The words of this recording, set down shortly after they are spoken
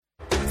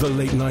The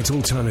Late Night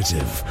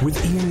Alternative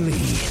with Iain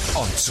Lee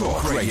on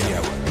Talk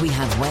Radio. We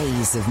have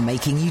ways of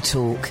making you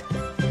talk.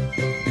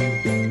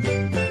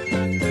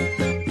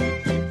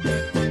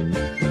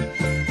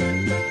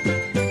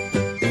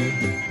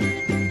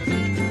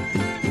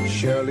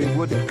 Shirley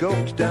Wood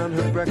gulped down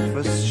her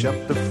breakfast,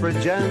 shut the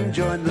fridge and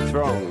joined the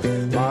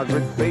throng.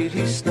 Margaret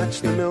Beatty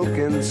snatched the milk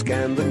and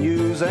scanned the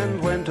news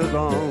and went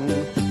along.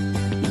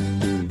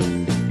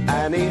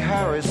 Annie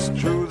Harris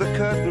drew the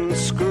curtain,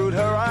 screwed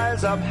her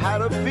eyes up,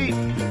 had a peep,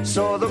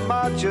 saw the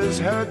marchers,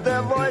 heard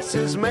their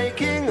voices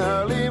making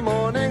early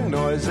morning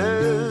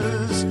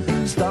noises,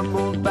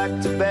 stumbled back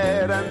to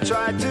bed and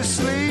tried to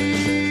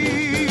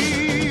sleep.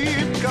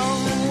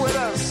 Come with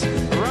us,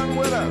 run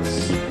with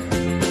us,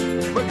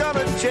 we're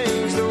gonna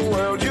change the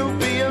world. You'll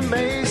be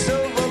amazed,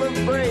 so full of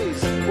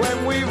praise.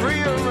 When we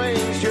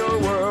rearrange your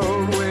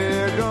world,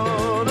 we're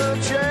gonna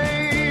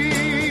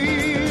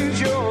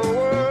change your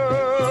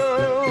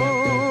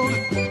world.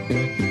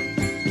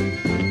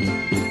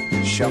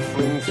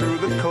 Shuffling through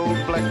the cold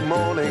black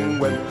morning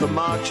went the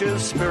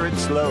marchers,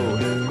 spirits low,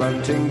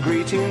 grunting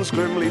greetings,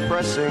 grimly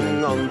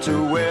pressing on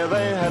to where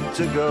they had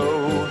to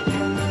go.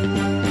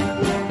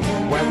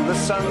 When the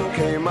sun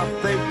came up,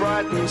 they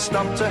brightened,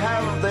 stopped to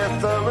have their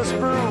thermos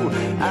brew.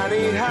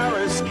 Annie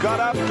Harris got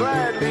up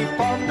gladly,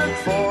 pondered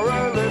for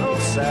a little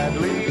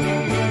sadly,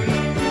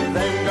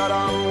 then got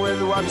on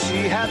with what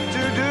she had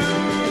to do.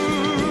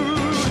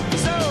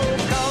 So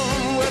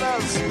come with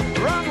us,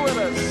 run with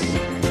us,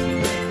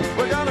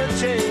 we're gonna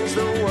change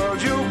the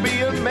world. You'll be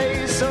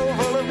amazed, so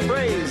full of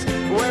praise.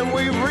 When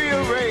we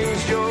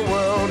rearrange your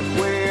world,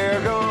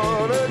 we're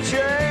gonna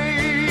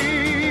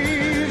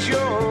change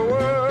your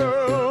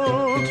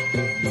world.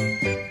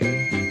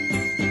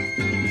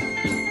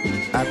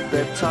 At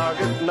their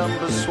target,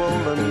 numbers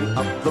swollen,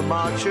 up the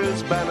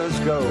marchers' banners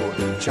go,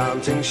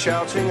 chanting,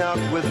 shouting out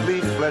with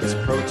leaflets,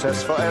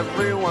 protests for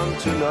everyone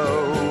to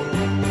know.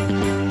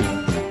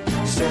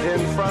 Sit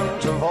in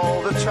front of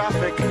all the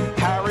traffic,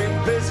 Harry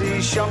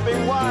busy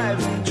shopping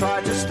wives,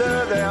 try to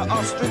stir their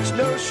ostrich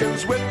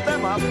notions, whip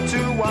them up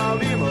to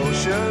wild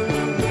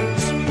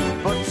emotions,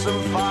 put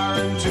some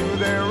fire into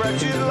their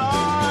wretched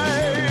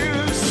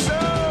lives. So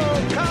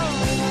come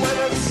with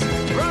us,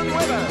 run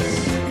with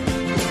us,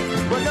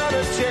 we're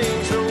gonna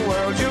change the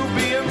world. You'll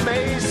be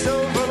amazed,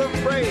 so full of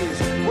praise.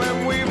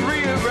 When we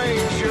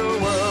rearrange your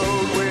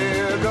world,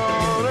 we're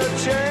gonna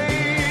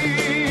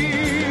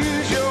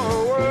change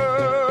your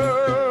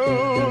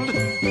world.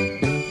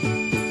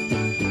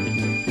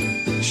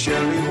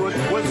 Shirley Wood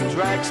was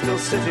dragged, still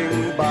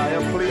sitting by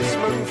a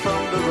policeman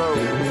from the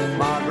road.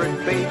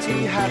 Margaret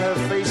Beatty had her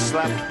face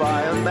slapped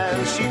by a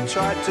man she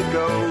tried to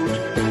goad.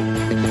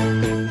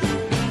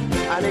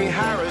 Annie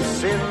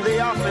Harris in the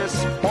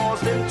office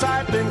paused in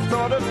typing,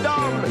 thought of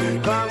Don,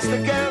 glanced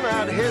again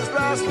at his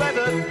last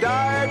letter,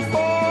 died for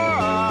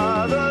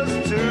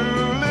others to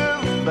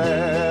live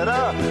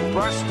better,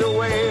 brushed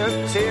away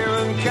a tear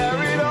and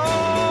carried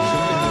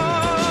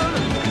on.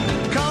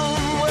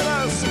 Come with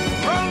us,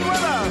 run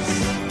with us,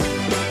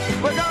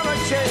 we're gonna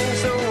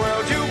change the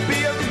world. You'll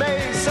be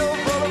amazed, so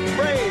full of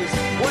praise.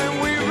 When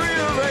we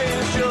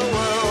rearrange your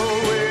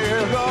world,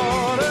 we're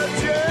gonna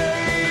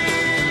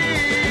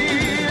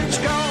change.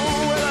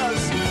 Come with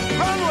us,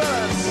 run with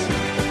us,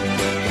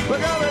 we're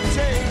gonna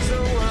change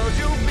the world.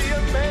 You'll be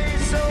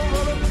amazed, so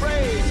full of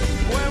praise.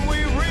 When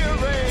we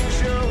rearrange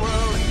your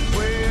world,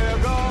 we're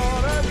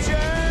gonna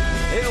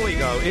change. Here we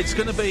go. It's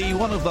going to be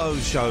one of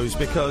those shows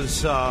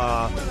because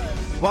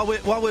while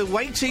we're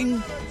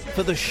waiting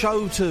for the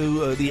show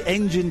to the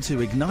engine to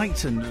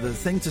ignite and the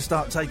thing to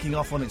start taking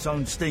off on its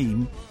own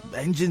steam,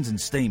 engines and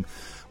steam,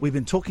 we've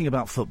been talking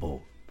about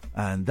football,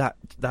 and that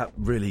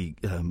really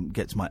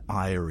gets my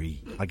irie.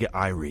 I get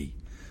irie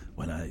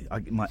when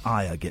my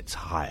ire gets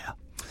higher.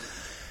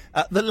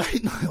 The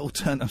late night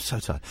alternative. I'm so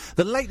tired.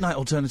 The late night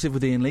alternative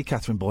with Iain Lee.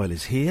 Catherine Boyle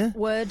is here.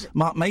 Word.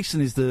 Mark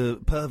Mason is the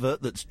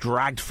pervert that's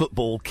dragged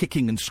football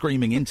kicking and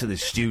screaming into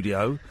this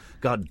studio.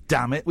 God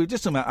damn it. We're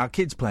just talking about our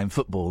kids playing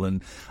football.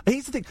 And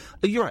here's the thing.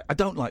 You're right. I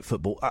don't like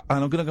football. And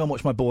I'm going to go and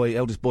watch my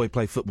eldest boy,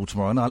 play football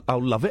tomorrow. And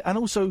I'll love it. And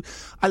also,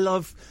 I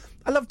love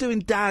doing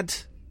dad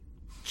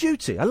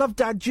duty. I love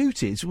dad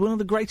duty. It's one of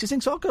the greatest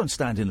things. So I'll go and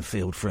stand in the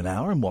field for an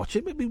hour and watch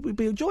it. It'd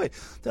be a joy.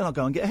 Then I'll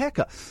go and get a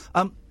haircut.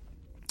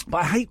 But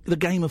I hate the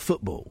game of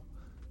football.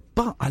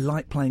 But I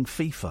like playing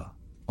FIFA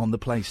on the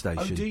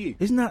PlayStation. Oh, do you?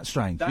 Isn't that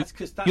strange? That's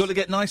 'cause you ought to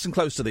get nice and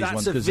close to these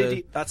ones.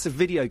 That's a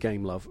video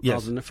game love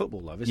rather than a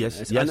football love,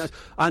 isn't it? Yes.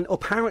 And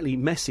apparently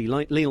Messi,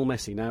 like Lionel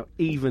Messi, now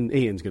even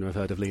Ian's going to have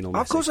heard of Lionel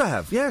Messi. Of course I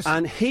have, yes.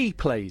 And he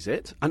plays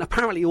it, and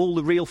apparently all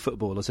the real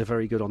footballers are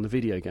very good on the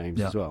video games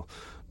as well.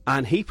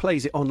 And he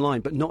plays it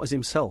online, but not as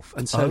himself.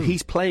 And so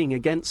he's playing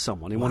against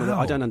someone in one of the...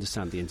 I don't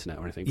understand the internet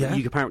or anything, but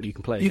apparently you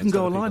can play against You can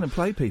go other online people. and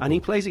play people. And he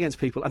plays against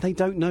people, and they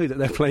don't know that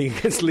they're playing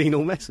against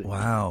Lionel Messi.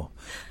 Wow.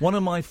 One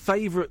of my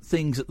favourite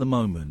things at the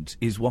moment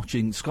is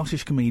watching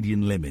Scottish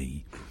comedian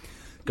Limmy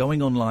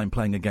going online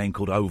playing a game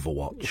called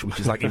Overwatch,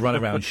 which is like a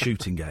run-around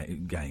shooting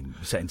game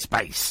set in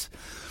space.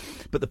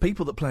 But the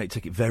people that play it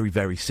take it very,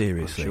 very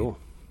seriously. I'm sure.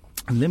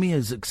 Limmy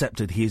has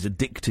accepted he is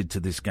addicted to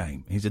this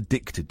game. He's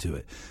addicted to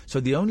it. So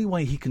the only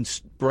way he can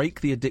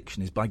break the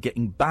addiction is by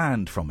getting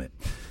banned from it.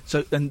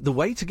 So, and the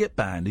way to get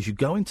banned is you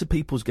go into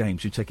people's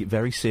games who take it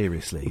very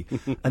seriously,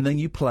 and then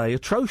you play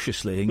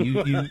atrociously, and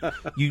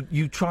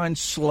you try and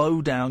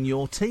slow down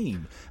your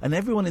team. And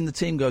everyone in the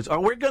team goes, "Oh,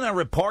 we're going to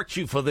report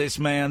you for this,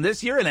 man.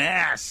 You're an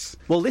ass."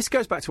 Well, this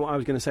goes back to what I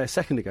was going to say a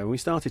second ago when we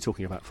started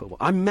talking about football.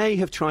 I may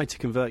have tried to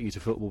convert you to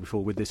football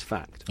before with this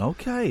fact.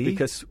 Okay.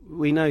 Because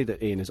we know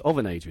that Iain is of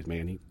an age with me,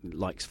 and he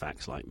likes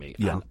facts like me.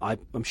 Yeah. And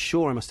I'm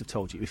sure I must have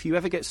told you, if you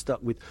ever get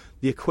stuck with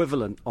the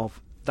equivalent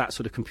of that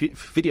sort of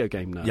video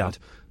game nerd, yeah.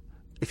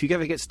 if you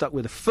ever get stuck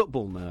with a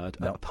football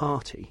nerd at a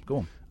party, go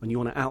on, and you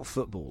want to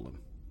out-football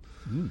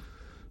them,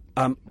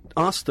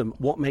 ask them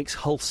what makes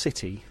Hull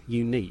City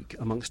unique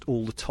amongst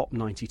all the top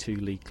 92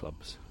 league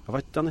clubs. Have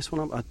I done this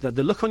one?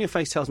 The look on your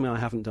face tells me I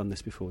haven't done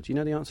this before. Do you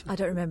know the answer? I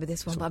don't remember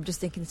this one, but I'm just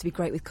thinking this would be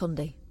great with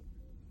Condi.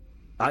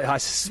 I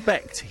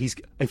suspect he's...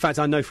 In fact,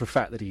 I know for a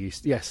fact that he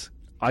used... Yes.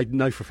 I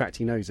know for a fact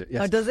he knows it.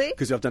 Yes. Oh, does he?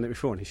 Because I've done it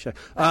before on his show.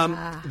 Hang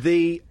on, Of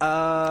the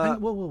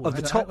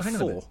top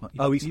four...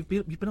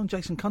 You've been on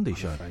Jason Cundy's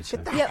show.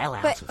 Get the hell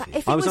out of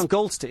here. I was on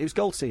Goldstein. It was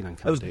Goldstein and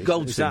Cundy. It was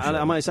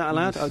Goldstein. Is that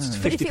allowed?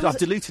 I've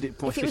deleted it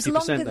by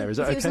 50% there. Is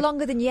that okay? If it was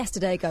longer than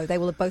yesterday ago, they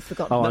will have both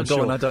forgotten. Oh,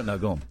 go on. I don't know.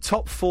 Go on.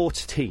 Top four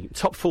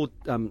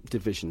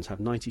divisions have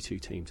 92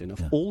 teams in.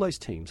 Of all those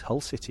teams,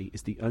 Hull City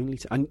is the only...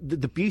 And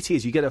the beauty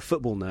is you get a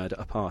football nerd at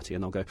a party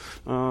and they'll go,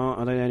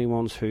 are they the only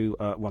ones who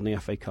won the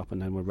FA Cup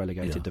and then were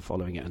relegated the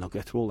following year? And I'll go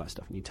through all that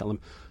stuff, and you tell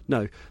them,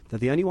 no, they're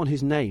the only one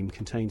whose name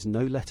contains no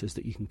letters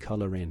that you can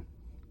colour in.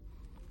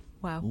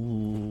 Wow.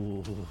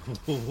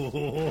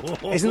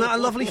 Isn't that a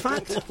lovely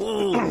fact?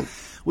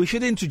 We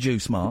should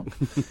introduce Mark.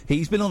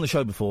 He's been on the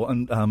show before,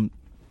 and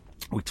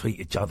we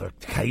tweet each other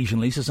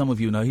occasionally, so some of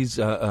you know he's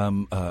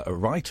a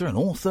writer, an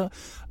author,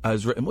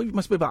 has written, well, it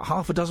must be about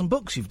half a dozen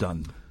books you've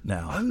done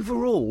now.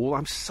 Overall,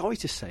 I'm sorry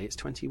to say it's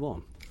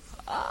 21.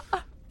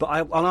 But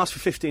I'll ask for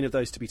 15 of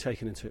those to be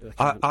taken into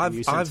account when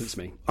you sentence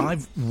me.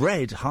 I've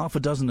read half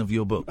a dozen of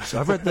your books.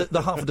 I've read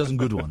the half a dozen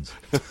good ones.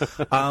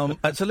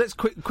 So let's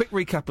quick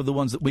recap of the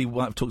ones that we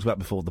have talked about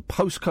before. The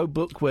postcode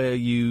book, where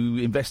you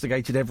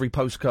investigated every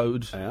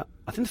postcode.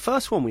 I think the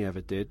first one we ever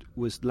did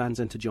was Land's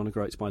End to John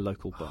O'Groats by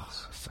local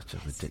bus. Such a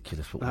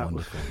ridiculous but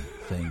wonderful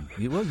thing.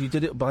 You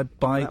did it by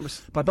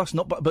bus,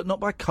 not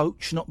by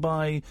coach, not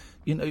by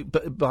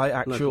but by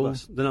actual.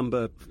 The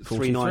number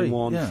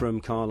 391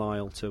 from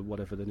Carlisle to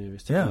whatever the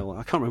nearest. Yeah.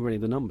 I can't remember any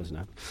of the numbers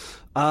now.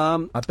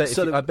 I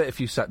bet if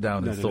you sat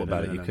down and thought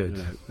about it, you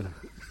could.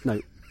 No.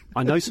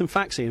 I know some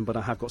facts, Iain, but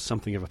I have got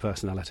something of a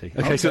personality.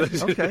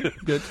 Okay,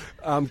 good.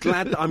 I'm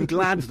glad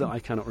that I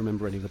cannot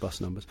remember any of the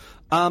bus numbers.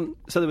 So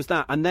there was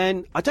that, and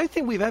then I don't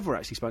think we've ever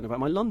actually spoken about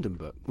my London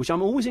book, which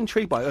I'm always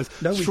intrigued by.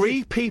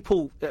 Three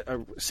people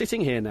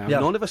sitting here now. Yeah.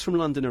 None of us from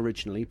London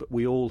originally, but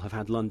we all have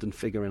had London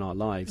figure in our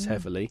lives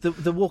heavily.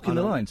 The Walking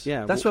the Lines.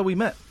 Yeah, that's where we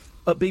met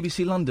at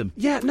BBC London.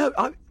 Yeah, no,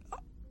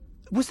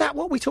 was that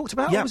what we talked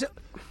about? Yeah. Or was it?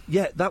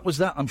 Yeah, that was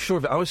that. I'm sure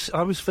of it.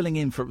 I was filling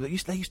in for. They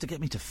used to get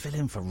me to fill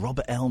in for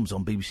Robert Elms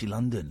on BBC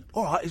London.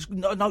 All right, it's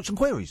notes and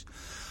queries,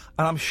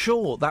 and I'm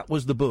sure that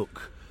was the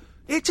book.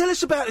 Yeah, tell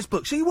us about this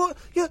book. See what?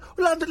 Yeah,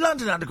 London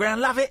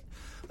Underground, love it.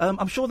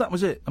 I'm sure that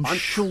was it. I'm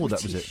sure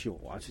that was it. Sure.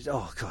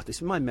 Oh God, this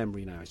is my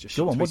memory now. It's just.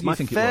 Go on. What do you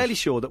think it was? I'm fairly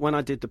sure that when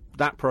I did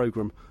that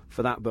programme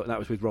for that book, that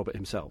was with Robert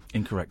himself.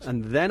 Incorrect.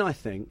 And then I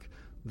think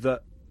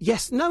that.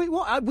 Yes, no,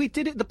 we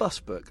did it, the bus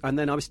book, and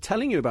then I was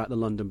telling you about the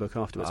London book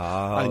afterwards.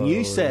 Oh, and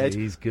you said,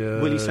 he's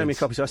good. Will you send me a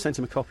copy? So I sent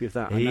him a copy of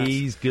that.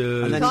 He's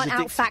good. And then you can't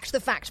out-fact the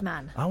fact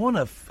man. I want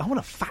to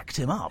fact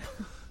him up,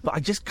 but I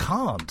just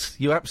can't.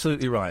 You're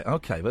absolutely right.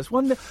 Okay, but it's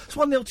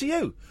 1-0 to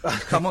you.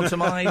 Come onto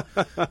my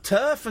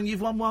turf and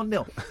you've won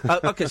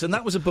 1-0. Okay, so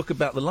that was a book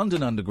about the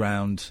London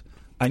Underground,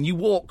 and you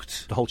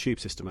walked... The whole tube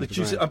system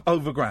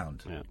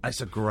overground. Yeah.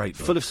 It's a great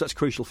book. Full of such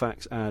crucial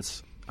facts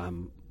as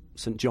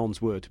St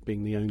John's Wood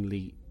being the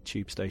only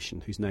tube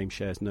station whose name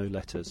shares no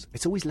letters.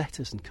 It's always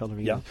letters and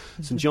colouring. Yeah.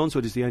 St John's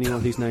Wood is the only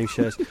one whose name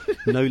shares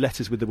no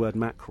letters with the word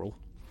mackerel.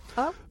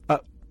 Oh.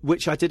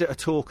 Which I did at a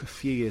talk a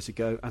few years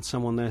ago, and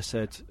someone there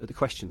said, at the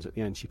questions at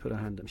the end, she put her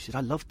hand up. She said,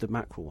 I loved the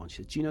mackerel one. She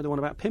said, do you know the one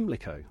about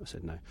Pimlico? I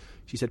said, no.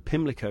 She said,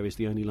 Pimlico is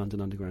the only London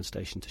Underground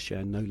station to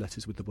share no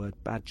letters with the word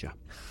badger.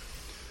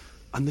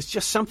 And there's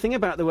just something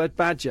about the word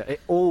badger.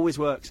 It always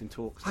works in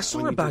talks. I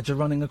saw a badger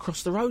running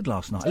across the road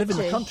last night. I live in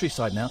the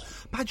countryside now.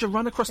 Badger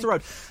run across the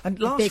road. And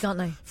big, aren't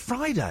they?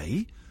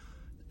 Friday,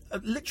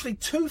 literally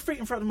 2 feet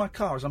in front of my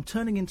car, as I'm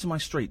turning into my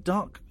street,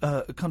 dark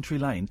country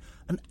lane,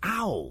 an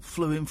owl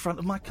flew in front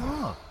of my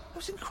car. It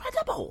was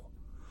incredible.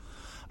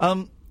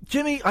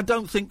 Jimmy, I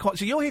don't think quite...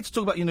 So you're here to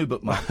talk about your new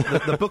book, Mark,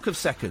 the Book of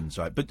Seconds,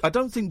 right? But I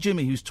don't think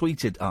Jimmy, who's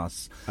tweeted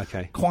us,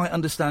 quite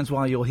understands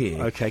why you're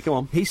here. OK, go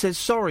on. He says,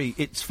 sorry,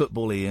 it's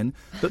football, Iain,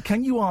 but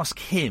can you ask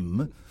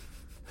him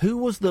who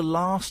was the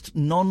last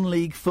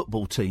non-league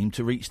football team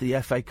to reach the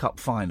FA Cup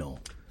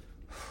final?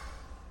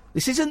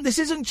 This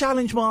isn't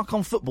challenge Mark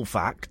on football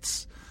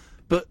facts,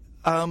 but...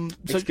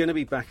 it's going to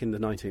be back in the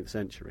 19th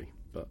century,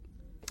 but...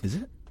 Is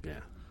it? Yeah.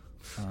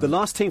 The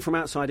last team from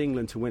outside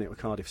England to win it were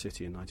Cardiff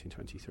City in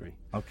 1923.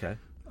 Okay.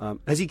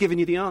 Has he given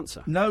you the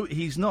answer? No,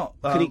 he's not.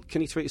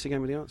 Can he tweet us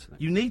again with the answer? Then?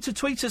 You need to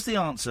tweet us the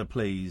answer,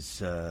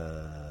 please,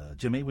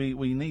 Jimmy.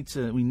 We need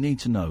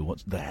to know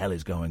what the hell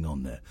is going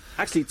on there.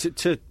 Actually,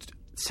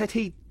 said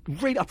he.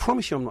 Read. I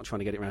promise you, I'm not trying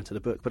to get it round to the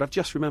book, but I've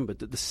just remembered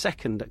that the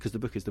second, because the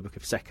book is the book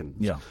of seconds.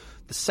 Yeah.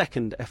 The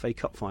second FA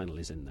Cup final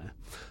is in there,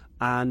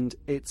 and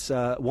it's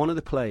one of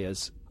the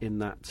players in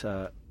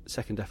that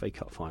second FA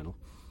Cup final.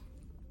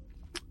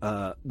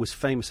 Was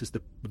famous as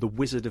the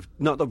wizard of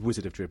not the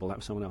wizard of dribble. That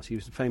was someone else. He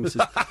was famous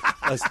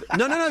as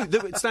no.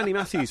 Stanley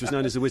Matthews was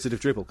known as the wizard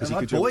of dribble because he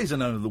could dribble. Boys are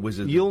known as the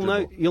wizard. You'll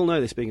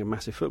know this being a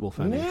massive football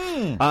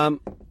fan.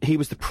 He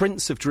was the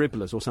prince of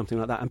dribblers or something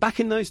like that. And back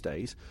in those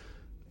days,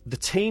 the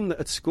team that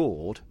had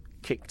scored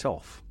kicked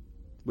off.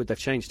 But they've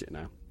changed it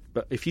now.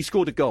 But if you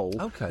scored a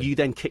goal, you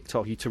then kicked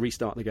off. To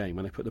restart the game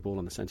when they put the ball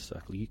on the centre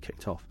circle, you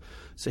kicked off.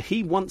 So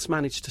he once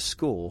managed to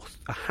score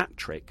a hat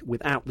trick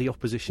without the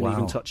opposition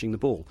even touching the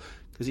ball.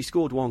 Because he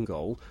scored one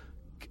goal,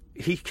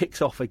 he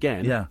kicks off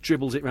again,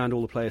 dribbles it round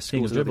all the players,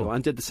 scores another goal,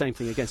 and did the same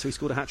thing again. So he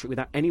scored a hat-trick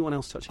without anyone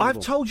else touching the ball. I've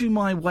told you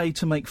my way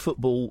to make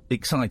football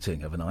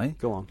exciting, haven't I?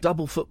 Go on.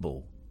 Double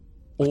football.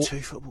 Or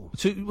two football?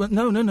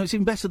 No, it's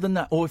even better than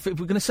that. Or if we're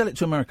going to sell it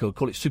to America, we'll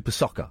call it Super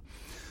Soccer.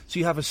 So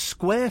you have a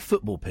square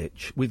football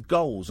pitch with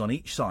goals on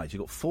each side.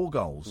 You've got 4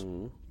 goals.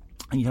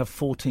 And you have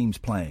 4 teams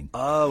playing.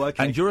 Oh,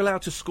 okay. And you're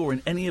allowed to score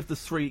in any of the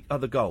 3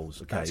 other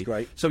goals, okay? That's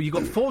great. So you've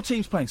got 4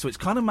 teams playing, so it's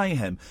kind of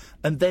mayhem.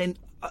 And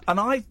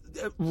I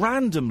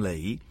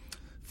randomly,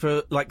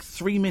 for like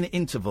 3-minute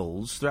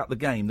intervals throughout the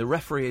game, the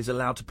referee is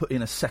allowed to put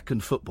in a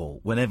second football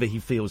whenever he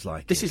feels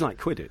like This is like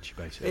Quidditch,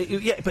 basically.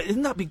 Yeah, but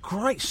isn't that be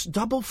great?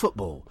 Double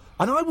football.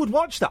 And I would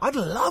watch that. I'd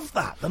love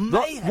that. The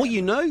mayhem. Well,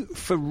 you know,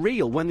 for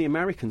real, when the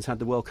Americans had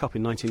the World Cup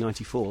in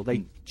 1994,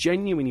 they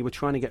genuinely were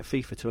trying to get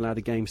FIFA to allow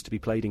the games to be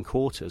played in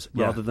quarters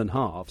rather than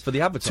halves. For the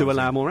advertising. To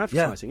allow more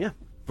advertising, yeah.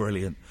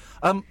 Brilliant.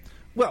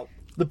 Well,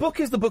 the book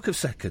is the Book of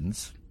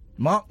Seconds.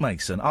 Mark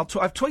Mason. I've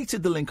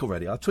tweeted the link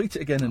already. I'll tweet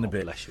it again in a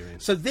bit. Bless you,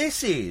 Iain. So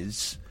this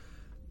is...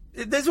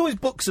 There's always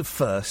books of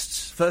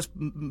firsts. First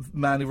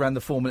man who ran the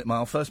 4-minute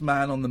mile. First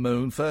man on the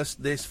moon.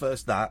 First this,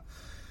 first that.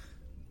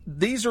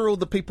 These are all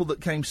the people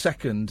that came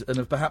second and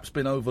have perhaps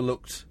been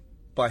overlooked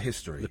by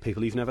history. The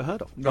people you've never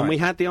heard of. Right. And we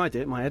had the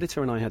idea, my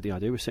editor and I had the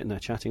idea, we were sitting there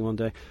chatting one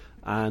day,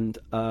 and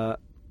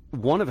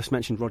one of us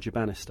mentioned Roger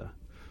Bannister.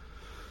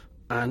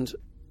 And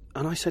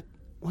I said,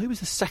 well, he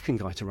was the second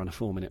guy to run a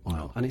 4-minute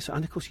mile. And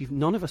of course,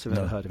 none of us have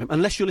ever heard of him.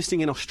 Unless you're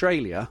listening in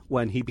Australia,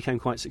 when he became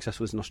quite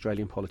successful as an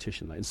Australian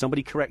politician. And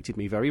somebody corrected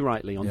me very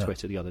rightly on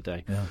Twitter the other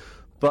day. Yeah.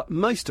 But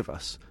most of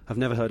us have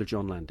never heard of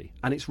John Landy.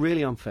 And it's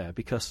really unfair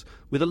because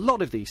with a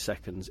lot of these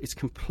seconds, it's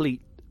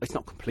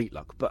not complete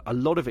luck, but a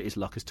lot of it is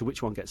luck as to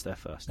which one gets there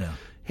first. Yeah.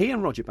 He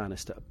and Roger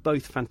Bannister are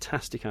both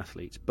fantastic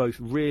athletes, both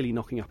really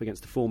knocking up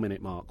against the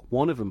 4-minute mark.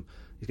 One of them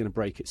is going to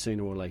break it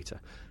sooner or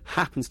later.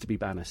 Happens to be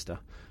Bannister.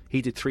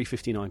 He did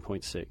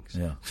 3:59.6.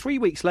 Yeah. 3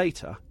 weeks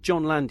later,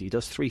 John Landy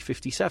does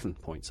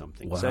 3:57 point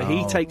something. Wow. So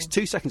he takes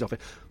 2 seconds off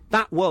it.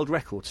 That world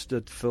record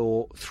stood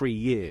for 3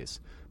 years.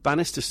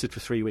 Bannister stood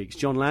for 3 weeks.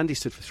 John Landy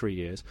stood for 3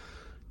 years.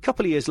 A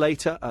couple of years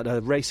later, at a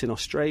race in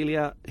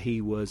Australia, he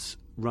was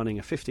running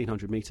a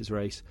 1,500 metres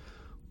race.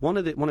 One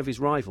of his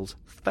rivals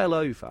fell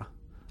over.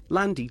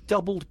 Landy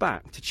doubled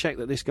back to check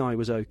that this guy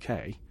was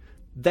okay,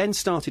 then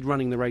started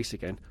running the race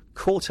again,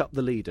 caught up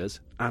the leaders,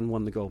 and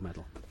won the gold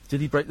medal.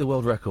 Did he break the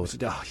world record?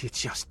 Oh, you're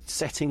just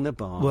setting the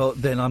bar. Well,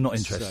 then I'm not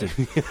interested.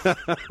 So.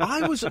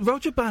 I was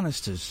Roger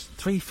Bannister's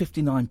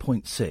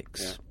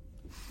 3:59.6. Yeah.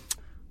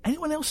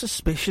 Anyone else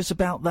suspicious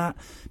about that?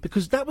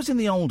 Because that was in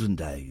the olden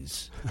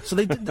days. So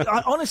they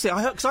honestly,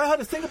 I heard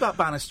a thing about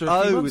Bannister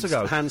a few months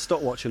ago. Hand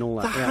stopwatch and all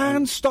that. The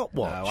hand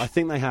stopwatch. No, I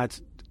think they had.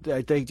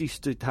 They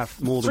used to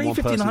have more than one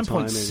person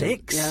timing.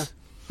 3:59.6. Yeah,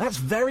 that's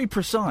very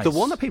precise. The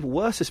one that people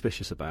were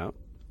suspicious about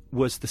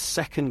was the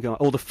second guy,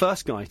 or the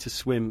first guy to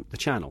swim the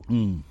channel.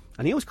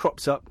 And he always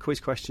crops up, quiz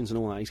questions and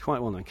all that. He's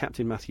quite well known.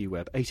 Captain Matthew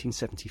Webb,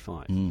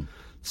 1875.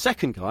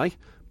 Second guy,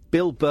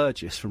 Bill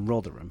Burgess from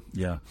Rotherham.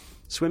 Yeah.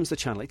 Swims the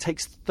channel. It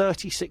takes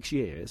 36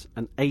 years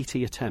and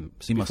 80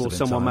 attempts before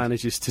someone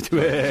manages to do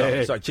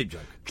it. Sorry, cheap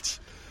joke.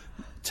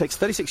 Takes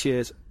 36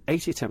 years,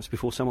 80 attempts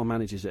before someone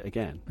manages it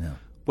again. Yeah.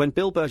 When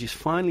Bill Burgess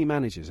finally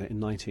manages it in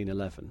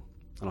 1911,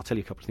 and I'll tell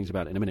you a couple of things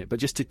about it in a minute, but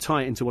just to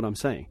tie it into what I'm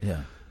saying.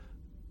 Yeah.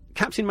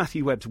 Captain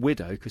Matthew Webb's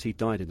widow, because he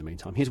died in the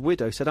meantime, his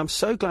widow said, I'm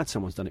so glad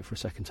someone's done it for a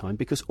second time,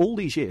 because all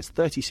these years,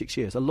 36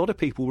 years, a lot of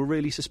people were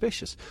really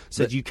suspicious.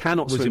 Said, you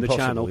cannot swim the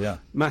channel. Yeah.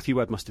 Matthew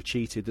Webb must have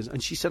cheated.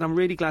 And she said, I'm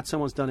really glad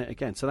someone's done it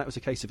again. So that was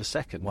a case of a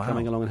second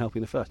coming along and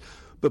helping the first.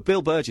 But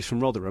Bill Burgess from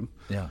Rotherham,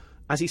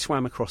 as he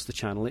swam across the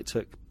channel, it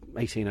took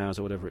 18 hours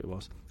or whatever it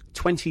was,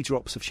 20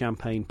 drops of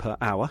champagne per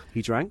hour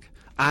he drank.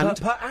 And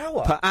per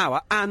hour? Per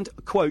hour. And,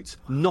 quote,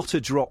 not a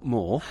drop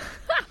more.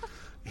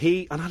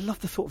 And I love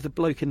the thought of the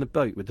bloke in the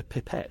boat with the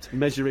pipette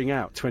measuring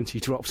out 20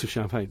 drops of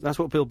champagne. That's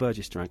what Bill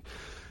Burgess drank.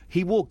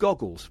 He wore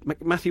goggles.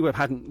 Matthew Webb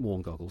hadn't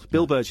worn goggles.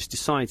 Bill Burgess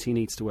decides he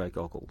needs to wear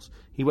goggles.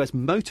 He wears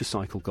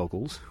motorcycle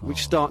goggles,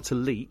 which start to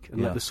leak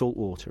and let the salt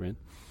water in.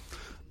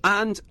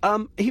 And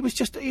he was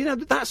just,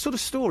 that sort of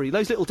story,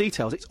 those little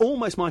details, it's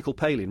almost Michael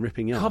Palin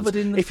ripping yarns.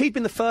 If he'd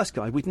been the first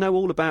guy, we'd know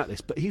all about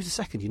this, but he was the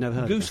second, you never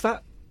heard Goose of him.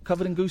 fat?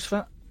 Covered in goose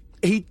fat?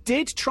 He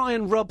did try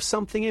and rub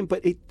something in,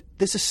 but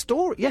there's a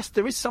story. Yes,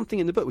 there is something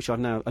in the book which I've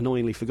now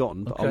annoyingly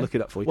forgotten, but I'll look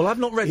it up for you. Well, I've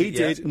not read it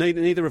yet. He did.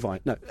 Neither have I.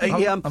 No,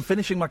 I'm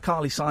finishing my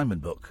Carly Simon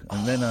book,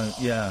 and then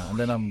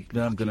I'm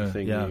going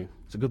to.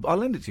 It's a good. I'll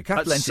lend it to you.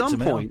 Kath lent it to me. At some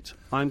point,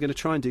 I'm going to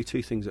try and do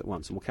two things at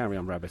once, and we'll carry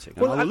on rabbiting.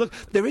 Well, look,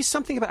 there is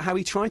something about how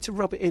he tried to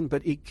rub it in,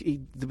 but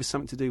there was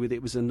something to do with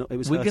it. We're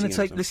going to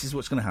take. This is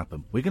what's going to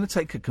happen. We're going to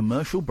take a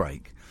commercial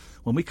break.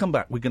 When we come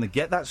back, we're going to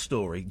get that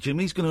story.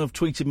 Jimmy's going to have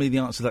tweeted me the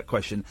answer to that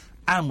question,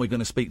 and we're going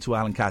to speak to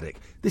Alan Caddick.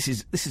 This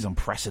is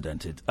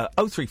unprecedented.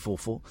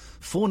 0344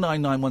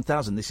 499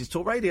 1000. This is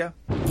Talk Radio.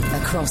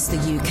 Across the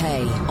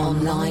UK,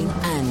 online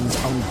and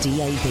on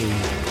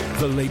DAB.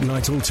 The Late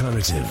Night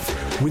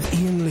Alternative with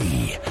Iain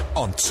Lee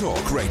on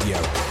Talk Radio.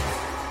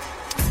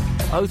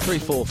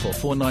 0344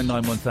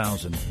 499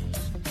 1000.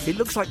 It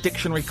looks like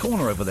Dictionary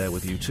Corner over there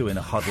with you two in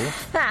a huddle.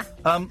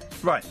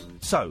 Right,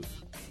 so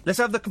let's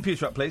have the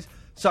computer up, please.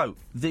 So,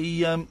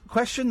 the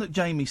question that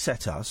Jamie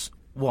set us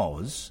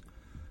was,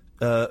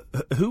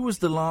 who was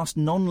the last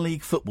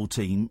non-league football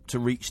team to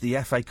reach the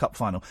FA Cup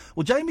final?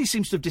 Well, Jamie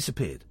seems to have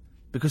disappeared,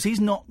 because he's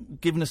not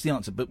given us the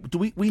answer. But do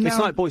we now... It's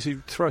like boys who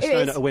throw a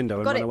stone at a window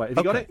and run away. Have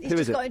you got it? He's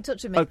just got in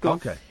touch with me.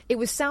 Okay. It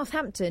was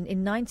Southampton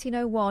in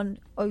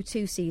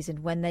 1901-02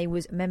 season when they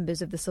was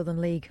members of the Southern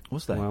League.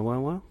 Was they?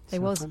 Well. They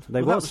was.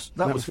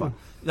 That was fun.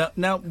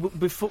 Now,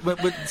 before,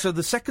 so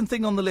the second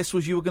thing on the list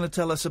was you were going to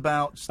tell us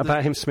about...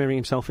 About him smearing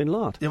himself in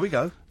lard. Here we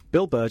go.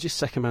 Bill Burgess,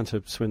 second man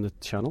to swim the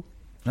channel.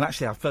 And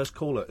actually, our first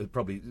caller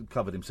probably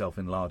covered himself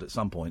in lard at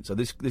some point, so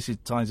this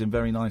ties in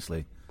very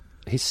nicely.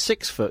 His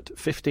 6 foot,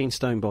 15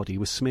 stone body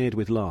was smeared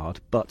with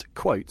lard, but,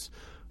 quote,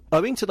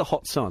 owing to the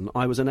hot sun,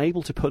 I was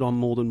unable to put on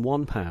more than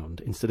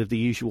 £1 instead of the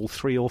usual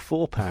 £3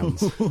 or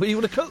 £4. Well, you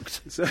would have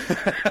cooked.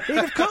 He'd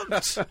have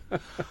cooked.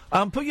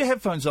 Put your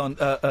headphones on,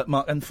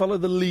 Mark, and follow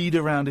the lead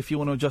around if you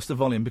want to adjust the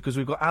volume, because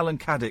we've got Alan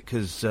Caddick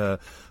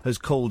has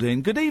called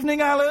in. Good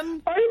evening,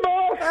 Alan. Hey,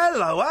 Mark.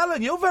 Hello,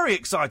 Alan. You're very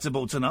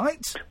excitable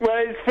tonight. Well,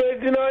 it's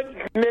Thursday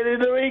night, nearly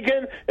the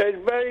weekend. It's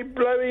very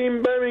blowy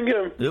in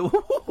Birmingham.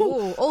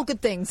 Ooh, all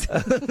good things.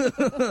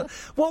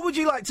 What would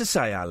you like to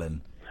say,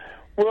 Alan?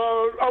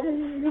 Well,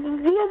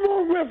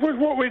 with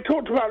what we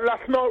talked about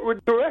last night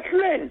with the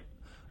wrestling.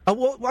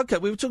 Okay,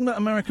 we were talking about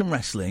American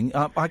wrestling.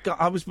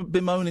 I was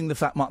bemoaning the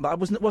fact, Mark, that I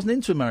wasn't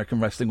into American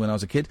wrestling when I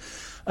was a kid.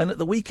 And at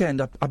the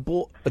weekend, I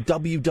bought a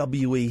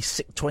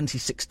WWE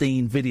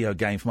 2016 video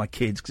game for my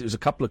kids because it was a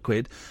couple of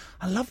quid.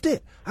 I loved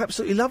it. I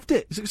absolutely loved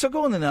it. So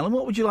go on then, Alan.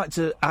 What would you like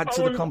to add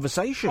to the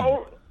conversation? I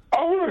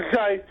want to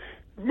say...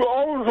 I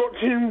was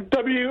watching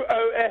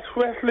WOS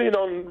wrestling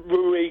on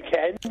the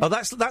weekend. Oh,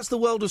 that's the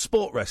World of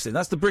Sport wrestling.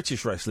 That's the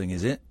British wrestling,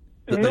 is it?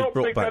 Not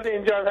Big Daddy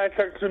and John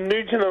Hancock, the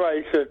new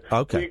generation.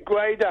 Okay. The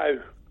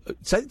Grado.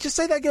 Just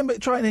say that again,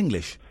 but try in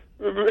English.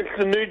 It's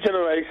the new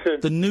generation.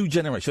 The new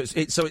generation.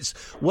 So it's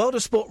World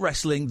of Sport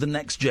wrestling, the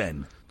next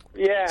gen.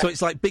 Yeah. So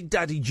it's like Big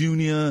Daddy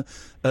Jr.,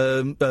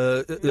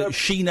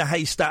 Sheena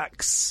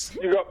Haystacks.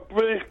 You got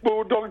British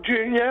Bulldog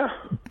Jr.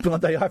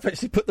 They have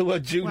actually put the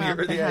word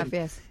junior at the end.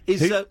 Yes.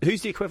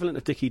 Who's the equivalent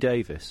of Dickie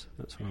Davis?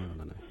 That's what I want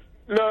to know.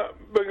 No,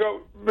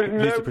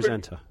 who's the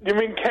presenter? You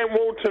mean Ken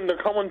Walton, the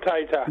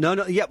commentator?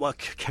 No, yeah, well,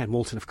 Ken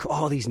Walton, of course.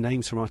 Oh, these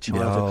names from our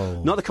childhood.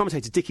 No. Not the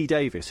commentator, Dickie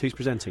Davis. Who's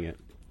presenting it?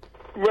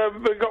 Well,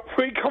 we've got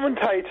 3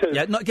 commentators.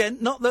 Yeah,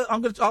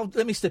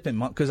 let me step in,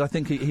 Mark, because I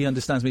think he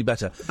understands me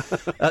better.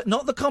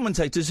 Not the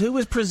commentators. Who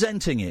was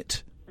presenting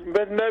it?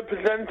 There's no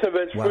presenter.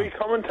 There's 3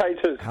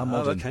 commentators. How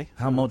modern? Okay.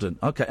 How modern?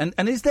 Okay,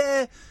 and is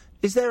there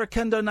a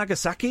Kendo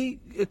Nagasaki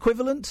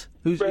equivalent?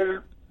 There's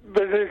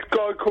this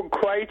guy called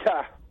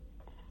Crater.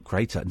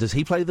 Crater. Does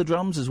he play the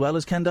drums as well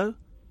as Kendo?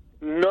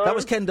 No. That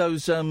was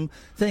Kendo's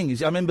thing.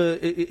 I remember.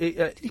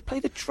 Did he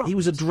play the drums? He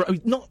was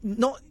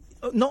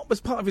not as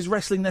part of his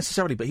wrestling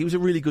necessarily, but he was a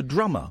really good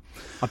drummer.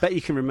 I bet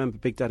you can remember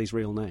Big Daddy's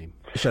real name.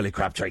 Shirley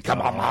Crabtree.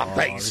 Come on, Mark,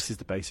 please. This is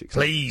the basics.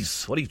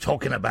 Please. What are you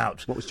talking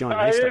about? What was Giant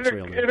Haystack's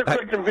real name?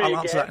 I'll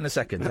answer that in a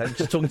second.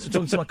 Just talking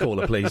to my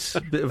caller, please.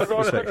 Bit of I've got a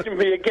respect. question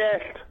for your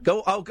guest.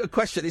 A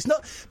question. It's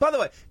not... By the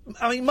way,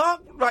 I mean,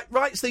 Mark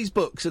writes these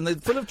books, and they're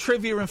full of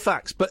trivia and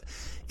facts, but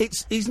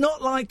he's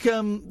not like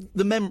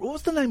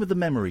what's the name of the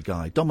memory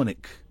guy?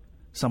 Dominic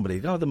somebody.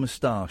 The guy with the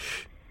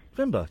moustache.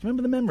 Remember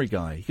the memory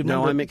guy?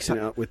 No, I'm mixing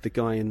it up with the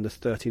guy in the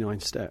 39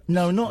 Steps.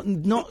 No, not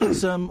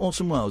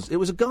Orson Welles. It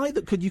was a guy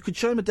that you could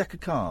show him a deck of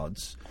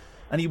cards,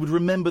 and he would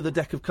remember the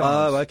deck of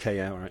cards. Oh, okay,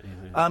 yeah, all right.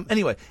 Yeah.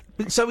 Anyway,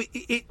 So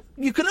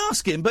you can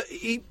ask him, but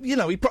he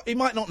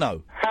might not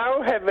know.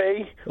 How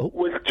heavy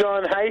was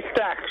John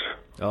Haystacks?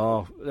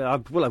 Oh,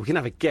 well, we can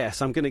have a guess.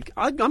 I'm going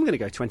to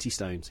go 20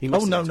 stones. He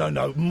must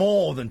No,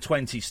 more than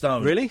 20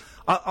 stone. Really?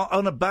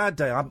 On a bad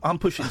day, I'm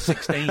pushing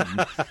 16.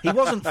 He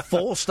wasn't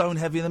 4 stone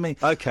heavier than me.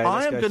 Okay,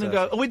 I am going to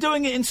go. Are we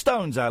doing it in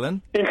stones,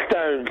 Alan? In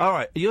stones. All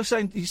right. You're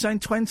saying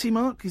 20,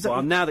 Mark? Is that?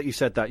 Well, now that you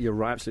said that, you're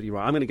right, absolutely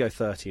right. I'm going to go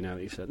 30 now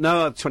that you've said.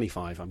 No,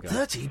 25. I'm going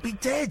 30. He'd be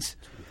dead.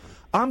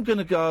 I'm going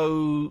to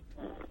go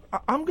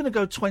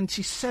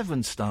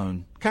 27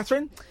 stone.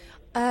 Catherine?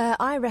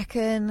 I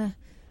reckon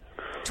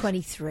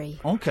 23.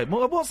 Okay.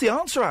 Well, what's the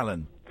answer,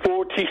 Alan?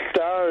 40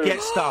 stone.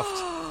 Get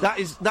stuffed.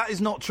 That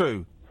is not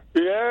true.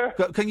 Yeah.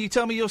 Can you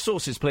tell me your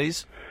sources,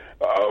 please?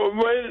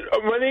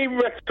 When he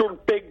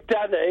wrestled Big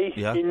Daddy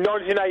in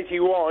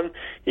 1981,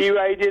 he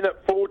weighed in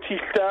at 40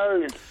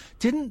 stone.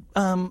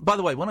 By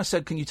the way, when I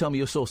said, can you tell me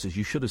your sources,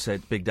 you should have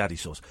said Big Daddy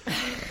source.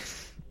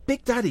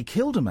 Big Daddy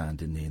killed a man,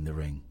 didn't he, in the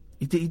ring?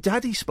 He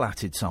daddy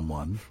splatted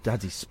someone.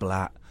 Daddy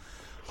splat.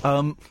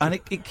 And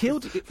it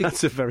killed...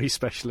 That's a very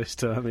specialist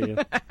term, Ian.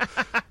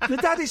 The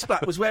daddy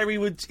splat was where he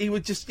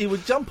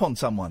would jump on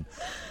someone.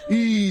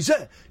 Easy.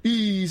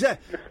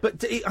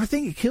 But I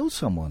think he killed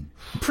someone.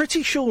 I'm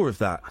pretty sure of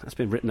that. That's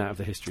been written out of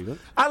the history book.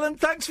 Alan,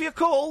 thanks for your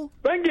call.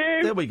 Thank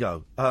you. There we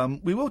go.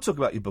 We will talk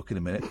about your book in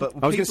a minute, but...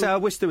 I was going to say, I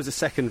wish there was a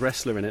second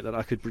wrestler in it that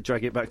I could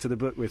drag it back to the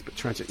book with, but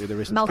tragically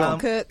there isn't. Malcolm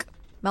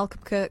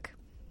Kirk.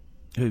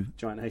 Who?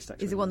 Giant Haystacks.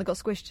 He's the one that got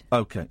squished.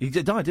 Okay. He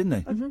died, didn't he?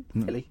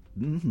 Mm-hmm. Really?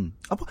 Mm-hmm.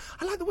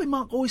 I like the way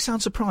Mark always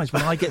sounds surprised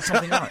when I get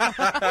something right.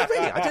 Oh,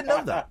 really? I didn't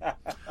know that.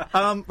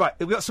 Right,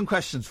 we've got some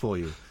questions for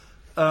you.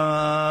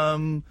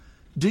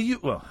 Do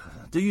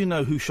you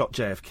know who shot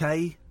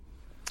JFK?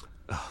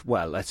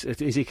 Well, is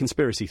he a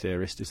conspiracy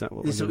theorist? Is that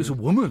what? It was a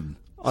woman.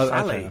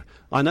 Sally. Okay.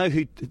 I know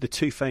who the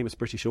two famous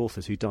British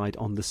authors who died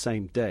on the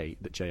same day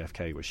that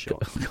JFK was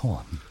shot. Go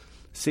on.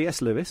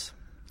 C.S. Lewis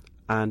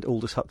and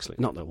Aldous Huxley.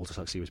 Not that Aldous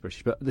Huxley was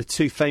British, but the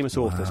two famous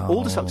authors,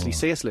 Aldous Huxley,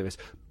 C.S. Lewis,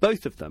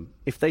 both of them,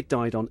 if they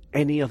died on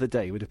any other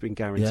day, would have been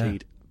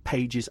guaranteed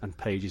pages and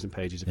pages and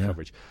pages of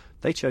coverage.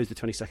 They chose the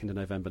 22nd of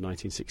November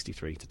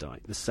 1963 to die,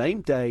 the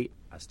same day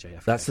as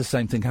JFK. That's the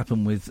same thing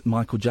happened with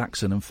Michael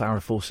Jackson and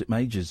Farrah Fawcett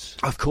Majors.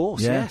 Of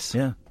course, yes.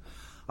 Yeah.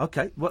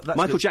 Okay. Well,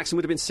 Michael Jackson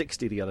would have been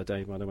 60 the other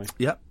day, by the way.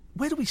 Yep.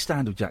 Where do we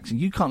stand with Jackson?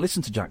 You can't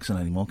listen to Jackson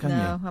anymore, can you?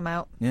 No, I'm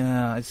out.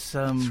 Yeah, it's...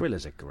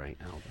 Thriller's a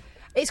great album.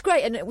 It's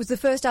great, and it was the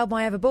first album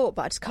I ever bought,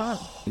 but I just can't.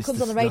 It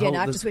comes on the radio now,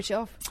 I have to switch it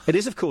off. It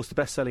is, of course, the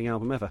best-selling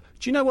album ever.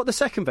 Do you know what the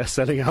second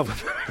best-selling album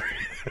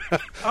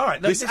All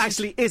right. This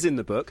actually is in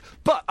the book,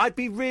 but I'd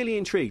be really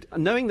intrigued.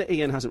 Knowing that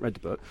Ian hasn't read the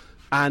book,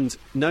 and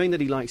knowing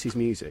that he likes his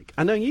music,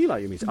 and knowing you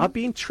like your music, I'd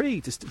be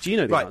intrigued. Do you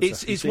know the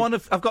answer? It's one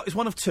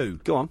of two.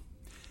 Go on.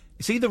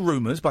 It's either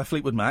Rumours by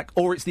Fleetwood Mac,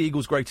 or it's the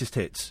Eagles' Greatest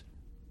Hits.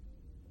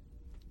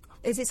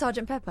 Is it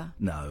Sgt. Pepper?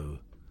 No.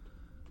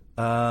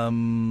 I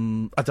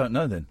don't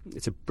know then.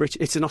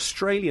 It's an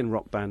Australian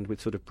rock band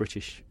with sort of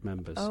British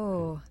members.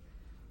 Oh.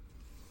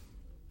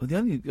 Well, the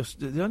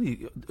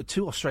only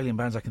two Australian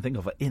bands I can think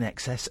of are In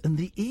Excess and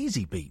the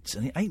Easy Beats,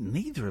 and it ain't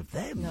neither of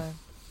them. No.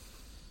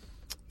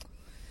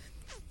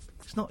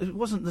 It's not. It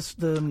wasn't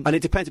the. And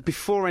it depends.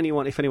 If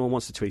anyone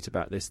wants to tweet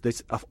about this,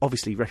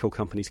 obviously record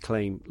companies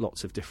claim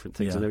lots of different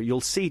things, and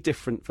you'll see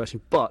different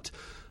versions, but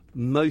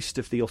most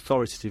of the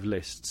authoritative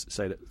lists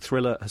say that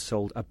Thriller has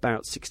sold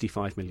about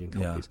 65 million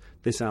copies. Yeah.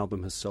 This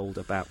album has sold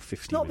about 50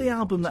 It's not million the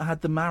album copies. that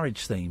had the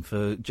marriage theme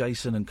for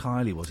Jason and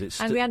Kylie, was it?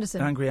 Angry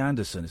Anderson. Angry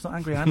Anderson. It's not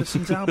Angry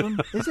Anderson's album,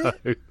 is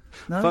it?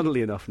 No?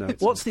 Funnily enough, no.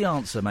 What's the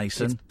answer,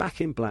 Mason? It's Back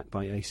in Black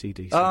by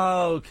AC/DC.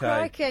 Oh, okay.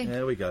 Crikey.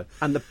 There we go.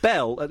 And the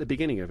bell at the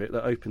beginning of it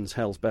that opens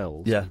Hell's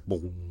Bells. Yeah.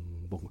 Boom,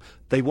 boom.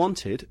 They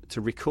wanted to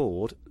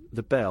record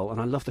the bell, and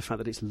I love the fact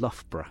that it's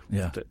Loughborough.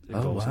 Yeah.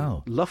 Oh,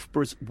 wow.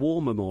 Loughborough's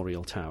War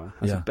Memorial Tower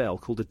has a bell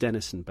called the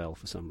Denison Bell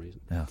for some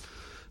reason. Yeah.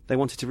 They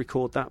wanted to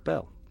record that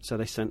bell, so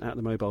they sent out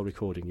the mobile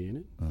recording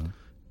unit.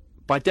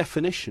 By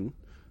definition,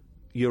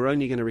 you're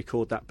only going to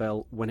record that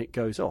bell when it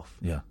goes off.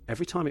 Yeah.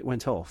 Every time it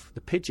went off,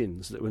 the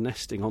pigeons that were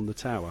nesting on the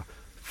tower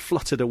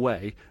fluttered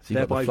away, So you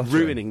got the thereby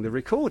fluttering. ruining the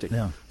recording.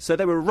 Yeah. So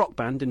they were a rock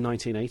band in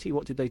 1980.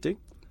 What did they do?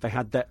 They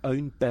had their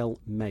own bell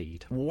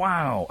made.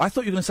 Wow. I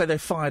thought you were going to say they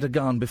fired a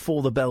gun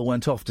before the bell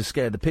went off to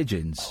scare the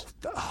pigeons.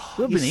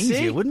 Would have been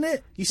easier, wouldn't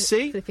it? You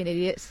see? Flipping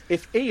idiots.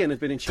 If Ian had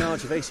been in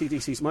charge of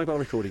AC/DC's mobile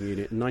recording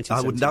unit in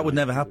 1979... That would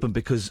never happen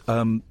because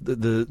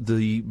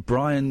the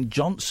Brian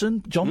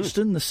Johnston,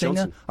 the singer...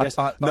 Johnson, yes.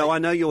 I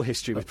know your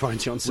history with Brian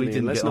Johnson, we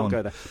Ian. Let's not on.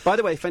 go there. By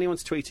the way, if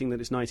anyone's tweeting that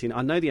it's 19...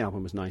 I know the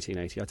album was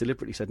 1980. I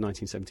deliberately said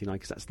 1979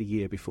 because that's the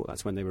year before.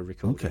 That's when they were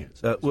recording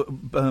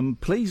it.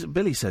 Please,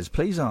 Billy says,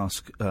 please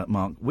ask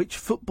Mark, which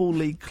Football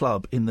League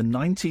club in the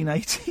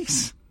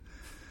 1980s...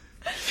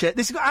 This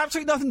has got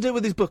absolutely nothing to do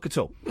with this book at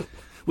all,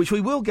 which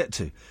we will get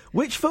to.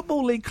 Which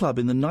Football League club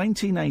in the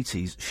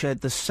 1980s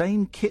shared the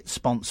same kit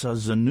sponsor,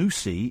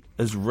 Zanussi,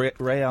 as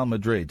Real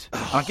Madrid?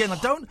 Again, I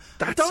don't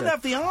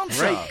have the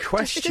answer. Great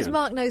question. Just because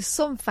Mark knows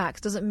some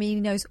facts doesn't mean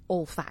he knows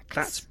all facts.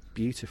 That's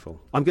beautiful.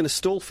 I'm going to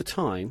stall for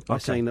time by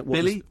saying that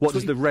what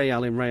does the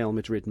Real in Real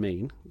Madrid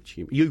mean?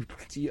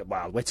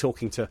 Well, we're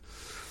talking to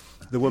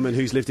the woman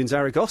who's lived in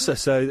Zaragoza,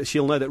 so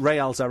she'll know that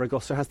Real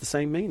Zaragoza has the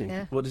same meaning.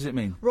 Yeah. What does it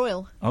mean?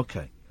 Royal.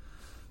 Okay.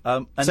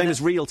 Same as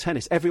real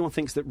tennis. Everyone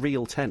thinks that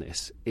real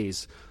tennis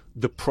is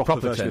the proper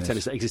version of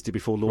tennis that existed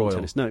before lawn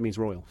tennis. No, it means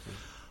royal.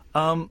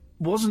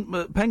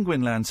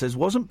 Penguinland says,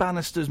 wasn't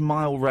Bannister's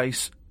mile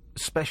race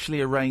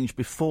specially arranged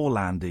before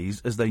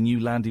Landy's, as they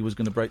knew Landy was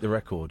going to break the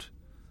record?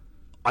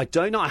 I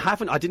don't know.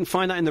 I didn't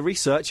find that in the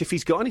research. If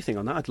he's got anything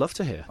on that, I'd love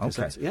to hear.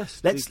 Okay.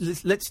 Yes.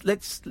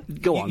 Let's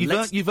go on.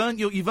 You've earned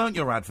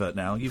your advert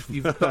now.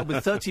 You've got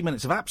with 30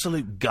 minutes of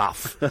absolute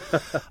guff.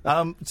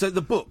 So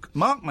the book,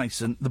 Mark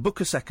Mason, The Book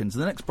of Seconds.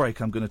 The next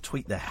break, I'm going to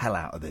tweet the hell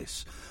out of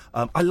this.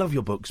 I love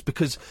your books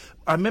because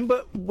I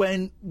remember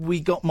when we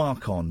got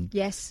Mark on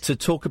to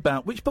talk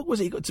about which book was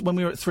it? He got when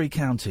we were at Three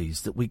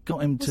Counties that we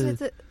got him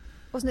to.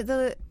 Wasn't it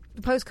the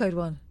postcode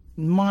one?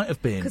 Might have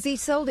been. Because he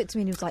sold it to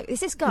me and he was like, is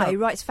this guy who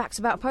writes facts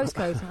about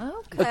postcodes?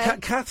 Okay.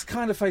 Kath's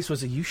kind of face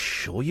was, are you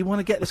sure you want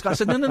to get this guy? I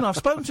said, no, I've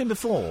spoken to him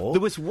before. There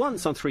was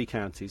once on Three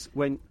Counties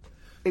when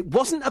it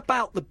wasn't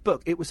about the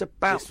book, it was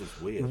about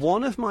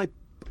one of my...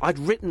 I'd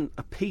written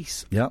a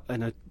piece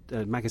in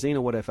a magazine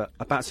or whatever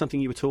about something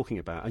you were talking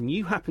about, and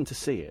you happened to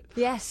see it.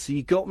 Yes. So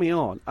you got me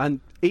on, and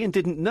Ian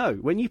didn't know.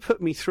 When you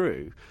put me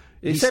through...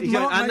 He said,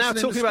 Mark and now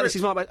talking about this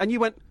is Mark Mason, and you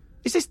went...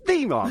 Is this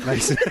the Mark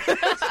Mason?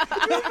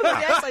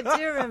 Yes, I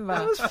do remember.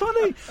 That was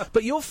funny.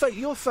 But your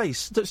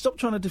face, stop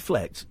trying to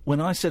deflect. When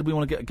I said we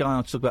want to get a guy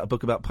on to talk about a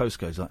book about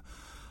postcodes, like,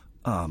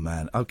 oh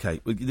man, okay,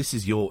 this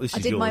is yours. I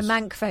did my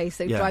Mank face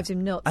that drives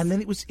him nuts. And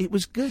then it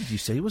was good, you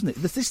see, wasn't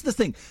it? This is the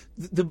thing.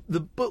 The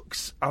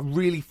books are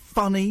really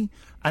funny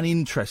and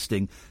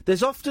interesting.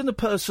 There's often a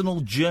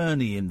personal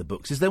journey in the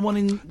books. Is there one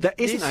in... There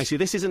isn't, actually.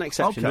 This is an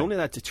exception. Okay. Normally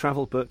they're to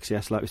travel books,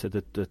 yes, like we said,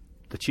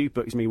 the tube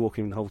book is me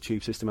walking the whole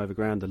tube system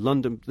overground.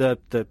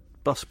 The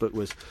bus book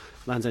was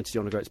Land's End to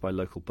John O'Groats by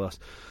local bus.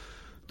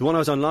 The one I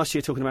was on last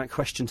year talking about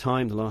Question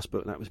Time, the last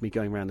book, that was me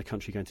going around the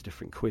country going to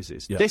different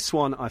quizzes. Yeah. This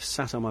one, I've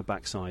sat on my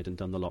backside and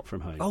done the lot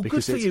from home. Oh,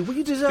 good for you. Well,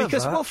 you deserve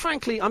that. Well,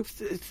 frankly,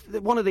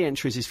 one of the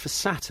entries is for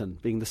Saturn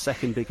being the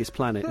second biggest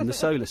planet in the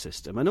solar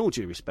system. And all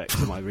due respect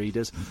to my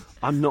readers,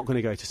 I'm not going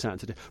to go to Saturn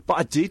today. But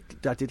I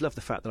did love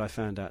the fact that I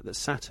found out that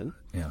Saturn...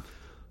 Yeah.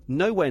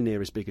 Nowhere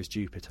near as big as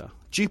Jupiter.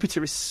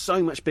 Jupiter is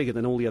so much bigger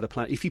than all the other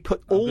planets. If you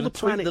put all the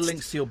planets... the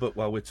links to your book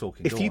while we're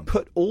talking. If you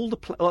put all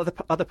the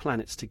other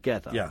planets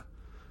together,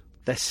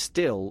 they're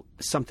still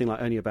something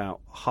like only about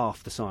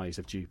half the size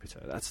of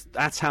Jupiter.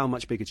 That's how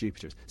much bigger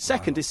Jupiter is.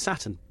 Second is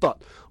Saturn,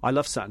 but I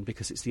love Saturn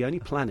because it's the only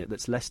planet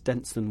that's less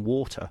dense than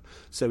water.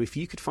 So if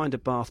you could find a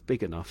bath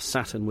big enough,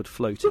 Saturn would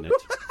float in it.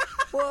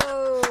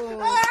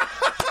 Whoa!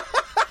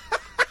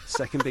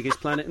 Second biggest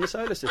planet in the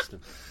solar system.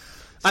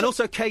 And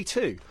also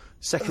K2.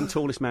 Second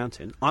tallest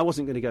mountain. I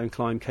wasn't going to go and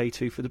climb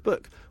K2 for the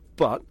book,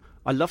 but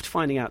I loved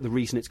finding out the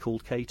reason it's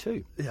called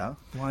K2. Yeah,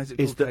 why is it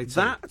called K2?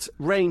 That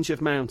range of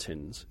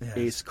mountains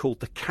is called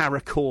the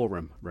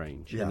Karakoram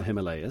range in the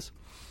Himalayas.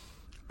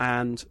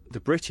 And the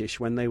British,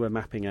 when they were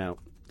mapping out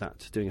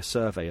that, doing a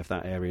survey of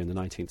that area in the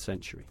 19th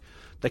century,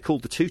 they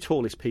called the two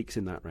tallest peaks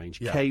in that range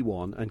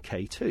K1 and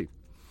K2.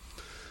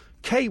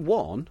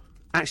 K1...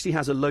 actually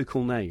has a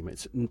local name.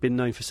 It's been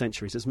known for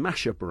centuries as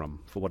Masherbrum,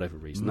 for whatever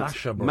reason.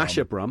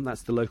 Masherbrum,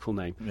 that's the local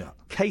name. Yeah.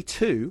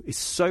 K2 is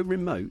so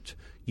remote,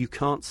 you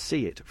can't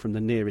see it from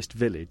the nearest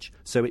village,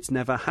 so it's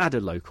never had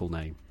a local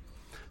name.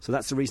 So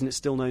that's the reason it's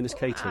still known as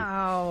K2.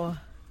 Wow.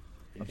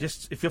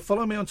 If you're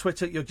following me on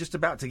Twitter, you're just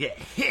about to get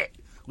hit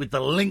with the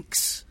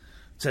links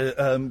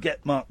to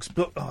get Mark's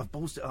book. Oh, I've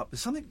ballsed it up. There's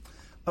something...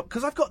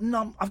 Because I've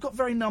got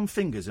very numb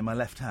fingers in my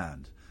left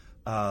hand.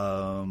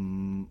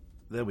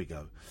 There we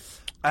go.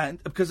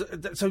 And because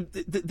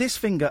this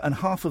finger and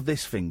half of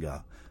this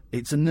finger,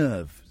 it's a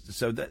nerve.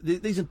 So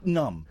these are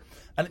numb,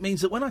 and it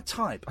means that when I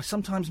type, I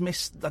sometimes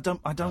miss.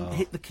 I don't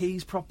hit the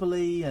keys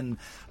properly, and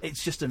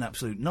it's just an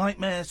absolute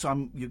nightmare.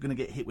 So you're going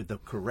to get hit with the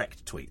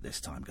correct tweet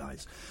this time,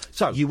 guys.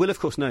 So you will, of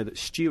course, know that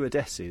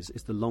stewardesses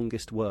is the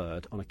longest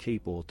word on a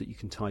keyboard that you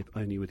can type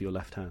only with your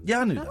left hand. Yeah,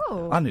 I knew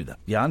that. I knew that.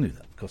 Yeah, I knew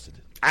that. Of course I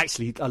did.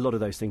 Actually, a lot of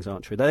those things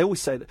aren't true. They always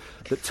say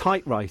that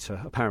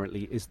typewriter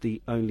apparently is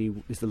the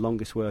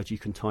longest word you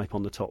can type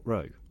on the top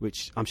row,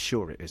 which I'm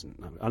sure it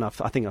isn't. And I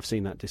think I've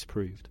seen that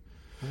disproved.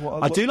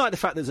 I do like the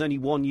fact that there's only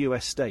one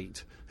US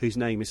state whose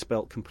name is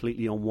spelt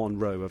completely on one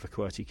row of a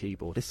QWERTY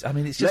keyboard. It's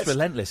just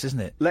relentless, isn't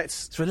it?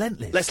 It's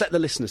relentless. Let's let the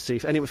listeners see.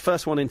 If anyone,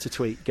 first one in to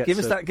tweet gets... Give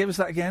us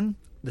that again.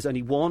 There's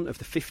only one of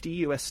the 50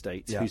 US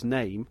states whose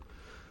name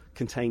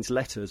contains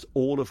letters,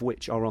 all of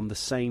which are on the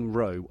same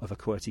row of a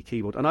QWERTY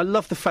keyboard. And I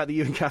love the fact that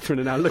you and Catherine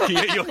are now looking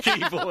at your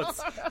keyboards.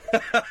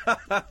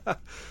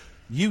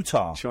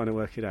 Utah. Trying to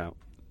work it out.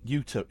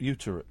 Utah.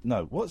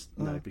 No, what's...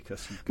 No,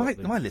 because... My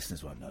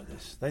listeners won't know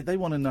this. They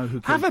want to know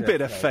who... Have a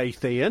bit of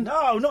faith, Ian.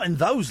 No, not in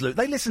those, Luke.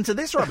 They listen to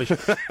this rubbish.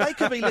 They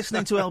could be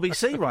listening to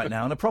LBC right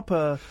now in a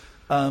proper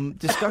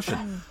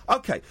discussion.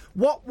 OK,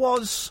 what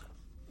was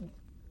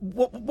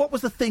what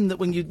was the thing that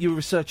when you were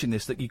researching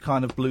this that you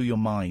kind of blew your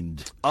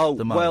mind? Oh,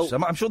 the most?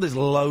 well, I'm sure there's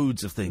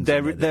loads of things.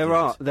 There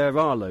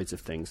are loads of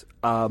things.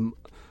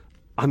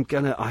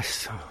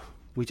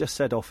 We just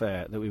said off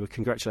air that we were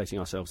congratulating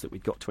ourselves that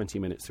we'd got 20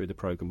 minutes through the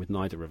programme with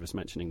neither of us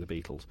mentioning the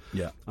Beatles.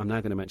 Yeah. I'm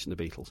now going to mention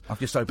the Beatles. I've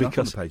just opened up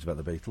on the page about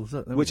the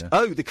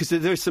Beatles. Because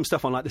there is some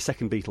stuff on like the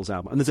second Beatles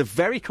album, and there's a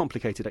very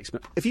complicated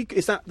explanation.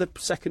 Is that the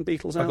second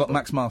Beatles album? I've got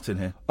Max Martin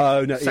here.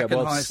 Oh, no.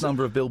 Second highest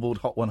number of Billboard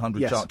Hot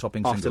 100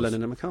 chart-topping singles. After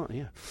Lennon and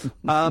McCartney,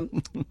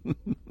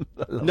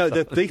 No,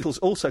 the Beatles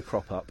also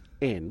crop up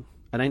in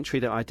an entry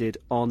that I did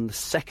on the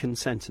second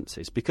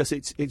sentences, because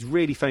it's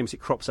really famous.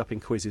 It crops up in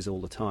quizzes all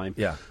the time.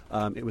 Yeah.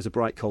 It was a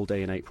bright, cold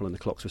day in April and the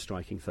clocks were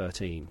striking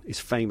 13 is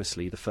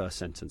famously the first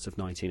sentence of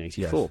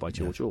 1984 by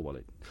George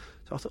Orwell.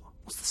 So I thought,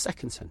 what's the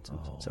second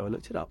sentence? So I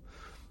looked it up.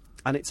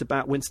 And it's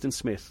about Winston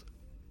Smith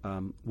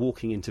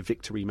walking into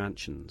Victory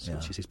Mansions,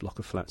 which is his block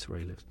of flats where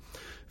he lives.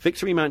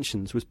 Victory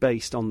Mansions was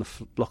based on the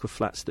block of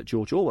flats that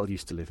George Orwell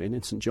used to live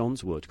in St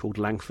John's Wood, called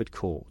Langford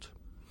Court.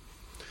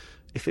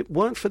 If it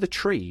weren't for the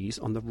trees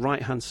on the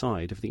right-hand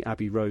side of the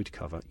Abbey Road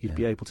cover, you'd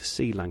be able to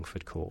see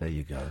Langford Court. There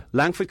you go.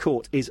 Langford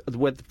Court is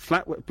where the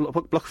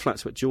block of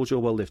flats where George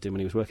Orwell lived in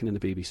when he was working in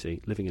the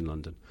BBC, living in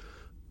London,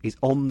 is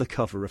on the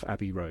cover of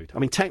Abbey Road. I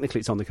mean, technically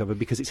it's on the cover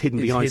because it's hidden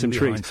behind some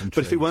trees. But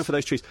if it weren't for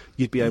those trees,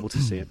 you'd be able to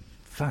see it.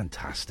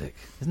 Fantastic,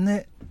 isn't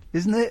it?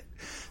 Isn't it?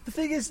 The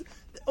thing is,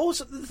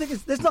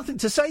 there's nothing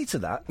to say to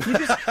that.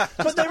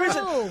 But there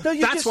isn't. No,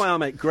 that's why I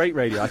make great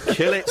radio. I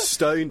kill it,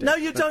 stoned it. No,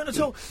 you don't at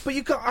all.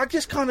 But I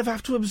just kind of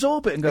have to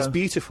absorb it and go. It's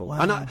beautiful,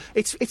 wow. And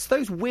it's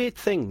those weird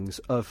things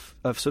of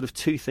sort of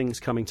two things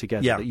coming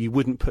together that you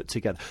wouldn't put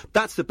together.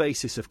 That's the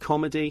basis of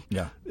comedy.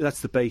 Yeah. That's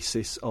the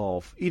basis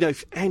of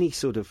any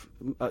sort of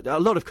a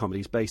lot of comedy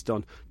is based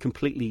on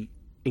completely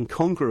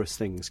incongruous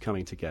things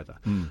coming together,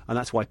 and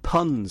that's why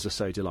puns are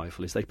so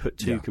delightful. Is they put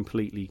two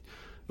completely.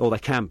 Or they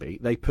can be.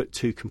 They put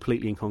two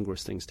completely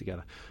incongruous things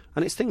together.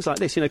 And it's things like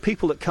this,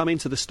 people that come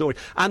into the story.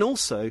 And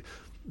also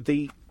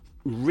the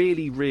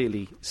really,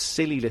 really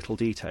silly little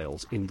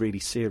details in really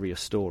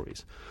serious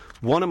stories.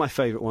 One of my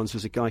favourite ones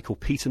was a guy called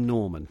Peter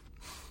Norman,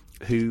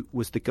 who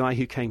was the guy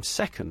who came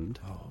second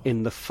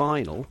in the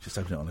final. Just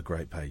open it on a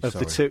great page, of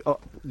the two. Oh,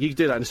 you can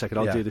do that in a second,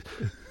 I'll do this.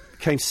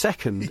 Came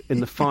second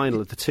in the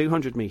final of the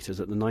 200 metres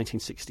at the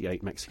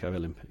 1968 Mexico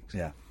Olympics.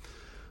 Yeah.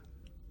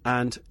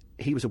 And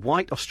he was a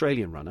white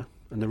Australian runner.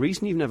 And the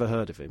reason you've never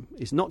heard of him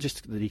is not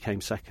just that he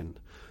came second,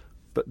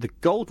 but the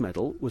gold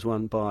medal was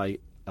won by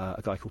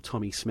a guy called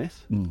Tommy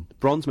Smith. The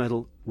bronze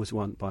medal was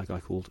won by a guy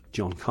called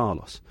John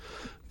Carlos.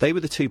 They were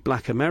the two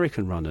black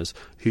American runners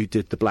who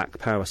did the black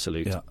power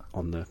salute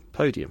on the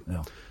podium.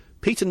 Yeah.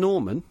 Peter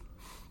Norman,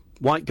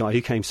 white guy who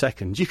came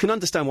second, you can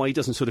understand why he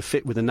doesn't sort of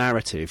fit with the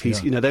narrative.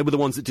 He's, they were the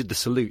ones that did the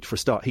salute for a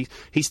start.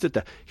 He stood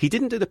there. He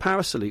didn't do the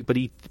power salute, but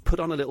he put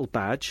on a little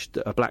badge,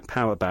 a black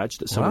power badge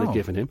that someone had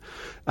given him,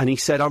 and he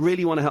said, "I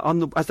really want to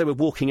help." As they were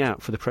walking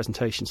out for the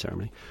presentation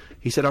ceremony,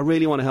 he said, "I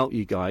really want to help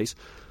you guys."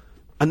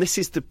 And this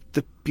is the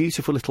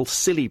beautiful little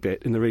silly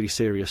bit in the really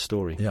serious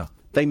story. Yeah,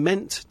 they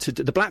meant to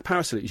the black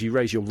power salute is you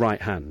raise your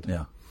right hand.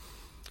 Yeah,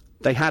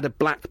 they had a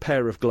black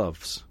pair of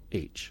gloves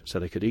each, so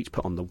they could each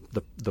put on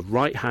the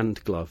right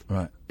hand glove,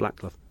 black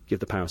glove, give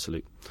the power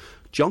salute.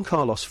 John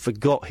Carlos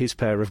forgot his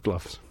pair of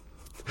gloves.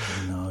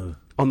 Oh, no.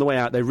 On the way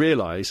out, they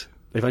realise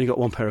they've only got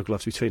one pair of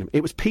gloves between them.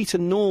 It was Peter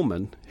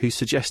Norman who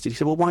suggested, he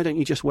said, well, why don't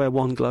you just wear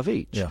one glove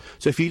each? Yeah.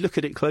 So if you look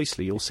at it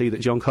closely, you'll see that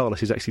John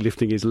Carlos is actually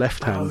lifting his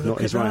left hand, not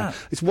his right hand.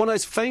 It's one of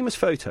those famous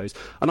photos,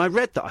 and I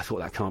read that, I thought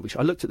that can't be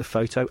true. I looked at the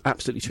photo,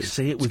 absolutely true. You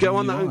see it with go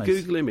on that own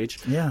Google image.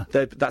 Yeah.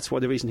 That's why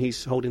the reason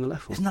he's holding the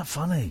left one. Isn't that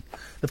funny?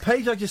 The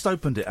page I just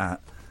opened it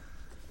at,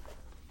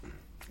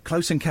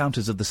 Close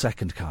Encounters of the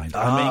Second Kind.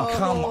 I mean,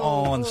 come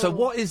on. So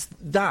what is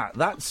that?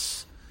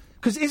 That's...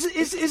 Because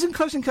isn't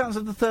Close Encounters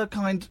of the Third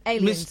Kind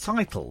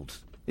mistitled?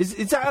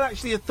 Is that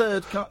actually a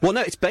third kind? Well,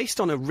 no, it's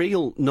based on a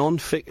real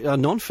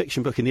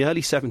non-fiction book in the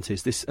early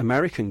 70s. This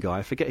American guy,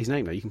 I forget his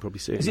name now, you can probably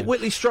see it. Is it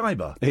Whitley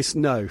Strieber?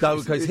 No. No,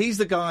 because he's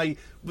the guy...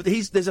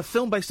 There's a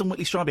film based on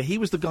Whitley Strieber. He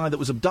was the guy that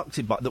was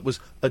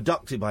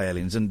abducted by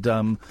aliens,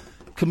 and...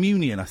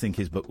 Communion, I think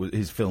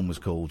his film was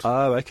called.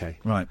 Oh, okay.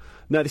 Right.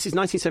 No, this is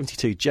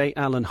 1972. J.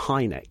 Allen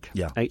Hynek,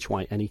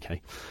 Hynek,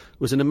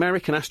 was an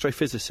American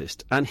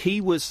astrophysicist, and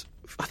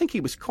I think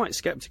he was quite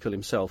sceptical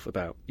himself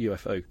about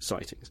UFO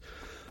sightings,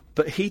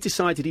 but he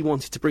decided he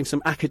wanted to bring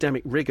some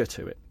academic rigour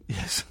to it.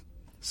 Yes.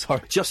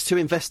 Sorry. Just to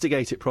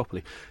investigate it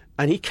properly.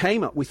 And he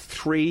came up with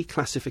 3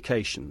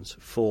 classifications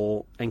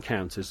for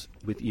encounters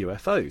with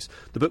UFOs.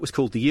 The book was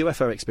called The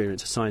UFO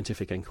Experience, A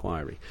Scientific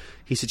Inquiry.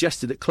 He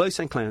suggested that close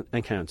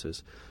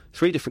encounters,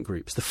 3 different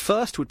groups. The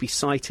first would be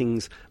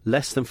sightings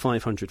less than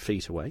 500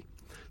 feet away.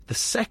 The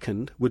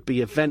second would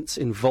be events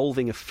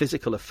involving a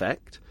physical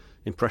effect,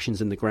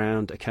 impressions in the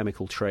ground, a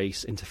chemical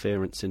trace,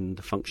 interference in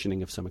the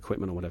functioning of some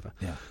equipment or whatever.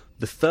 Yeah.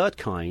 The third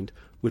kind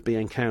would be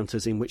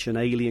encounters in which an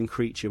alien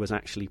creature was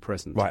actually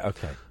present. Right,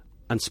 okay.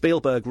 And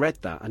Spielberg read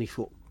that and he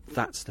thought,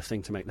 that's the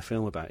thing to make the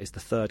film about, is the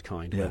third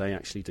kind, where they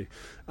actually do.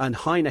 And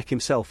Hynek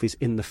himself is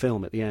in the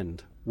film at the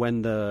end,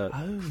 when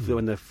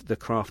the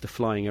craft are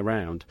flying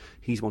around,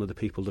 he's one of the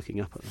people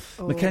looking up at them.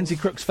 Oh. Mackenzie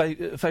Crook's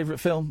favourite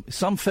film?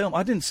 Some film.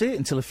 I didn't see it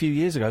until a few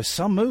years ago.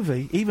 Some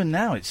movie. Even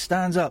now, it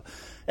stands up.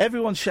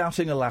 Everyone's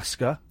shouting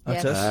Alaska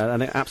at us.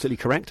 And they're absolutely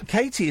correct.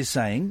 Katie is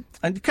saying,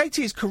 and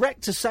Katie is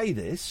correct to say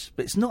this,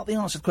 but it's not the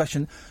answer to the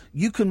question,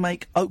 you can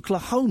make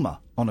Oklahoma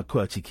on a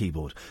QWERTY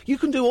keyboard. You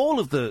can do all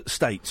of the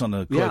states on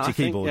a QWERTY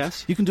keyboard.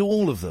 Yes. You can do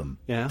all of them.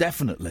 Yeah.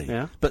 Definitely.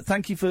 Yeah. But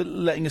thank you for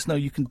letting us know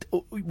you can...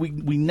 We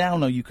now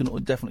know you can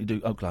definitely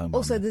do Oklahoma.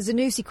 Also, the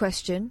Zanussi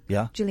question.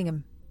 Yeah.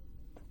 Gillingham.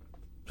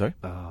 Sorry?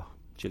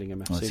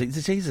 Gillingham Oh, FC.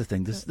 see, here's the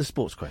thing. The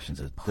sports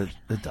questions are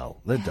they're dull.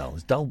 They're dull.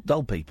 It's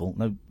dull people.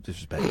 No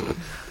disrespect.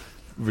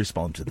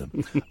 Respond to them.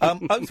 We've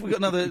got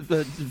another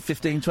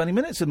 15, 20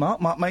 minutes with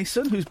Mark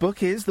Mason, whose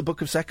book is The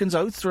Book of Seconds,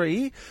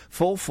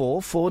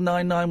 0344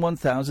 499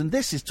 1000.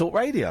 This is Talk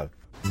Radio.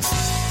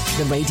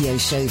 The radio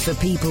show for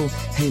people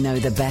who know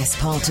the best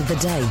part of the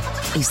day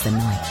is the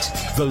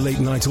night. The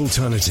Late Night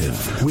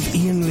Alternative with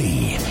Iain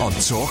Lee on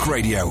Talk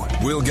Radio.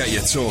 We'll get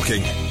you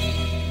talking.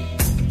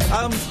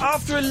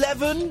 After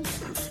 11,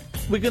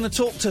 we're going to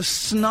talk to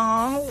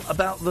Snarl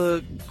about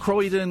the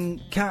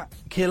Croydon cat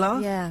killer.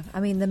 Yeah, I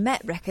mean, the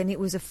Met reckon it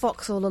was a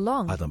fox all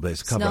along. I don't believe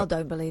it's a cover-up. Snarl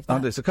don't believe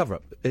that. It's a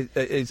cover-up.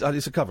 It's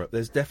a cover-up.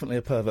 There's definitely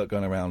a pervert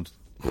going around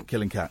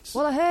killing cats.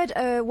 Well, I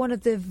heard one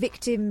of the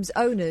victims'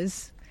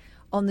 owners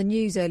on the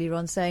news earlier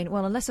on saying,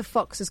 well, unless a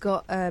fox has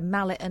got a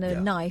mallet and a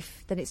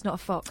knife, then it's not a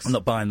fox. I'm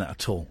not buying that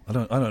at all. I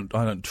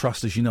don't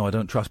trust, as you know, I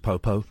don't trust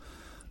Popo.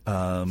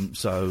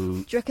 So...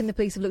 Do you reckon the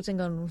police have looked and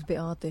gone, it was a bit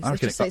hard this?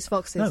 Let's just say it's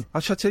foxes. No, I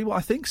shall tell you what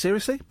I think,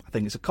 seriously. I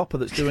think it's a copper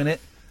that's doing it.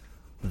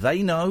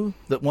 They know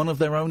that one of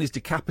their own is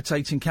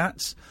decapitating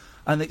cats,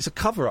 and it's a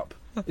cover-up.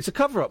 It's a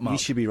cover-up, Mark. You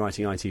should be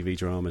writing ITV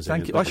dramas.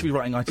 Thank you. I should be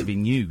writing ITV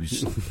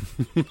News.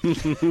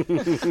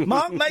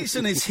 Mark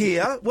Mason is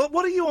here.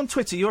 What are you on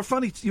Twitter? You're a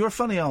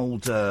funny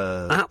old...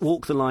 At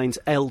Walk the Lines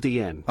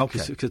LDN. Okay.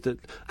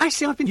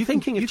 Actually, I've been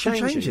thinking of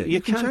changing it.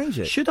 You can change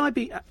it. Should I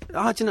be...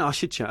 I don't know, I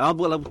should change...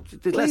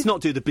 let's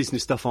not do the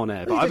business stuff on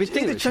air. But I've been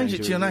thinking change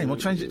it to your name or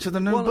change it to the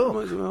new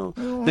book.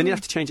 Then you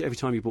have to change it every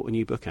time you bought a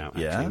new book out,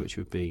 actually, which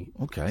would be...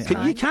 Okay.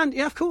 You can,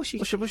 of course.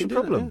 What's your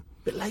problem?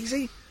 Bit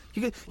lazy?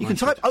 You can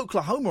type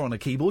Oklahoma on a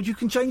keyboard, you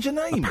can change your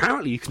name.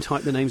 Apparently you can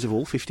type the names of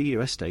all 50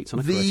 US states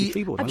on a QWERTY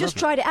keyboard. I've just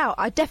tried it out.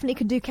 I definitely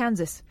can do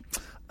Kansas.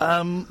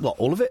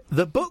 All of it?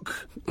 The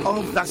book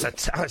of... That's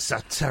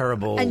a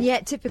terrible... And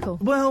yet typical.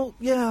 Well,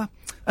 yeah.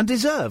 And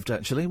deserved,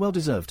 actually. Well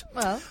deserved.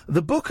 Well.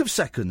 The Book of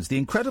Seconds, the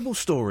incredible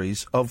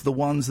stories of the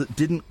ones that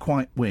didn't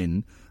quite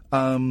win.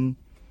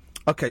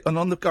 Okay, and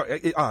on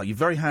the... you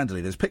very handily.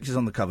 There's pictures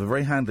on the cover.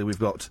 Very handily, we've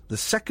got the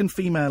second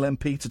female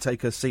MP to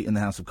take her seat in the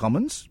House of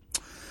Commons,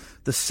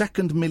 the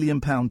second £1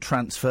 million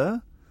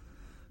transfer,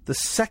 the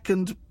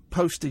second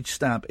postage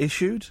stamp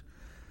issued,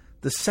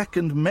 the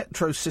second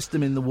metro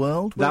system in the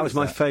world. That was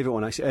my favourite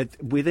one, actually.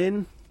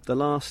 Within the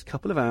last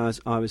couple of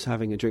hours, I was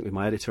having a drink with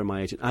my editor and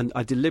my agent, and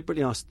I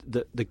deliberately asked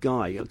the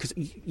guy, because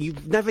you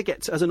never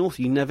get to, as an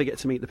author, you never get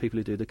to meet the people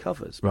who do the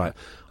covers. Right.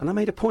 And I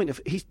made a point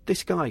of,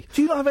 this guy...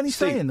 Do you not have any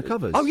say in the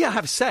covers? Oh, yeah, I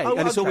have a say. Oh,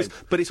 and it's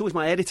always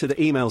my editor that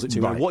emails it to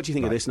me. Right, What do you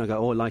think of this? And I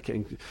go, I like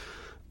it.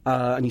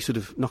 And you sort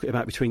of knock it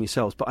about between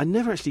yourselves. But I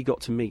never actually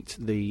got to meet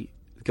the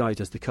guy who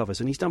does the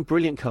covers, and he's done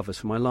brilliant covers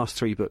for my last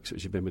 3 books,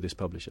 which have been with this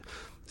publisher.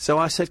 So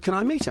I said, can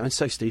I meet him? And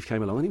so Steve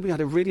came along, and we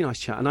had a really nice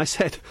chat. And I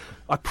said,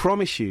 I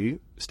promise you,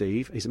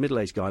 Steve, he's a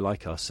middle-aged guy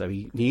like us, so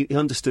he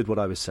understood what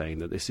I was saying,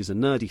 that this is a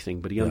nerdy thing,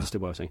 but he understood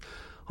what I was saying.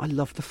 I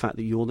love the fact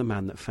that you're the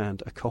man that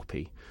found a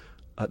copy,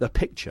 the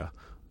picture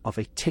of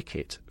a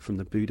ticket from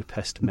the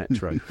Budapest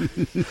Metro.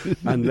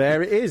 And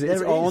there it is.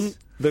 It's on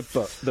the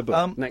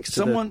book next to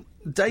someone,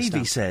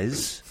 Davey stamp.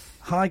 says...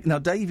 Hi. Now,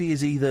 Davey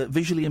is either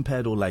visually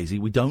impaired or lazy.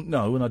 We don't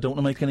know, and I don't want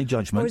to make any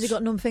judgments. Or has he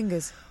got numb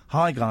fingers?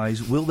 Hi,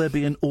 guys. Will there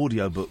be an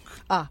audiobook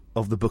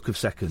of the Book of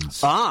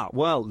Seconds?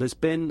 Well, there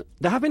have been,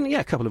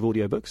 a couple of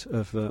audiobooks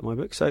of my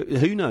book. So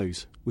who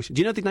knows? Do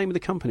you know the name of the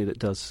company that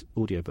does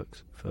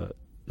audiobooks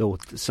or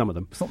some of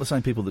them? It's not the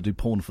same people that do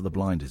Porn for the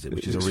Blind, is it?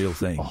 Which is a real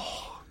thing.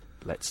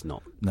 Let's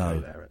not go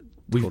there.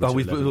 We've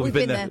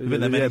been there. We've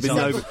been there many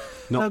times.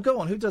 No,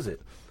 go on. Who does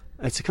it?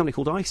 It's a company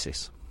called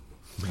ISIS.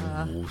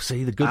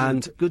 See the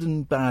good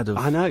and bad of...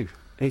 I know.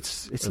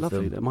 It's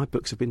lovely that my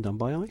books have been done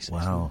by ISIS.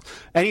 Wow.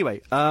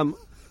 Anyway,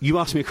 you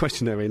asked me a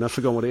question there, Ian. I've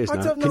forgotten what it is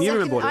now. Can you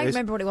remember what it is? I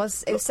remember what it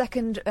was. It was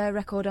second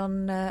record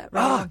on Radio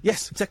 1.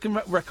 Yes,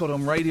 second record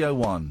on Radio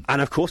 1.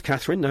 And of course,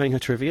 Catherine, knowing her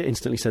trivia,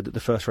 instantly said that the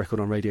first record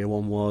on Radio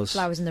 1 was...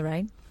 Flowers in the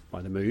Rain.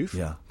 By The Move.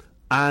 Yeah.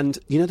 And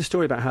you know the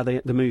story about how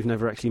The Move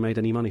never actually made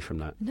any money from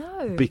that?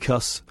 No.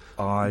 Because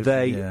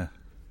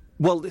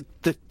Well,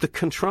 the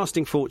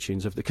contrasting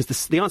fortunes of because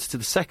the answer to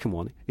the second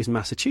one is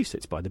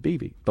Massachusetts by the Bee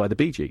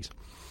Gees.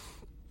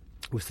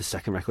 It was the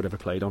second record ever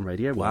played on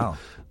Radio 1. Wow.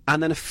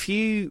 And then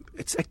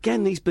it's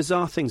again these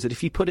bizarre things that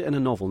if you put it in a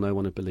novel, no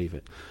one would believe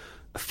it.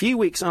 A few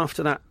weeks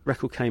after that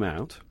record came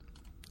out,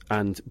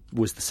 and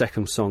was the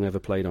second song ever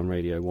played on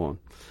Radio 1,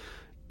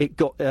 it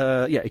got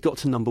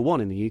to number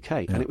 1 in the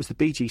UK, and it was the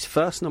Bee Gees'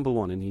 first number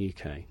 1 in the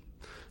UK.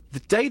 The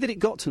day that it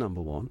got to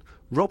number 1,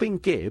 Robin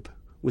Gibb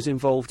was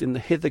involved in the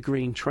Hither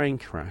Green train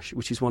crash,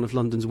 which is one of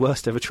London's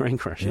worst ever train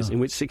crashes, in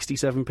which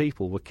 67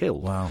 people were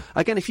killed. Wow.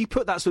 Again, if you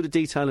put that sort of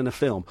detail in a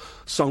film,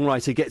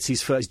 songwriter gets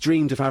his first,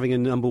 dreamed of having a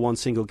number 1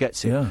 single,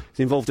 gets it. He's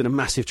involved in a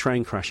massive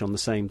train crash on the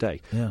same day.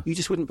 You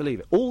just wouldn't believe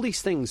it. All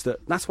these things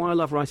that's why I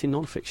love writing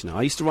non-fiction now.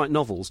 I used to write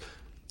novels.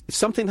 If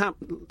something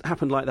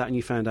happened like that and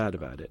you found out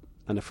about it,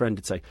 and a friend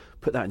would say,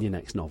 put that in your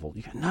next novel,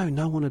 you go,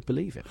 no one would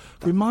believe it.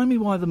 Remind me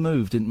why The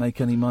Move didn't make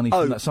any money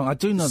from that song. I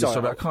do know this,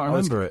 but I can't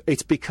remember it.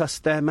 It's because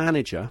their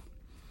manager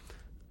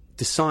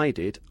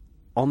decided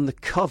on the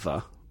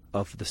cover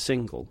of the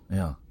single,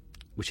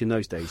 which in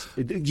those days,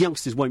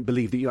 youngsters won't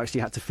believe that you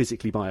actually had to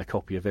physically buy a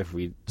copy of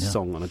every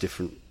song on a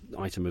different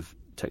item of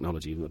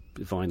technology, a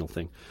vinyl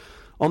thing.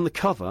 On the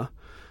cover,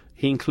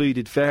 he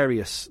included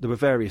various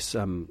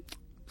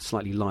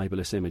slightly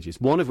libellous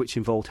images, one of which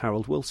involved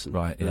Harold Wilson,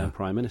 the then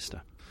Prime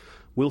Minister.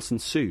 Wilson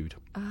sued.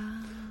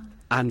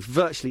 And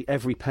virtually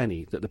every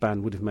penny that the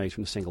band would have made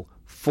from the single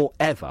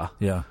forever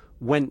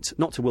went,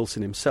 not to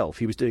Wilson himself,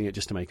 he was doing it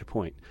just to make a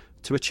point,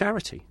 to a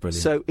charity.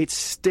 Brilliant. So it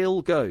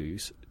still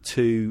goes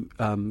to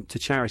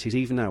charities,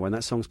 even now, when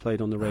that song's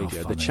played on the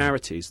radio. The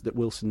charities that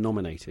Wilson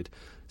nominated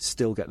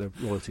still get the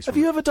royalties from it. Have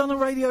you ever done a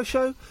radio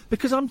show?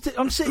 Because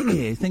I'm sitting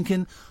here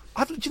thinking,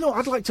 do you know what?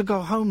 I'd like to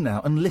go home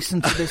now and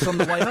listen to this on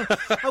the way home.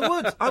 I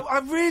would. I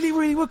really,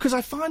 really would, because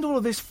I find all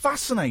of this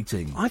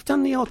fascinating. I've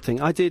done the odd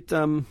thing. I did,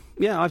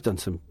 I've done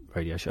some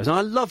radio shows. And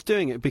I love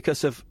doing it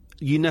because of,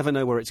 you never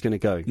know where it's going to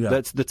go.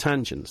 That's the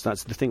tangents.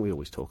 That's the thing we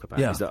always talk about.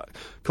 Is that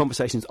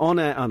conversations on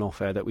air and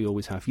off air that we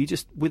always have. You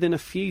just, within a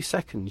few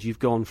seconds, you've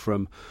gone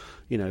from,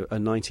 a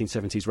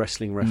 1970s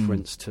wrestling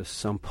reference to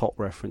some pop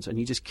reference, and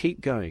you just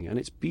keep going. And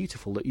it's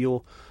beautiful that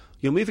you're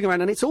moving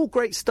around, and it's all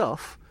great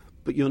stuff,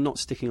 but you're not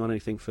sticking on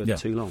anything for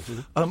too long.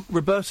 You know?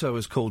 Roberto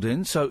has called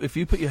in, so if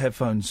you put your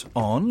headphones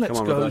on, let's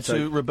go Roberto.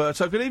 To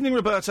Roberto. Good evening,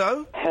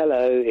 Roberto.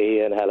 Hello,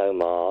 Ian. Hello,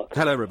 Mark.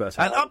 Hello,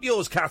 Roberto. And up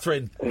yours,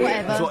 Catherine.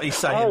 Whatever. That's what he's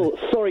saying. Oh,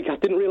 sorry, Kath,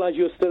 didn't realise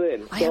you were still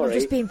in. I have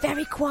just been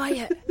very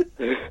quiet.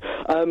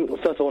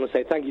 First, I want to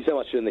say thank you so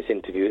much for doing this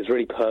interview. It's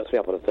really perked me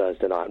up on a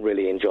Thursday night. I'm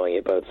really enjoying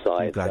it, both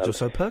sides. I'm glad you're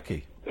so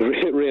perky.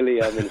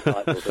 Really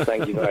insightful, so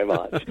thank you very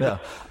much.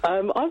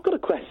 I've got a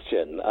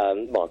question,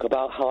 Mark,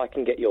 about how I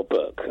can get your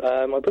book.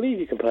 I believe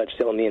you can purchase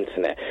it on the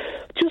internet.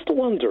 Just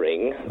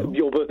wondering,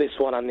 your book, this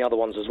one and the other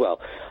ones as well,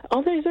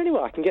 is there any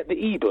way I can get the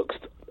e-books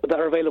that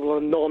are available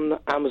on a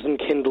non-Amazon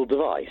Kindle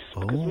device?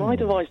 Because my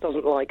device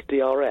doesn't like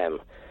DRM.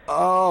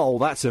 Oh,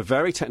 that's a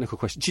very technical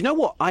question. Do you know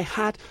what? I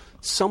had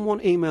someone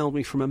emailed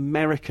me from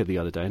America the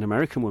other day, an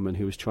American woman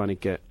who was trying to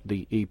get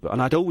the e-book.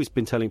 And I'd always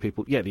been telling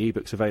people, the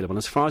e-book's available. And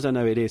as far as I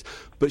know, it is.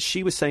 But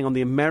she was saying on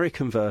the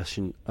American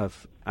version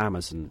of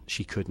Amazon,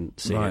 she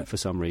couldn't see it for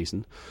some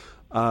reason.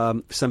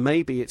 So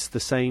maybe it's the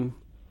same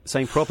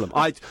problem.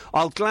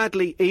 I'll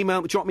gladly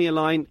drop me a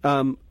line.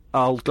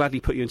 I'll gladly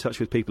put you in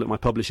touch with people at my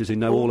publishers who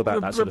know all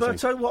about that sort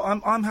Roberto, of thing.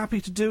 what I'm happy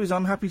to do is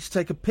I'm happy to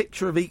take a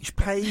picture of each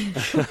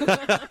page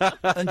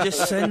and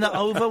just send that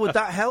over. Would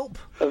that help?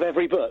 Of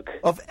every book?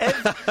 Of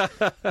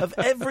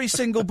every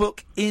single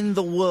book in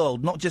the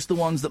world, not just the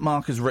ones that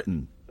Mark has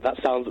written.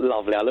 That sounds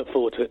lovely. I look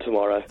forward to it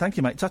tomorrow. Thank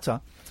you, mate. Ta-ta.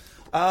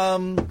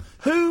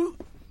 Who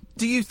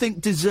do you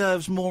think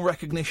deserves more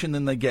recognition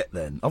than they get,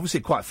 then?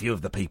 Obviously, quite a few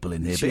of the people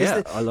in here.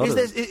 But a lot of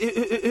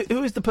them.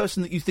 Who is the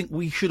person that you think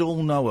we should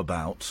all know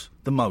about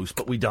the most,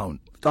 but we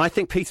don't? I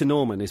think Peter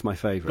Norman is my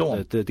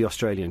favourite, the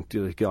Australian,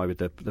 the guy with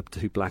the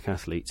two black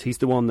athletes. He's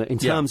the one that, in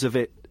terms of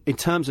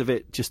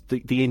it, just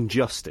the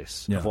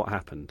injustice of what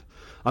happened.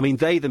 I mean,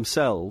 they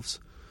themselves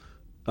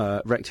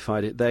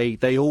rectified it.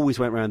 They always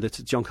went round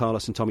to John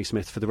Carlos and Tommy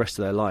Smith for the rest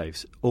of their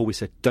lives. Always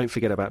said, "Don't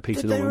forget about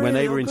Peter Norman." Really? When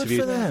they were good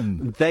interviewed, for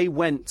them. they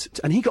went,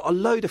 and he got a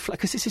load of flack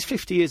because this is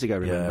 50 years ago.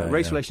 Remember,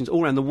 race relations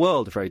all around the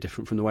world are very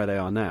different from the way they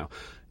are now.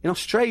 In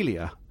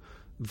Australia,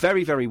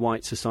 very, very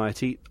white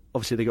society.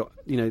 Obviously, they got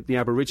the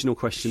Aboriginal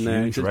question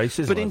Huge there,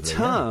 racism but in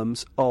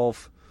terms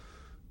of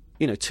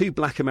two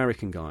black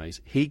American guys,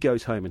 he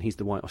goes home and he's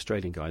the white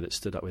Australian guy that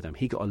stood up with them.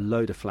 He got a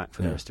load of flack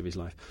for the rest of his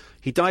life.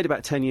 He died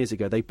about 10 years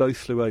ago. They both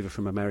flew over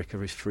from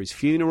America for his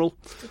funeral.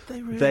 Did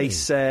they really? They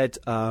said,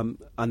 and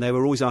they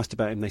were always asked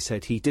about him, they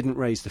said he didn't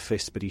raise the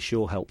fist, but he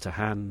sure helped a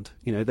hand.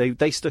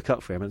 They stuck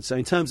up for him. And so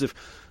in terms of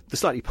the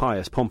slightly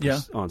pious,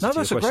 pompous answer to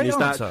your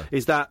question,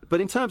 is that, but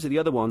in terms of the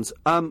other ones,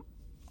 I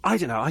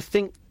don't know, I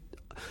think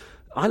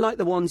I like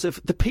the ones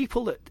of the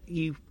people that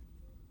you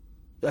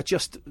are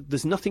just,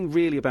 there's nothing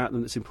really about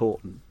them that's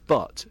important,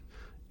 but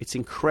it's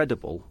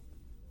incredible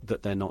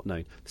that they're not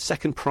known.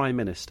 Second Prime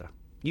Minister.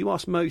 You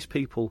ask most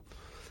people,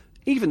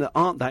 even that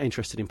aren't that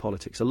interested in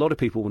politics, a lot of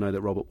people will know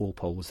that Robert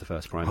Walpole was the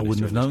first Prime Minister. I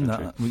wouldn't have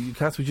known that.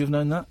 Kath, would you have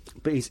known that?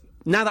 But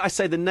now that I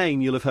say the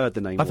name, you'll have heard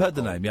the name. I've heard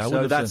the name, yeah.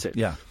 So that's it.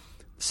 Yeah.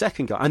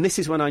 Second guy, and this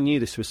is when I knew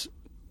this was,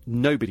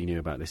 nobody knew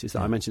about this, is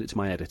that I mentioned it to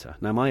my editor.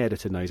 Now, my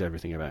editor knows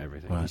everything about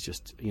everything. Right. He's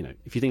just,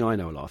 if you think I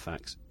know a lot of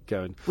facts,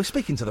 go and... We're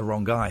speaking to the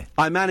wrong guy.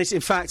 I managed,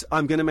 in fact,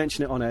 I'm going to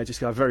mention it on air, just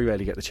 'cause I very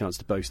rarely get the chance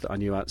to boast that I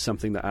knew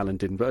something that Alan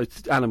didn't.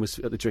 But Alan was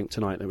at the drink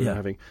tonight that we were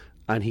having,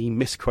 and he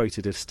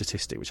misquoted a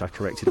statistic, which I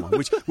corrected him on,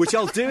 which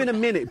I'll do in a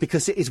minute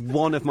because it is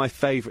one of my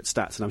favourite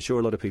stats, and I'm sure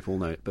a lot of people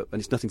know it, and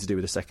it's nothing to do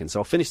with the seconds.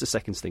 So I'll finish the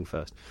seconds thing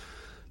first.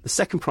 The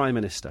second Prime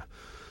Minister.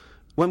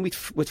 When we'd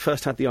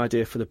first had the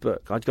idea for the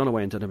book, I'd gone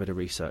away and done a bit of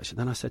research, and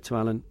then I said to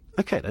Alan,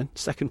 OK then,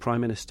 second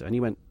Prime Minister. And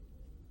he went,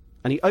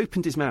 and he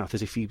opened his mouth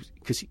as if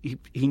because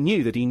he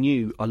knew that he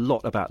knew a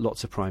lot about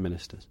lots of Prime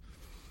Ministers.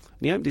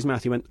 And he opened his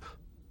mouth, he went,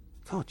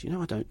 God,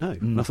 I don't know.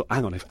 And I thought,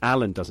 hang on, if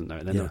Alan doesn't know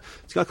it, then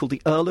it's a guy called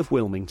the Earl of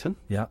Wilmington.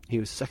 Yeah. He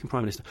was the second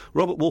Prime Minister.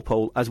 Robert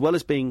Walpole, as well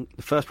as being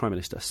the first Prime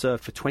Minister,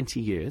 served for 20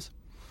 years.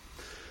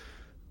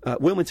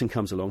 Wilmington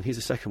comes along, he's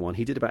the second one.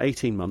 He did about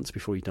 18 months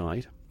before he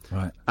died.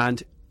 Right.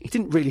 And he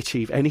didn't really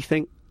achieve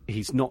anything.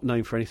 He's not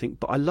known for anything.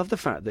 But I love the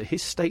fact that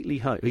his stately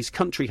home, his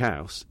country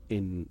house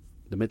in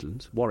the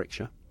Midlands,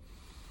 Warwickshire,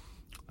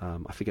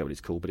 I forget what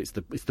it's called, but it's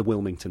the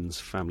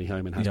Wilmingtons' family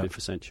home and has been for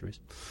centuries.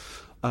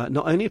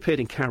 Not only appeared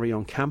in Carry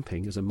On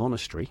Camping as a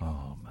monastery.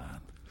 Oh, man.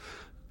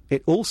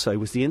 It also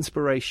was the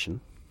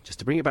inspiration, just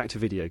to bring it back to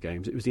video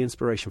games, it was the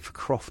inspiration for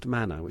Croft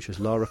Manor, which was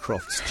Lara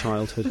Croft's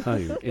childhood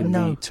home in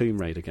the Tomb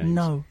Raider games.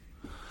 No.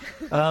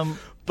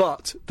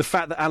 But the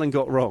fact that Alan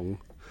got wrong...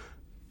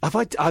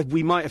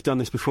 we might have done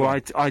this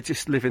before. I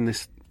just live in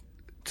this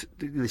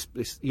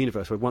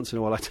universe where once in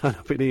a while I turn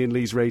up in Iain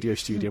Lee's radio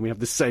studio and we have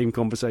the same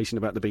conversation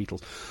about the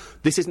Beatles.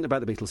 This isn't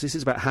about the Beatles. This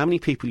is about how many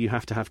people you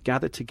have to have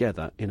gathered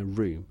together in a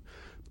room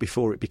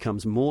before it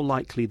becomes more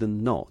likely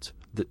than not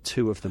that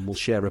two of them will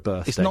share a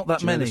birthday. It's not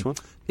that many.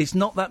 It's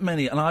not that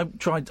many. And I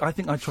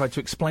think I tried to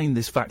explain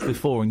this fact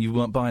before and you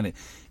weren't buying it.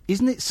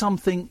 Isn't it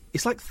something...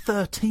 It's like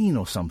 13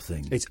 or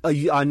something.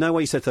 I know why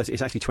you said 13.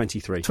 It's actually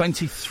 23.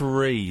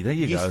 23. There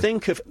you go. You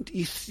think of...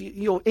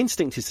 your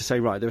instinct is to say,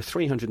 right, there are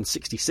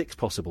 366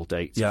 possible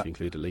dates if you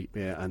include a leap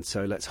year, and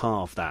so let's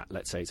halve that.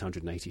 Let's say it's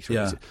 183.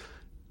 Yeah.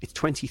 It's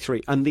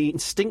 23. And the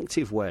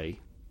instinctive way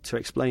to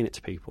explain it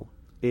to people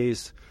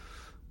is...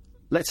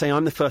 Let's say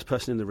I'm the first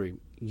person in the room.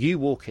 You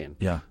walk in.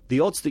 Yeah. The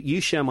odds that you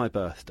share my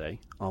birthday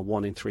are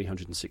 1 in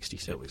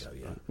 366. There we go,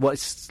 yeah. Well,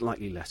 it's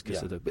slightly less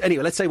because of the...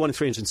 Anyway, let's say 1 in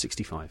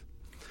 365.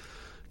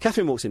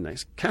 Catherine walks in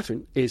next.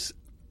 Catherine has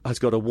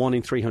got a 1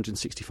 in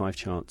 365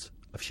 chance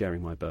of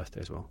sharing my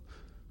birthday as well.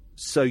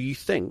 So you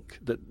think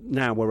that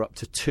now we're up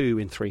to 2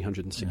 in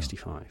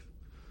 365. Yeah.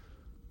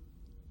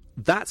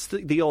 That's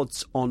the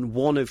odds on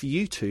one of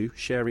you two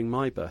sharing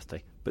my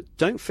birthday. But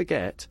don't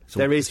forget,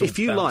 there is, if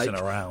you like,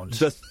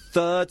 the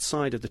third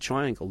side of the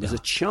triangle. There's a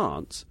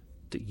chance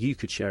that you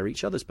could share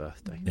each other's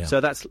birthday. Yeah. So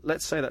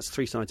let's say that's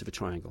 3 sides of a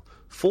triangle.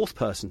 Fourth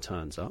person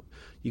turns up.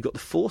 You've got the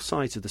 4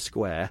 sides of the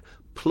square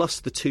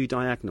plus the 2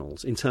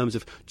 diagonals in terms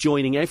of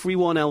joining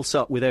everyone else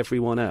up with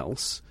everyone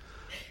else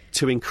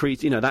to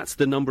increase, that's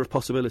the number of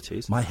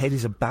possibilities. My head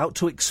is about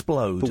to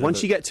explode. But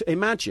once you get to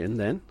imagine,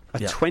 then, a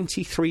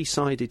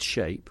 23-sided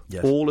shape,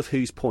 all of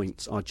whose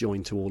points are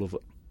joined to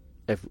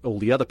all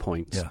the other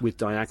points with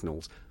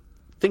diagonals.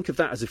 Think of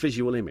that as a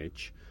visual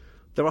image.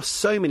 There are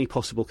so many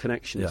possible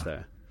connections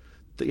there.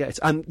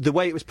 And the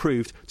way it was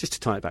proved, just to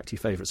tie it back to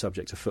your favourite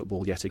subject of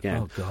football yet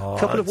again, a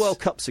couple of World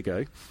Cups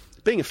ago,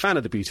 being a fan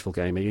of the beautiful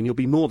game, Ian, you'll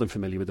be more than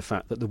familiar with the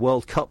fact that the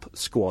World Cup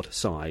squad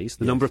size,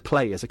 the number of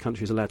players a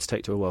country is allowed to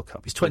take to a World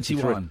Cup, is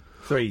 21.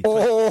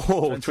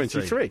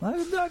 23.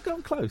 I've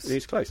gone close.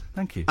 It's close.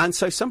 Thank you. And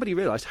so somebody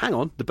realised, hang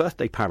on, the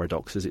birthday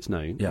paradox, as it's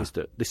known, is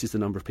that this is the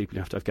number of people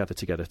you have to have gathered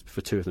together for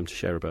 2 of them to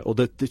share a birthday,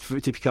 or for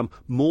it to become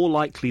more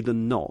likely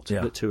than not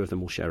that 2 of them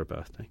will share a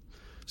birthday.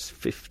 It's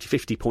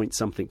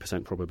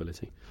 50-point-something%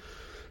 probability.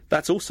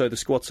 That's also the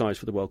squad size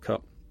for the World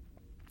Cup.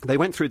 They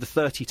went through the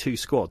 32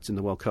 squads in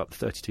the World Cup,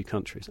 32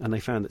 countries, and they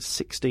found that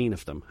 16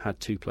 of them had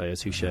 2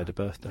 players who shared a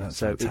birthday. That's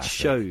so fantastic. It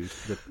showed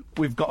that...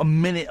 We've got a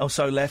minute or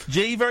so left.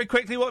 G, very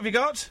quickly, what have you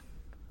got?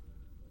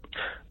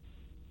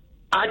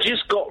 I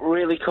just got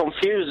really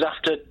confused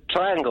after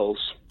triangles.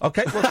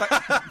 OK, well,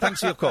 thanks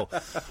for your call.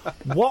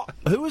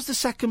 Who was the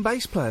second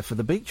bass player for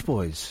the Beach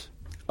Boys?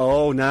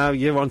 Oh, now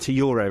you're onto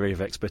your area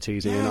of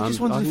expertise, Ian. I just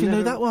wondered if you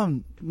knew that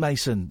one,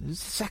 Mason. Who's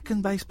the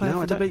second bass player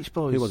for the Beach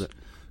Boys? Who was it?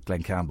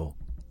 Glenn Campbell.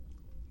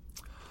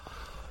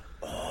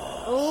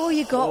 Oh,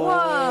 you got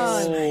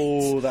one.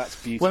 Oh, that's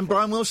beautiful. When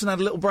Brian Wilson had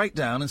a little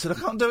breakdown and said, I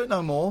can't do it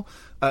no more,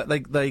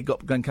 they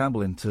got Glenn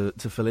Campbell in to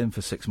fill in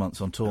for 6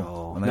 months on tour.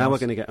 Oh, now we're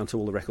going to get onto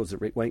all the records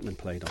that Rick Wakeman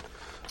played on.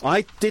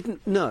 I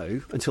didn't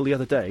know until the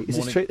other day. Is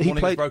this true? He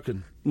played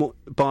Broken.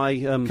 By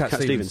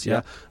Cat Stevens,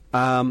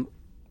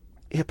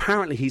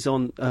 apparently he's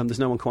on There's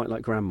No One Quite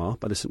Like Grandma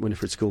by the St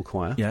Winifred School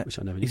Choir, which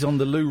I never knew. He's on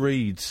the Lou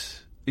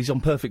Reed's. He's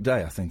on Perfect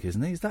Day, I think,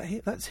 isn't he? Is that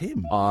him? That's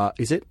him.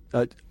 Is it?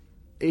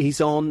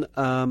 He's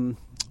on...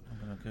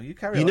 You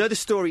carry on. You know the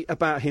story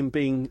about him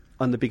being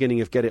on the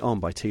beginning of Get It On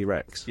by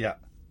T-Rex? Yeah.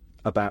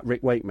 About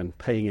Rick Wakeman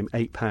paying him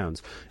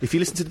 £8. If you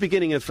listen to the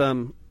beginning of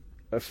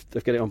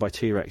Get It On by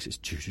T-Rex, it's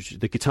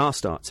the guitar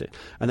starts it.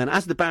 And then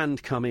as the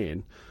band come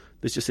in,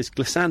 there's just this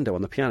glissando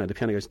on the piano. The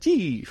piano goes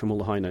Gee from all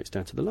the high notes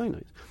down to the low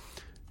notes.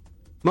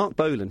 Mark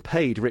Bolan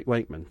paid Rick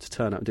Wakeman to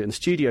turn up and do it. And the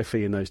studio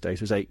fee in those days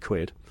was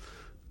 £8.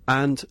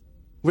 And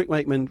Rick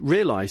Wakeman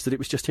realised that it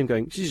was just him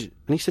going, and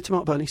he said to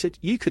Mark Bolan, he said,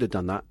 you could have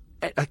done that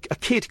a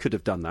kid could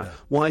have done that. Yeah.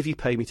 Why have you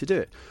paid me to do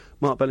it?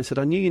 Mark Bellin said,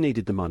 I knew you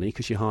needed the money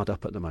because you're hard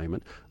up at the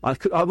moment.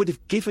 I would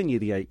have given you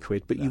the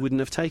 £8, but you wouldn't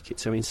have taken it,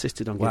 so he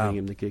insisted on giving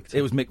him the gig.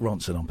 It was Mick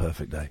Ronson on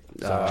Perfect Day.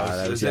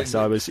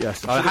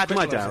 I had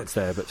my doubts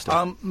there, but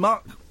still.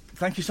 Mark,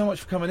 thank you so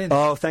much for coming in.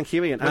 Oh, thank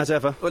you, Ian, as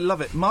ever. I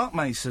love it. Mark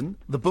Mason,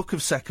 The Book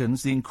of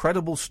Seconds, the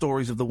incredible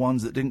stories of the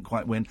ones that didn't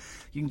quite win.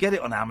 You can get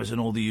it on Amazon,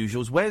 all the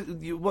usuals.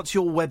 What's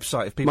your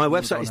website? If people My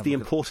website is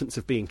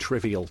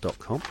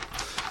theimportanceofbeingtrivial.com.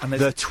 And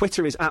the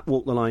Twitter is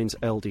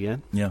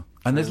 @WalkTheLinesLDN. Yeah.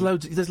 And there's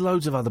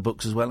loads of other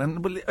books as well.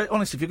 And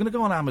honestly, if you're going to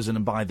go on Amazon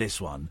and buy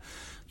this one,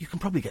 you can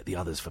probably get the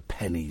others for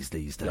pennies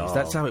these days. Oh.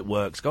 That's how it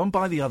works. Go and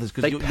buy the others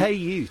because they pay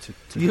you to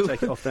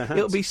take it off their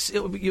hands.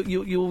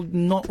 You'll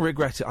not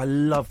regret it. I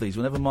love these.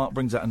 Whenever Mark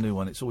brings out a new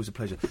one, it's always a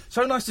pleasure.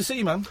 So nice to see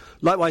you, man.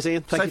 Likewise,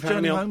 Ian. Thank you for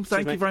having me on.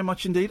 Thank you very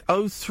much indeed.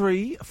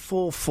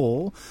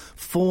 0344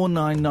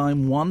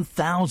 499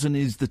 1000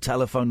 is the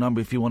telephone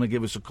number if you want to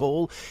give us a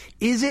call.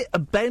 Is it a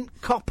bent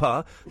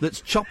copper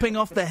that's chopping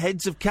off the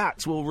heads of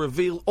cats? We'll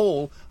reveal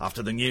all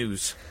after the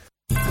news.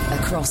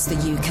 Across the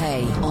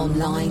UK,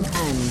 online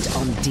and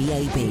on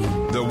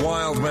DAB. The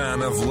wild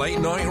man of late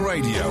night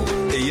radio,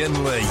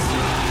 Iain Lee.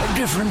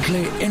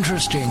 Differently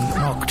interesting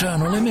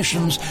nocturnal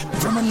emissions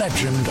from a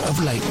legend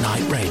of late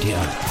night radio.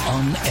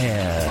 On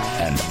air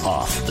and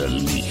off the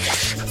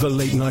leash. The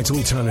Late Night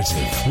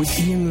Alternative with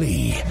Iain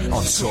Lee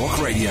on Talk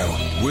Radio.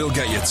 We'll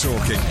get you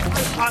talking.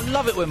 I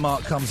love it when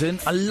Mark comes in.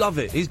 I love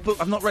it. His book,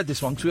 I've not read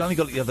this one because we only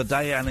got it the other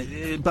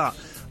day, but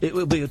it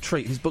will be a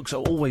treat. His books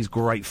are always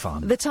great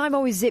fun. The time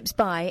always zips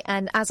by,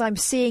 and as I'm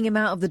seeing him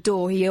out of the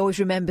door, he always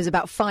remembers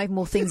about 5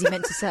 more things he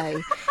meant to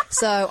say.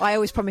 So I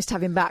always promise to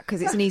have him back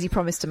because it's an easy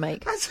promise to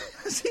make. As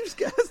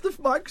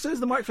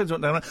the microphones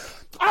went down,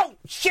 oh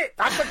shit!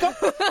 I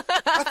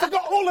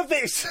forgot all of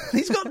this.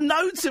 He's got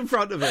notes in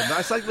front of him.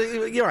 It's like,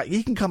 you're right.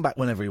 He can come back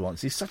whenever he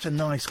wants. He's such a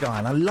nice guy,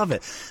 and I love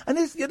it. And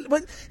here's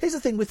the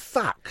thing with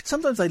fact.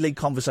 Sometimes they lead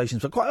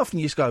conversations, but quite often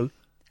you just go,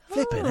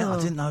 flipping it, I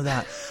didn't know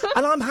that.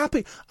 And I'm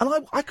happy.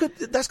 And I could,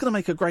 that's going to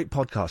make a great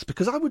podcast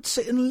because I would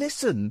sit and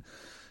listen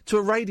to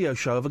a radio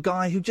show of a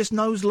guy who just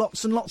knows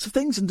lots and lots of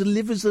things and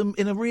delivers them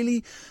in a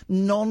really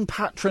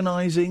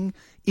non-patronising,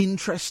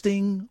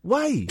 interesting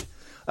way.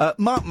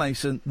 Mark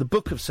Mason, The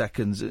Book of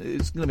Seconds,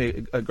 it's going to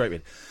be a great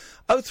read.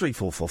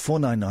 0344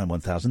 499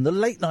 1000, The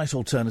Late Night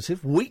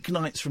Alternative,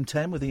 weeknights from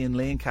 10 with Iain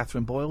Lee and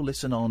Catherine Boyle.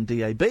 Listen on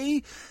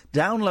DAB,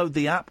 download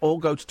the app or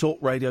go to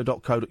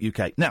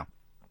talkradio.co.uk. Now,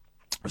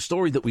 a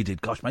story that we did,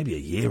 maybe a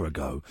year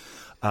ago.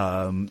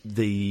 The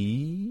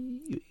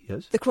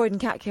Croydon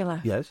cat killer.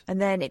 Yes.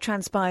 And then it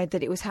transpired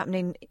that it was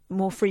happening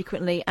more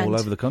frequently. And all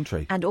over the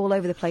country. And all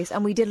over the place.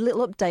 And we did a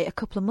little update a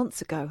couple of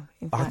months ago,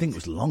 in fact. I think it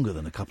was longer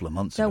than a couple of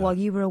months ago. No, while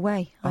you were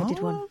away, I did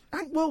one.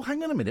 Well,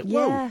 hang on a minute.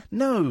 Yeah. Whoa.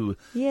 No.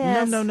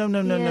 Yes.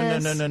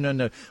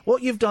 No.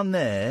 What you've done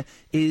there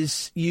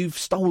is you've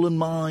stolen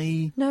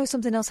my... No,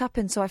 something else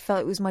happened, so I felt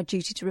it was my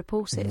duty to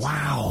report it.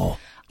 Wow.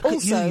 Look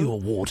at you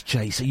award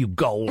chaser, you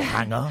goal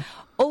hanger.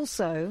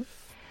 Also,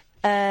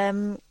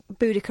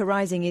 Boudica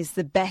Rising is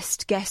the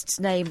best guest's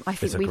name I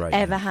think we've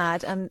ever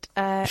had. And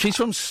she's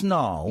from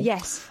Snarl.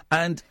 Yes.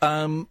 And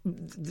a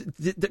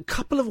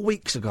couple of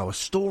weeks ago, a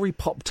story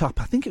popped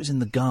up, I think it was in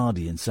The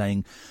Guardian,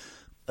 saying...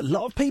 A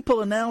lot of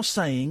people are now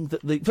saying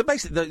that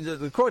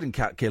the Croydon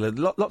cat killer,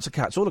 lots of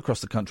cats all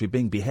across the country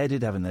being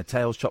beheaded, having their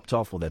tails chopped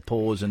off or their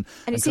paws. And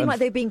it seemed like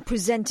they were being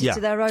presented to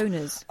their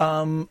owners.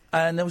 And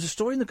there was a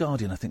story in The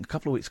Guardian, I think, a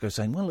couple of weeks ago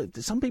saying, well,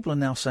 some people are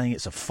now saying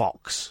it's a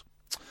fox.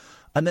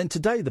 And then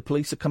today the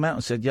police have come out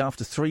and said, yeah,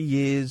 after 3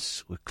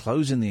 years, we're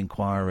closing the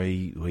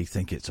inquiry, we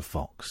think it's a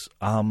fox.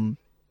 I'm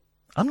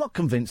not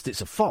convinced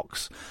it's a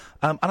fox.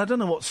 And I don't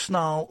know what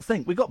Snarl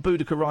think. We've got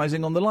Boudica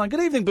Rising on the line.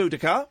 Good evening,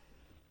 Boudica.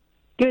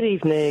 Good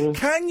evening.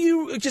 Can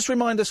you just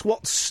remind us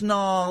what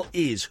Snarl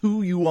is,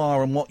 who you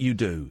are and what you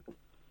do?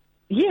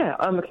 Yeah,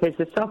 okay,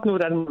 so South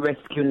Norwood Animal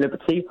Rescue in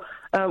Liberty.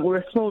 We're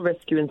a small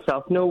rescue in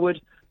South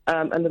Norwood,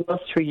 and the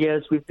last 3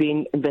 years we've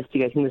been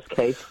investigating this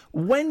case.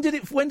 When did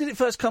it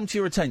first come to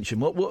your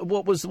attention?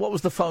 What was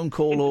the phone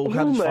call, or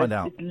how did you find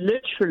out?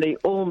 Literally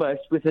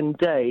almost within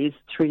days,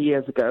 3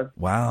 years ago.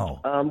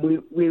 Wow.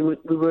 We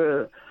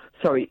were...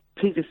 Sorry,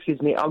 please excuse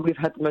me. We've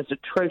had the most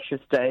atrocious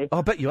day.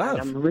 I bet you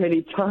have. I'm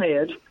really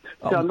tired,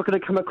 so I'm not going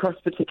to come across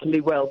particularly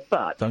well,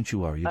 but... Don't you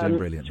worry, you're doing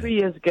brilliantly. 3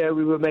 years ago,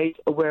 we were made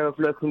aware of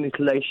local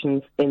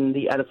mutilations in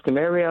the Addiscombe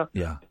area.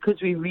 Yeah. Because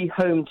we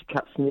rehomed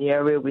cats in the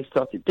area, we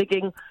started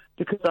digging.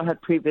 Because I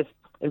had previous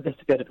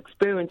investigative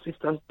experience, we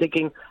started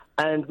digging,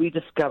 and we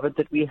discovered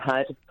that we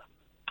had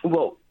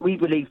what we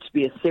believed to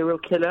be a serial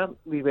killer.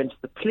 We went to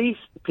the police.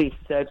 The police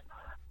said,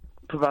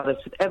 provide us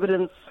with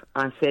evidence.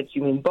 I said,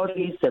 you mean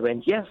bodies? They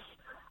went, yes.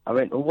 I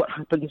went, well, what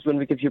happens when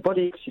we give you a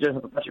body because you don't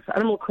have a budget for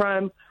animal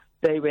crime?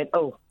 They went,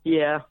 oh,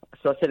 yeah.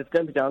 So I said, it's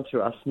going to be down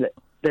to us.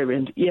 They're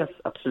in. Yes,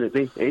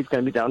 absolutely. It's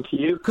going to be down to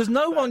you. Because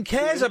no one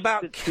cares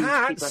about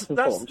cats.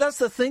 That's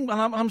the thing. And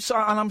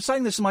I'm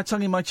saying this with my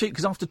tongue in my cheek,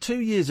 because after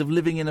 2 years of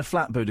living in a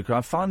flat, Boudica,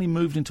 I've finally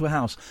moved into a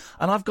house,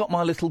 and I've got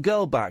my little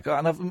girl back.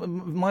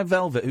 And my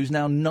Velvet, who's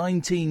now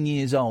 19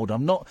 years old.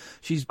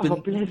 She's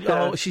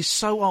been. She's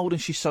so old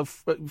and she's so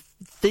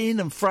thin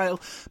and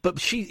frail. But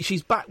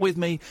she's back with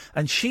me,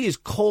 and she is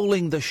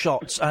calling the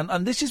shots.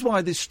 And this is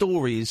why this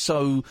story is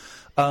so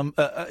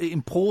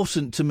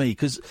important to me,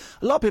 because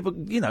a lot of people,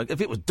 if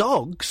it was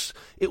dogs,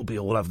 it would be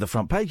all over the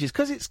front pages.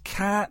 Because it's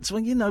cats.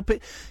 But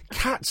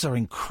cats are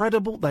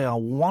incredible. They are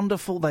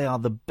wonderful. They are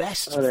the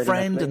best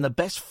friend and the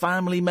best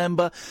family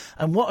member.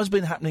 And what has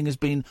been happening has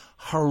been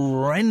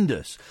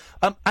horrendous.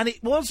 And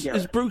it was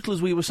as brutal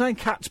as we were saying.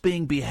 Cats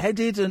being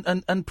beheaded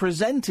and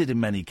presented in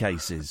many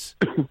cases.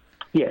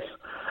 Yes.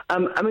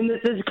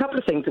 There's a couple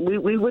of things.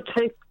 We were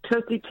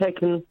totally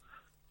taken.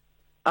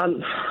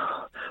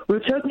 We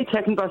were totally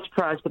taken by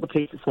surprise by the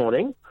police this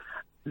morning.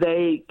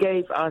 They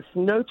gave us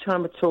no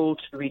time at all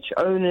to reach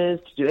owners,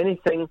 to do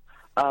anything,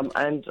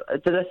 and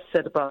the less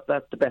said about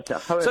that, the better.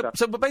 However,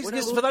 but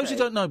basically, for those who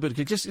don't know,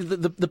 Boudica, just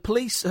the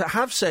police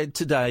have said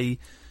today,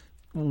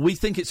 we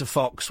think it's a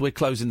fox, we're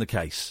closing the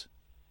case.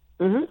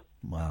 Mm-hmm.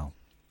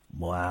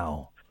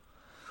 Wow.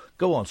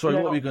 Go on, sorry,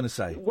 what were you going to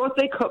say? What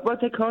they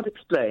can't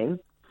explain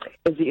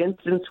is the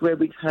instance where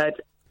we've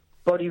had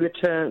body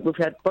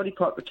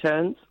part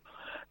returns.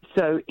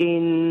 So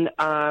in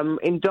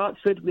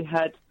Dartford, we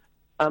had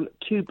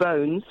 2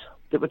 bones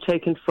that were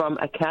taken from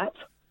a cat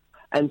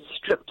and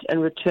stripped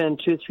and returned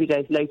 2 or 3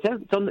 days later.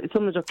 It's on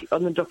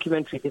the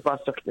documentary, the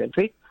vast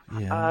documentary.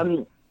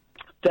 Yeah.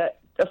 That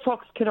a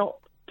fox cannot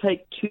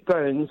take 2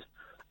 bones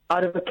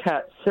out of a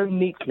cat so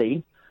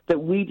neatly that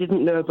we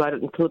didn't know about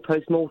it until the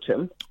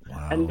post-mortem,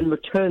 and then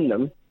return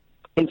them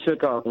into a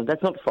garden.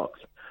 That's not a fox.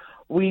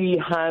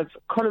 We have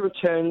collar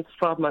returns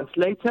 5 months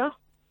later.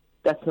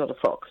 That's not a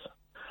fox.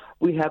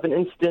 We have an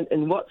incident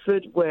in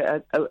Watford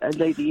where a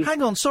lady...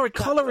 Hang on, sorry,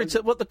 collar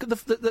return... What,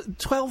 the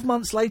 12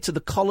 months later,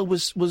 the collar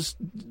was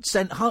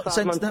sent... 5 months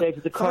later,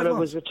 the collar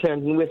was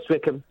returned in West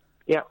Wickham.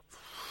 Yeah.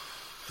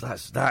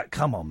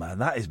 Come on, man,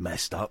 that is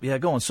messed up. Yeah,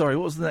 go on, sorry,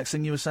 what was the next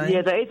thing you were saying?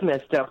 Yeah, that is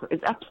messed up.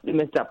 It's absolutely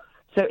messed up.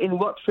 So in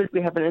Watford,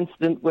 we have an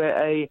incident where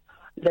a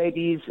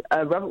lady's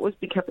rabbit was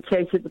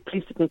decapitated. The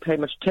police didn't pay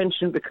much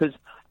attention because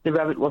the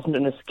rabbit wasn't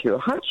in a secure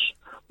hutch.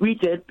 We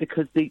did,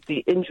 because the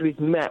injuries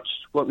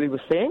matched what we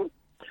were seeing.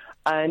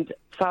 And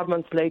 5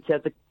 months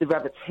later, the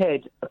rabbit's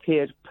head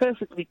appeared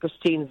perfectly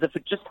pristine, as if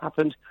it just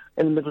happened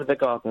in the middle of the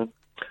garden.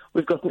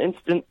 We've got an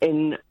incident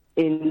in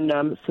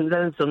St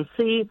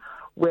Leonards-on-Sea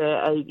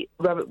where a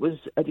rabbit was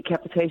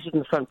decapitated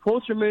and the front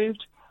paws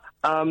removed.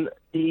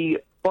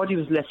 The body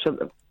was left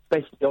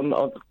basically on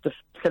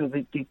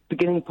the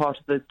beginning part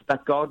of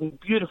that garden.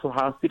 Beautiful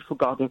house, beautiful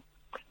garden,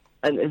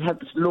 and it had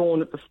this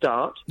lawn at the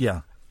start.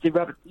 Yeah. The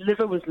rabbit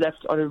liver was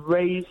left on a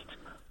raised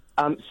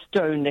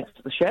stone next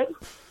to the shed.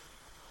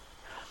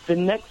 The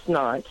next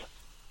night,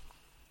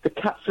 the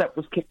cat flap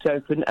was kicked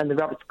open and the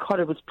rabbit's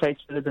collar was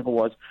placed where the liver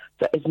was.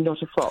 That is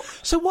not a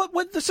fox. So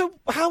So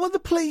how are the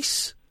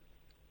police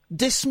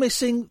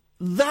dismissing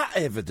that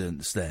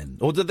evidence then,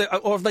 or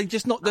have they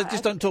just not? They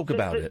just don't talk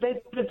about it.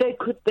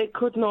 They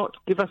could not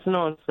give us an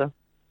answer.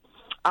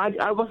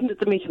 I wasn't at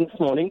the meeting this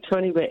morning.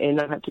 Tony went in.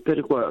 I had to go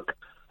to work.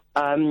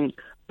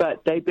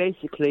 But they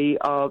basically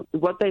are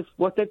what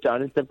they've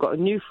done is they've got a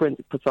new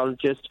forensic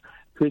pathologist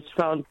who's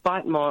found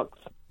bite marks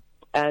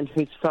and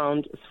who's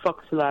found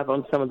fox saliva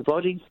on some of the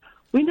bodies.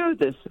 We know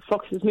this.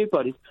 Foxes move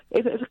bodies.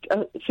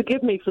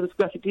 Forgive me for this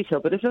graphic detail,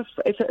 but if a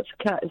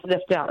cat is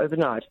left out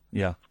overnight,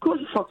 of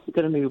course a fox is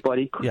going to move a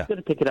body. Of course it's going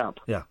to pick it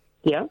up. Yeah.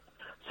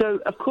 So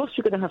of course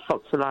you're going to have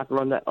fox saliva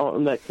on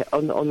that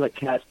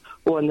cat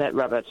or on that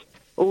rabbit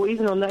or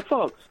even on that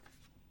fox.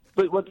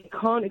 But what they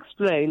can't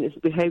explain is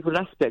the behavioural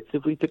aspects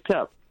that we picked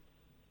up.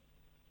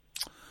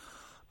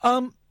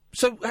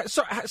 So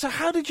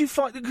how did you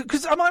find?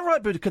 Because am I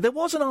right, Boudica? There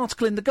was an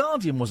article in The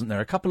Guardian, wasn't there,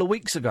 a couple of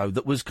weeks ago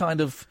that was kind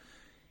of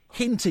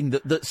hinting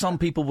that some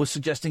people were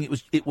suggesting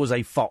it was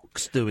a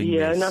fox doing this.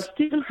 Yeah. Now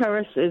Stephen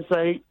Harris is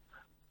a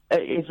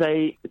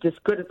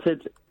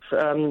discredited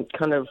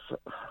kind of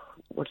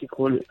what do you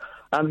call it?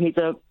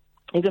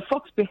 He's a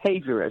fox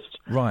behaviourist.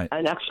 Right.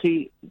 And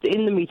actually,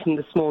 in the meeting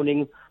this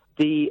morning,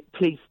 the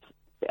police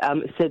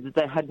said that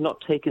they had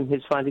not taken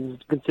his findings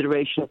into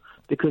consideration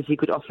because he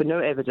could offer no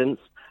evidence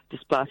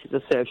despite his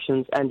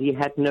assertions, and he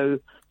had no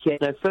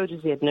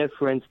photos, he had no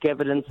forensic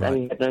evidence, and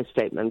he had no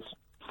statements.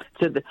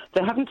 So they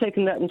haven't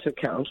taken that into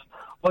account.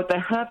 What they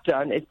have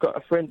done is got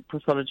a forensic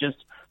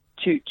pathologist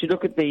to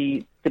look at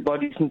the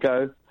bodies and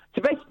go.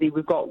 So basically,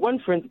 we've got one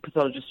forensic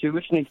pathologist who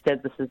originally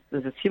said this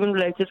is human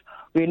related.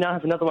 We now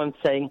have another one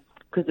saying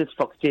because there's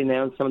fox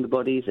DNA on some of the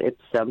bodies,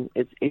 it's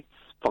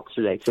fox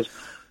related.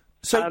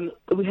 So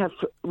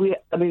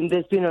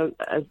there's been an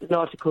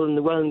article in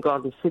the Welwyn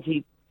Garden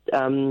City,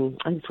 I think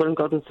it's Welwyn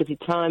Garden City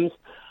Times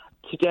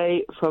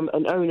today from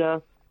an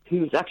owner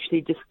who's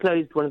actually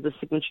disclosed one of the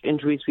signature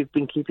injuries we've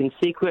been keeping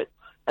secret,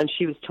 and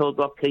she was told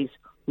by police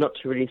not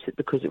to release it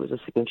because it was a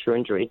signature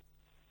injury.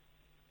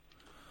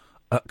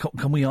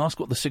 Can we ask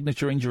what the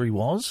signature injury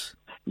was?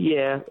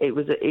 Yeah, it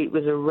was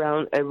a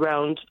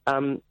round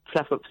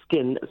flap of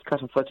skin that was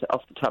cut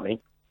off the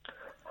tummy.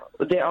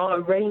 There are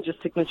a range of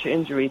signature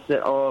injuries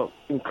that are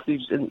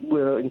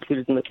were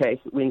included in the case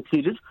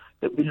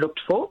that we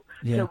looked for.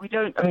 Yeah. So we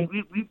don't. I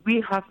mean,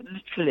 we have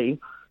literally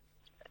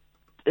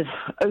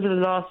over the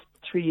last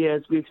 3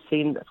 years we've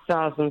seen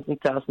thousands and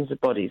thousands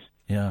of bodies.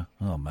 Yeah.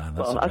 Oh man,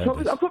 that's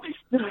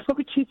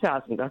probably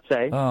 2,000. I'd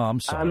say. Oh, I'm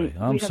sorry.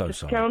 I'm so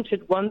sorry. We have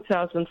discounted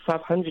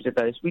 1,500 of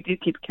those. We do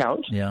keep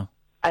count. Yeah.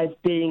 As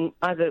being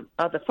either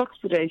fox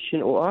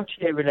predation or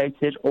RTA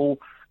related or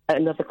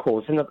another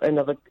cause,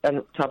 another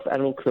type of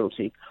animal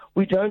cruelty.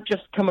 We don't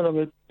just come along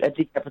with a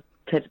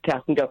decapitated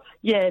cat and go,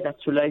 yeah,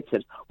 that's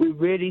related. We're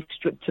really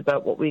strict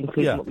about what we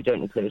include and what we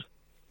don't include.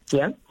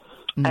 Yeah?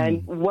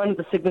 And one of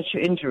the signature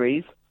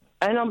injuries,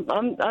 and I'm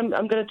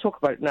going to talk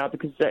about it now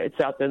because it's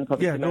out there in the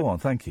public. Yeah, go on,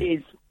 thank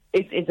you.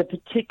 Is a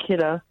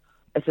particular,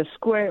 it's a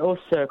square or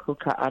circle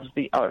cut out of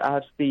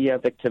the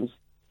victims.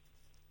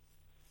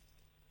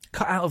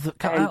 Cut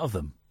out of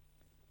them?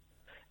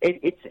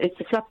 It's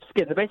a flap of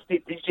skin.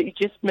 Basically, it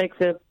just makes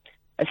a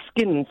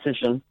skin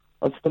incision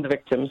on some of the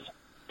victims,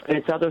 and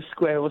it's either a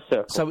square or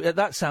circle. So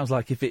that sounds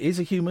like if it is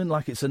a human,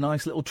 like it's a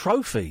nice little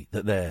trophy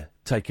that they're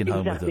taking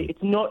home with them.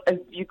 It's not.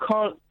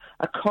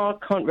 A car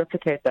can't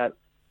replicate that.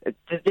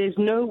 There's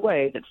no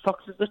way that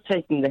foxes are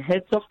taking the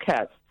heads off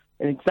cats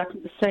in exactly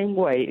the same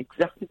way,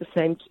 exactly the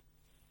same.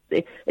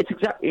 It's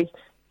exactly.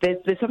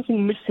 There's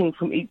something missing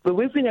from each. But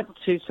we've been able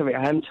to. Sorry,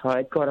 I am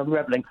tired. God, I'm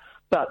reveling.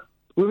 But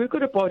when we've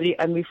got a body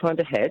and we find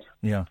a head,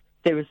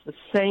 there is the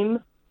same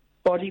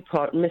body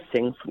part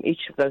missing from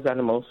each of those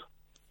animals.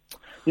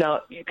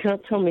 Now, you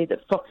cannot tell me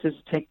that foxes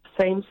take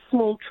the same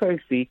small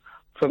trophy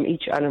from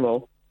each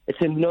animal. It's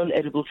a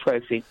non-edible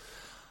trophy.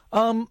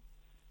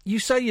 You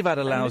say you've had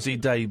a lousy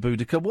day,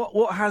 Boudica.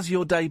 What has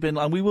your day been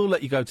like? And we will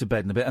let you go to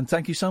bed in a bit, and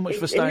thank you so much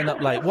for staying up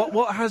late.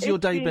 What has your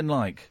day been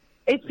like?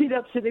 It's been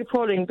absolutely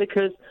appalling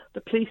because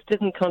the police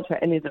didn't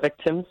contact any of the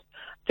victims.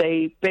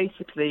 They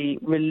basically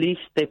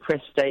released their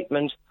press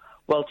statement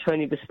while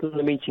Tony was still in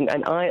the meeting,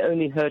 and I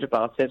only heard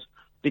about it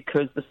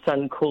because the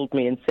Sun called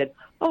me and said,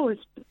 oh,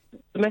 it's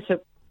the Met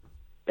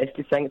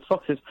basically saying it's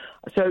foxes.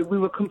 So we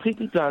were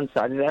completely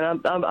blindsided,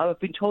 and I've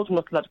been told I'm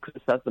not allowed to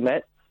criticise the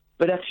Met,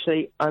 but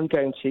actually I'm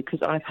going to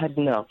because I've had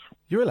enough.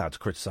 You're allowed to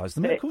criticise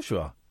the Met, of course you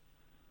are.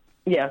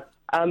 Yeah.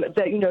 In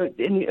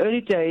the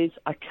early days,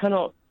 I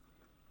cannot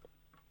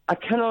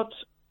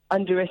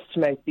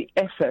underestimate the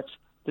effort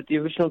that the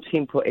original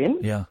team put in.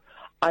 Yeah.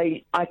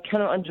 I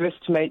cannot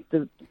underestimate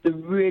the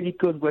really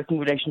good working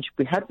relationship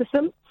we had with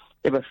them.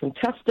 They were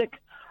fantastic.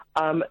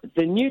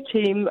 The new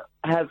team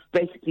have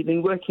basically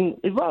been working.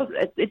 Well,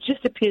 it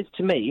just appears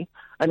to me,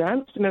 and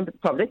I'm just a member of the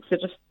public, so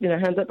just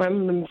hands up, I'm a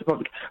member of the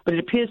public. But it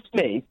appears to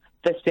me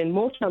they spend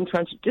more time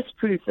trying to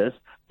disprove this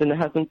than they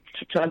have been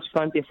trying to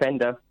find the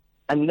offender,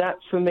 and that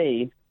for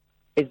me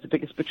is the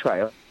biggest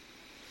betrayal.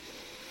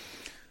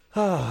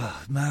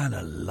 Oh, man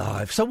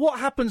alive. So what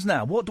happens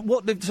now? So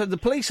the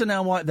police are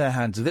now wipe their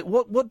hands of it.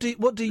 What do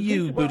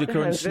you,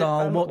 Boudica and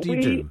Snarl, what do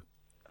you do?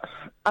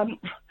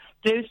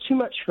 There's too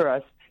much for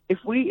us. If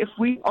we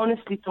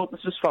honestly thought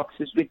this was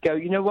foxes, we'd go,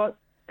 you know what,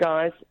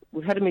 guys,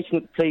 we've had a meeting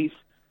with the police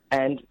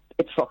and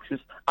it's foxes.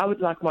 I would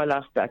like my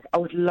life back. I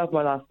would love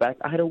my life back.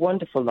 I had a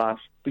wonderful life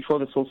before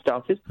this all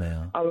started.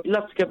 Yeah. I would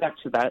love to go back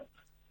to that,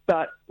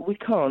 but we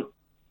can't.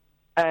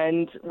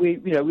 And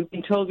we've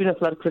been told we're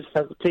not allowed to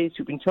criticise the police.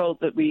 We've been told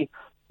that we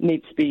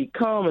need to be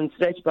calm and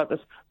sedate about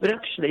this. But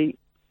actually,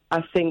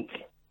 I think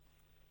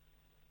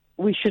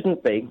we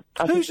shouldn't be.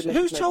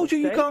 Who's told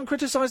you can't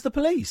criticise the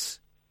police?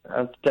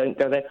 Don't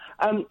go there.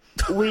 I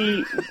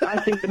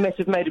think the Met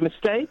have made a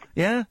mistake.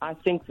 Yeah. I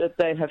think that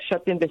they have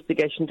shut the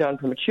investigation down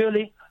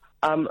prematurely.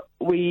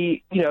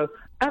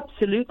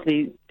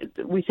 Absolutely,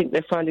 we think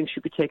their findings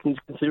should be taken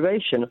into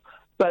consideration.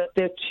 But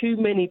there are too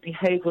many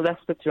behavioural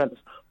aspects around this.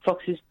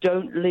 Foxes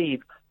don't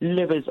leave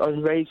livers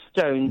on raised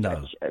stones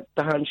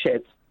behind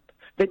sheds.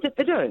 They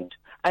don't.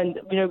 And,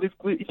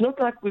 it's not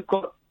like we've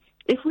got...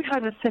 If we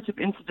had a set of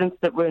incidents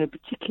that were in a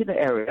particular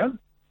area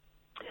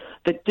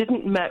that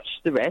didn't match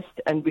the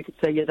rest, and we could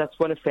say, yeah, that's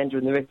one offender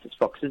and the rest is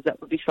foxes,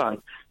 that would be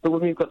fine. But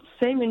when we've got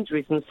the same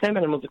injuries and the same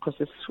animals across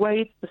a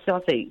swathe of the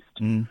southeast,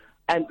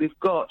 and we've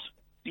got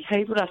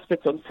behavioural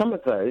aspects on some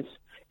of those,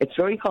 it's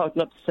very hard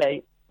not to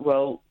say,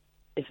 well,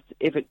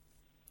 if it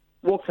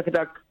walks like a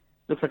duck,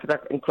 looks like a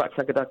duck, and quacks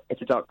like a duck,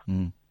 it's a duck.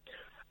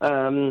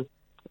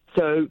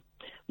 So,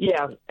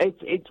 yeah,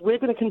 we're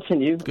going to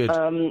continue. Good.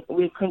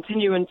 We'll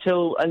continue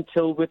until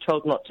we're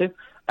told not to.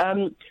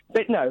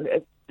 But no,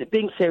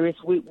 being serious,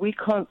 we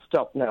can't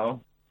stop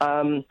now.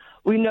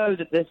 We know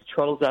that there's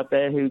trolls out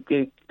there who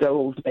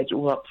go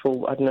all up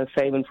for, I don't know,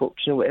 fame and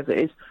fortune or whatever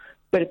it is.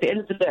 But at the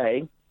end of the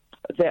day,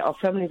 there are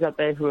families out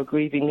there who are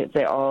grieving.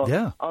 There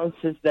are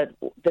answers that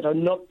are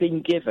not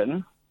being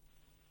given.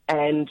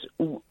 And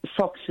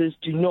foxes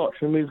do not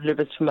remove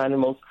livers from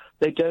animals.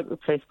 They don't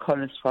replace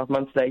collars 12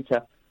 months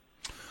later.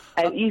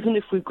 And even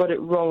if we've got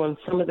it wrong on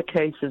some of the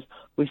cases,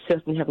 we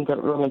certainly haven't got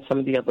it wrong on some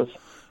of the others.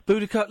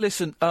 Boudica,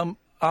 listen,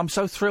 I'm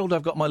so thrilled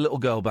I've got my little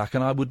girl back,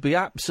 and I would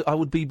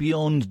be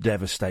beyond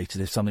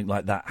devastated if something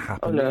like that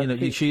happened. Oh,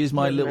 no, she is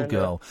my little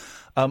girl.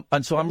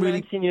 And so I'm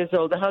really 19 years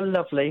old. How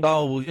lovely.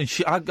 Oh, and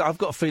I've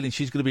got a feeling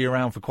she's going to be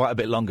around for quite a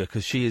bit longer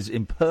because she is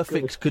in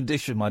perfect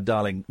condition, my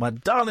darling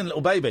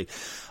little baby.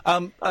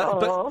 But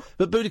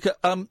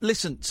Boudica,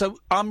 listen. So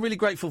I'm really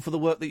grateful for the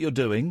work that you're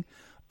doing.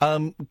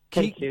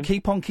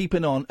 Keep on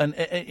keeping on, and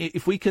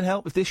if we can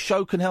help, if this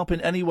show can help in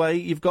any way,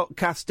 you've got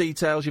Kath's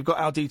details, you've got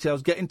our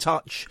details. Get in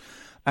touch,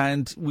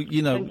 and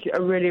Thank you. I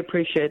really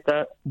appreciate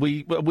that.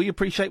 We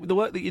appreciate the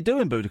work that you're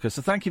doing, Boudica.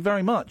 So thank you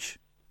very much.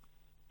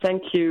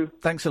 Thank you.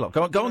 Thanks a lot.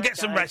 Go and get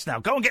some rest now.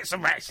 Go and get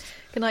some rest.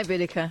 Good night,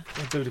 Boudica.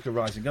 Boudica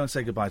Rising. Go and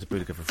say goodbye to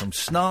Boudica from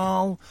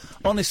Snarl.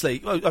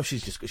 Honestly,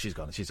 she's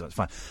gone. It's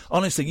fine.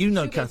 Honestly, you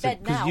know, Catherine,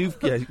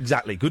 because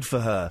exactly. Good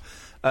for her.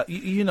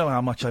 You know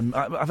how much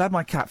I've had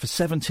my cat for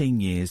 17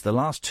 years. The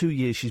last 2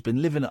 years she's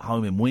been living at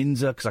home in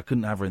Windsor because I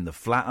couldn't have her in the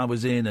flat I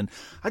was in, and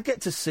I'd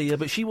get to see her,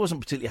 but she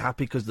wasn't particularly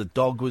happy because the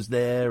dog was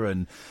there,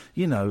 and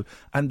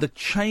and the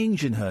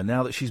change in her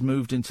now that she's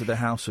moved into the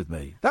house with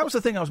me. That was the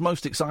thing I was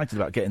most excited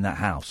about, getting that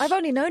house. I've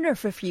only known her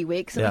for a few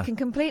weeks, and I can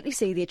completely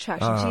see the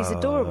attraction. She's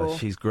adorable.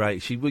 She's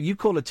great. You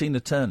call her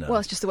Tina Turner. Well,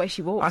 it's just the way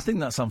she walks. I think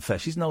that's unfair.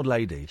 She's an old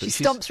lady. She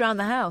stomps around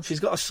the house.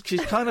 She's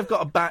kind of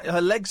got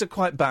her legs are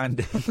quite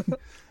bandy.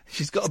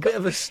 She's got a bit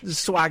of a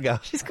swagger.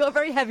 She's got a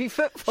very heavy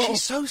footfall.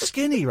 She's so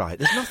skinny, right?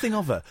 There's nothing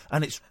of her.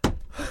 And it's...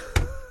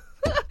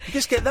 You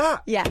just get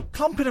that. Yeah.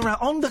 Clumping around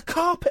on the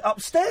carpet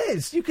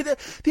upstairs. You could...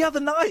 the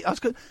other night, I was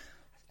going...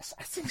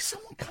 I think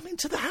someone come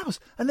into the house.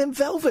 And then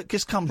Velvet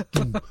just comes...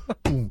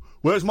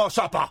 Where's my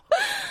supper?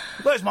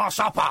 Where's my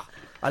supper?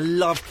 I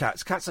love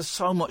cats. Cats are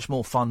so much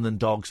more fun than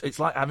dogs. It's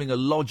like having a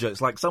lodger.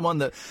 It's like someone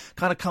that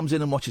kind of comes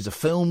in and watches a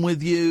film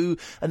with you,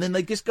 and then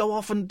they just go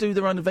off and do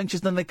their own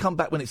adventures, then they come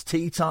back when it's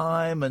tea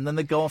time, and then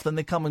they go off, then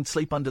they come and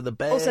sleep under the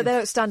bed. Also, they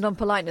don't stand on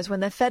politeness. When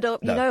they're fed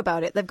up, you know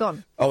about it, they've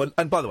gone. Oh,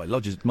 and by the way,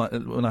 lodgers,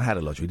 when I had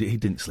a lodger, he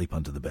didn't sleep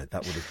under the bed.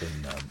 That would have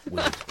been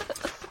weird.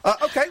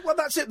 OK, well,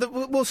 that's it.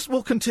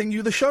 We'll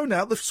continue the show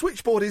now. The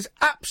switchboard is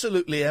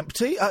absolutely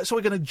empty, so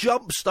we're going to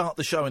jump-start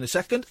the show in a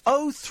second.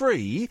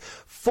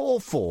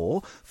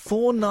 0344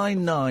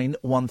 499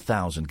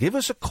 1000. Give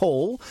us a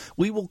call.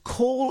 We will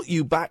call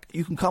you back.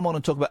 You can come on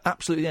and talk about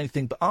absolutely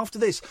anything. But after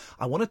this,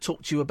 I want to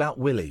talk to you about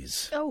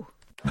Willies. Oh.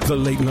 The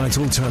Late Night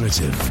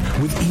Alternative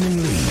with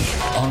Iain Lee.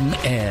 On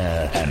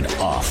air and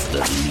off the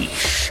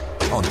leash.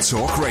 On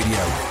Talk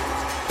Radio.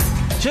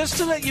 Just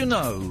to let you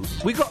know,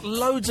 we've got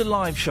loads of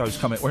live shows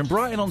coming. We're in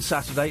Brighton on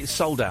Saturday. It's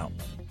sold out.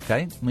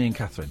 OK? Me and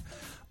Catherine.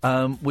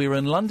 We're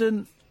in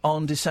London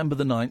on December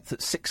the 9th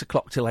at 6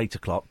 o'clock till 8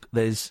 o'clock.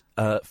 There's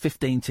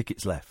 15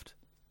 tickets left.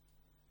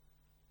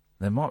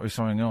 There might be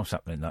something else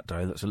happening that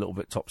day that's a little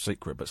bit top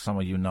secret, but some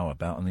of you know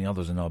about, and the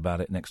others will know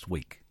about it next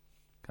week.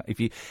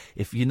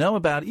 If you know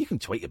about it, you can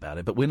tweet about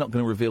it, but we're not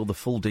going to reveal the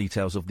full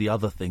details of the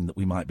other thing that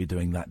we might be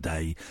doing that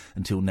day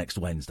until next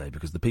Wednesday,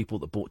 because the people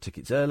that bought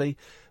tickets early...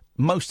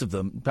 Most of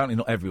them, apparently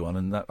not everyone,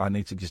 and I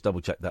need to just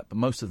double-check that, but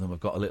most of them have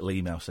got a little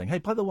email saying, hey,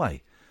 by the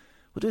way,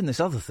 we're doing this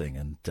other thing,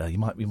 and you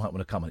might want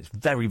to come, and it's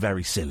very,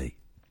 very silly.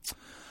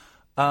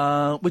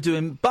 We're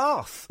doing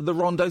Bath, the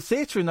Rondo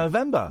Theatre in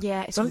November.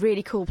 Yeah, it's a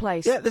really cool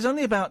place. Yeah, there's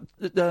only about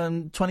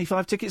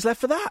 25 tickets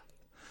left for that.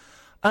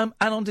 And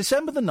on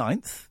December the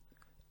 9th,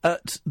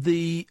 at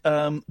the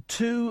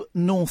 2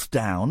 North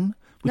Down...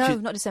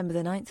 Not December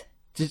the 9th.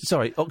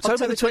 Sorry,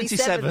 October the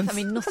 27th. I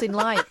mean, nothing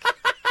like...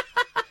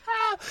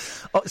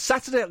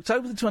 Saturday,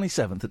 October the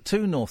 27th at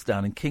 2 North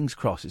Down in King's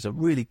Cross. It's a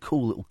really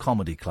cool little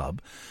comedy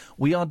club.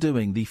 We are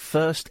doing the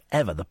first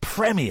ever, the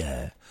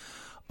premiere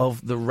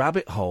of the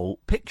Rabbit Hole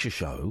picture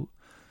show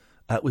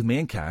with me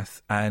and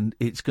Kath, and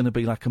it's going to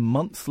be like a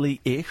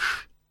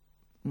monthly-ish,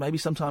 maybe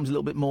sometimes a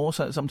little bit more,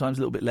 sometimes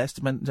a little bit less,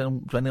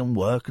 depending on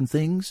work and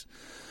things,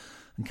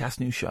 and Kath's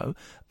new show.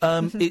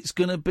 It's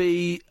going to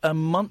be a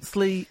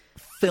monthly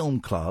film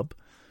club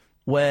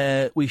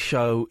where we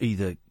show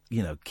either...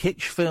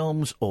 kitsch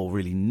films or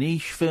really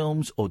niche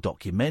films or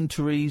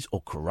documentaries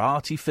or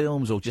karate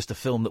films or just a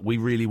film that we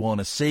really want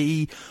to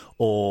see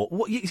or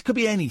it could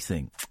be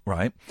anything,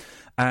 right?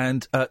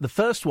 And the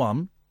first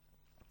one,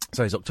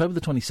 so it's October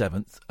the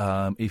 27th.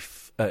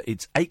 If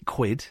it's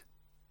 £8,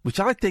 which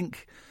I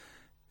think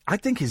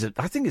is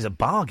a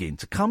bargain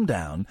to come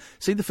down,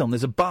 see the film.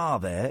 There's a bar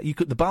there.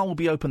 The bar will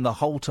be open the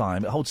whole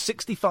time. It holds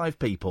 65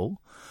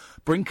 people.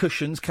 Bring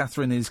cushions,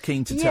 Catherine is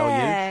keen to tell you.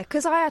 Yeah,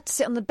 because I had to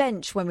sit on the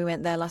bench when we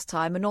went there last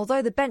time, and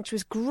although the bench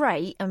was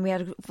great and we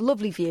had a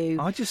lovely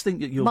view... I just think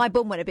that my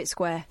bum went a bit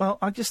square. Well,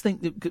 I just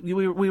think that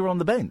we were on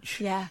the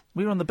bench. Yeah.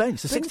 We were on the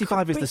bench. The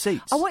 65 is the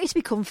seats. I want you to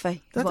be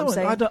comfy, is what I'm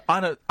saying.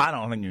 I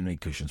don't think you need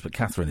cushions, but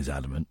Catherine is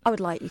adamant. I would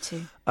like you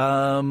to.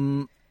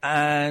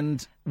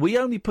 And we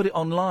only put it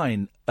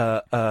online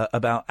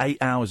about 8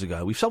 hours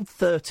ago. We've sold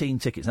 13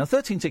 tickets. Now,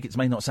 13 tickets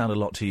may not sound a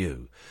lot to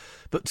you,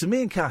 but to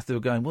me and Kath, they were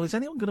going, well, is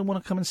anyone going to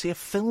want to come and see a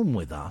film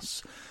with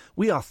us?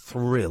 We are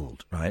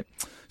thrilled, right?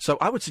 So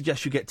I would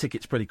suggest you get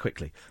tickets pretty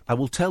quickly. I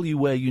will tell you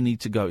where you need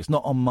to go. It's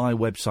not on my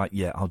website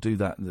yet. I'll do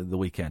that the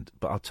weekend,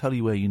 but I'll tell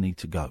you where you need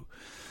to go.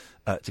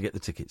 to get the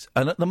tickets.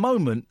 And at the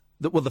moment,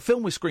 the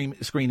film we're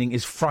screening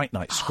is Fright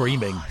Night,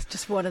 Screaming. It's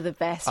just one of the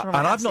best. And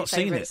I've not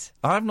seen it.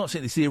 I've not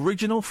seen it. It's the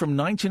original from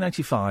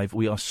 1985.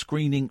 We are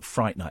screening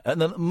Fright Night.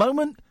 And at the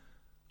moment,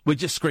 we're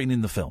just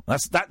screening the film.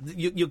 That's that.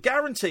 You're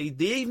guaranteed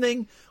the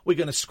evening we're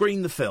going to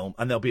screen the film,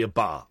 and there'll be a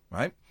bar,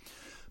 right?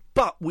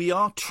 But we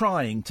are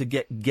trying to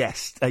get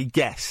a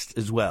guest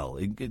as well.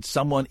 It's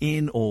someone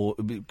in or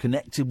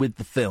connected with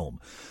the film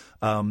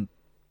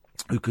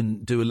who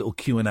can do a little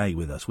Q&A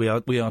with us. We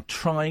are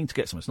trying to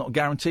get someone. It's not a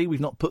guarantee. We've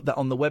not put that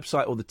on the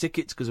website or the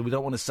tickets because we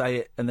don't want to say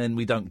it and then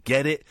we don't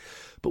get it.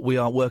 But we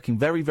are working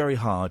very, very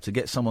hard to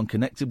get someone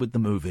connected with the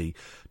movie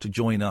to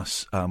join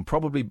us,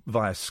 probably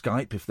via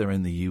Skype if they're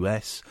in the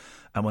US.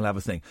 And we'll have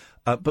a thing.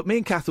 But me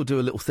and Kath will do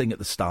a little thing at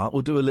the start.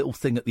 We'll do a little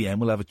thing at the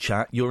end. We'll have a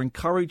chat. You're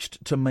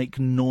encouraged to make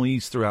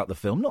noise throughout the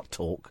film. Not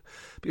talk,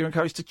 but you're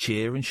encouraged to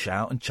cheer and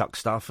shout and chuck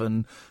stuff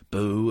and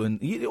boo and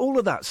all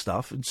of that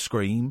stuff and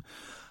scream.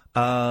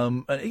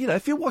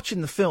 If you're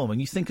watching the film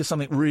and you think of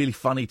something really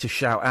funny to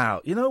shout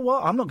out, you know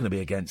what? I'm not going to be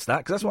against that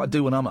because that's what I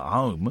do when I'm at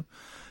home.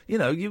 You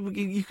know,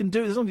 you can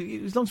do it as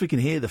long as we can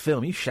hear the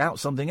film. You shout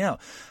something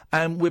out,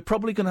 and we're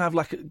probably going to have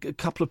like a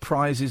couple of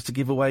prizes to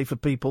give away for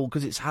people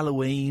because it's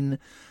Halloween.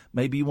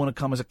 Maybe you want to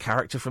come as a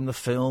character from the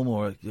film,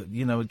 or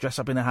dress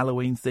up in a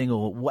Halloween thing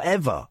or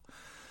whatever.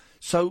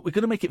 So we're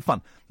going to make it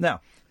fun. Now,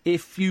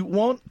 if you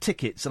want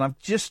tickets, and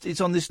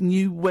it's on this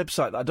new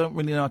website that I don't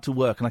really know how to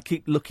work, and I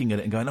keep looking at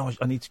it and going, oh,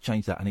 I need to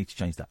change that.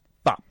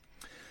 But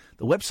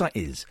the website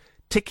is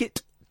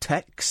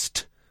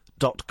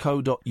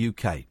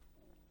tickettext.co.uk.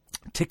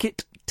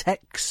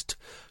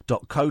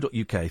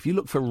 tickettext.co.uk. If you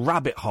look for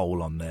Rabbit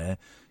Hole on there,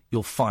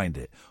 you'll find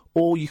it.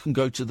 Or you can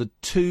go to the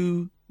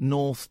 2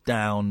 North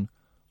Down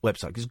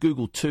website. Just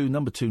Google 2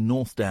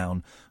 North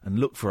Down and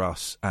look for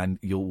us, and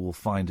you will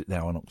find it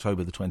there on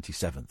October the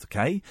 27th,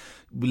 okay?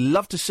 We'd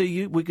love to see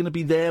you. We're going to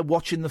be there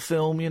watching the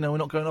film. We're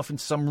not going off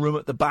into some room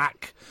at the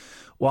back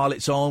while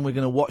it's on. We're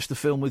going to watch the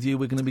film with you.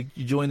 We're going to be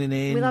joining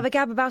in. We'll have a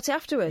gab about it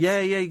afterwards. Yeah,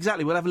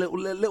 exactly. We'll have a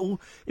little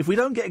if we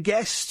don't get a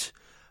guest...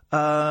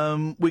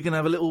 we're going to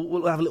have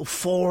we'll have a little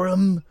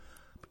forum,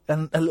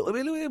 and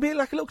it'll be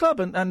like a little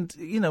club, and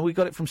we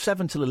got it from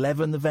 7 till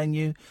 11, the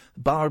venue. The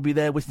bar will be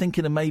there. We're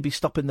thinking of maybe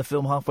stopping the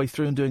film halfway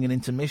through and doing an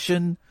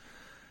intermission.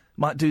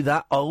 Might do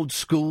that, old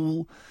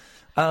school.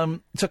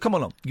 So come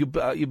along.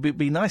 You'd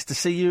be nice to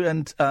see you,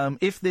 and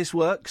if this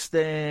works,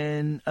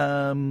 then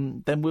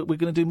we're going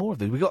to do more of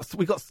this.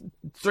 We got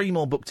 3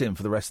 more booked in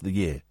for the rest of the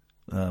year.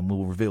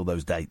 We'll reveal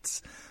those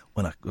dates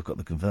when I've got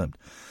them confirmed.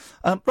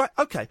 Right,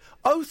 OK.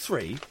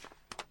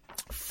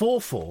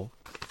 0344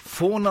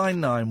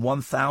 499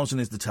 1000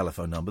 is the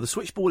telephone number. The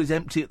switchboard is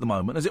empty at the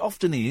moment, as it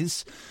often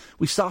is.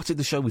 We started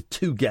the show with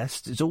 2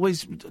 guests. It's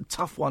always a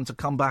tough one to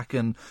come back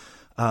and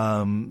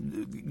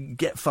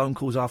get phone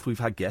calls after we've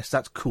had guests.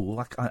 That's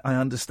cool. I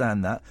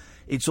understand that.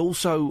 It's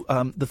also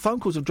the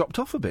phone calls have dropped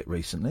off a bit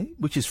recently,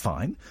 which is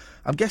fine.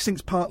 I'm guessing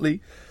it's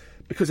partly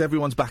because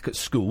everyone's back at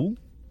school.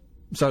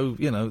 So,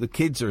 the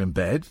kids are in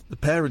bed. The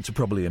parents are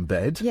probably in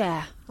bed.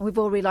 Yeah. And we've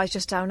all realised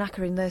just how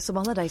knackering the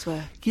summer holidays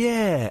were.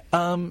 Yeah.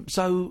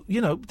 So,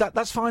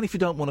 that's fine if you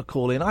don't want to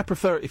call in. I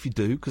prefer it if you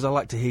do, because I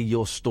like to hear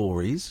your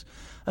stories.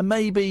 And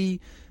maybe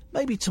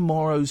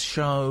tomorrow's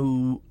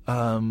show,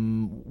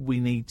 we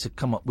need to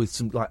come up with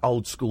some,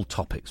 old school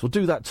topics. We'll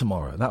do that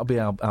tomorrow. That'll be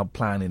our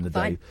plan in the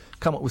day.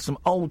 Come up with some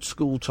old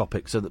school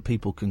topics so that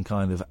people can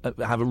kind of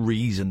have a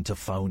reason to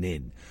phone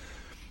in.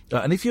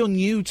 And if you're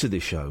new to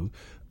this show...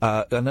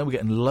 I know we're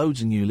getting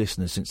loads of new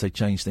listeners since they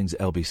changed things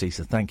at LBC,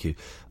 so thank you.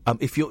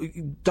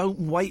 Don't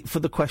wait for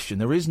the question.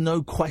 There is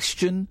no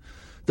question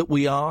that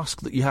we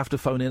ask that you have to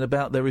phone in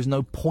about. There is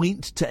no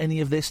point to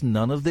any of this.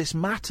 None of this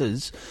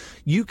matters.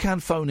 You can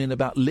phone in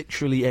about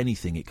literally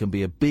anything. It can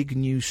be a big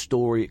news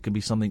story. It can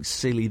be something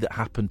silly that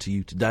happened to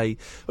you today.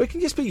 Or it can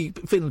just be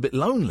feeling a bit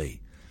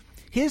lonely.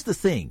 Here's the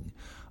thing.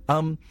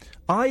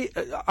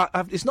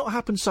 It's not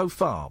happened so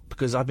far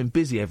because I've been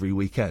busy every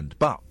weekend,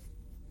 but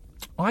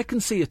I can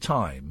see a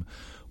time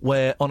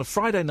where on a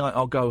Friday night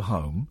I'll go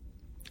home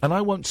and I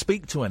won't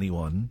speak to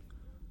anyone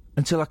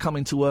until I come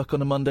into work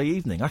on a Monday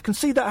evening. I can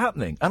see that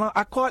happening, and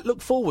I quite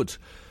look forward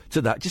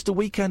to that. Just a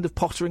weekend of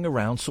pottering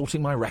around,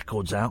 sorting my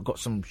records out. Got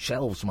some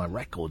shelves for my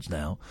records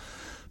now.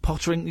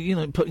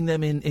 Pottering, putting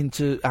them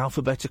into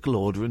alphabetical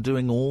order and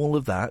doing all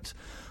of that.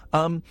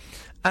 I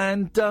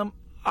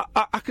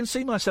can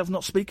see myself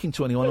not speaking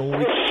to anyone all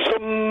week.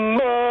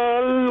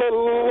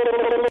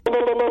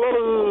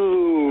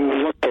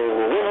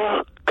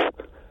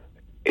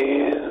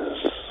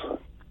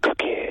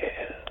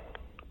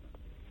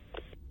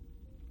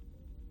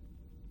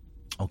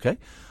 Okay.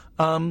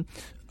 And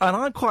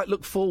I quite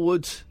look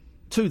forward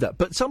to that.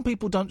 But some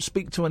people don't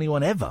speak to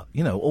anyone ever,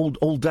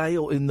 all day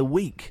or in the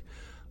week.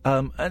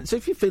 And so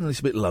if you're feeling a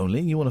little bit lonely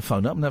and you want to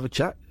phone up and have a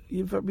chat,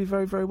 you'd be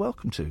very, very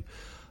welcome to.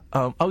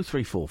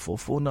 0344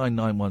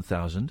 499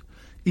 1000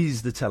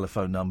 is the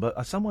telephone number.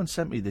 Someone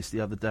sent me this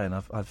the other day, and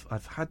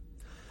I've had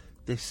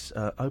this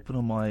open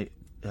on my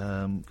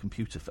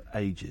computer for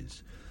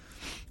ages.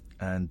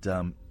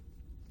 And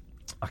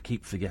I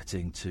keep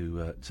forgetting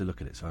to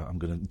look at it, so I'm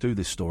going to do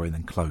this story and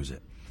then close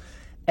it.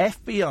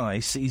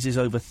 FBI seizes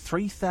over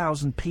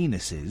 3,000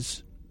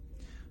 penises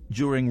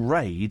during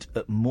raid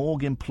at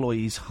morgue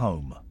employee's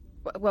home.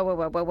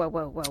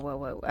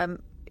 Whoa.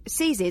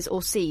 Seizes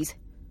or seize?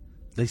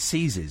 They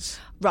seizes.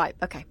 Right,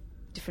 okay.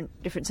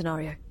 Different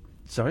scenario.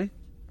 Sorry?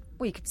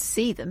 Well, you could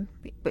see them,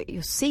 but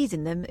you're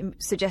seizing them.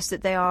 It suggests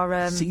that they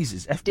are...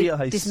 seizes.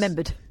 FBI...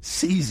 dismembered.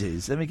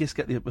 Seizes. Let me just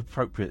get the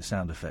appropriate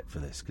sound effect for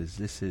this, because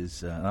this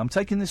is... I'm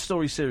taking this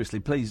story seriously.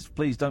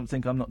 Please don't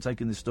think I'm not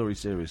taking this story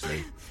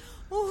seriously.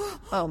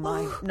 Oh,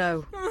 my...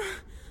 No.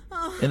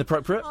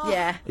 Inappropriate?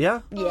 Yeah.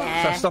 Yeah?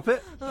 Yeah. Shall I stop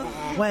it?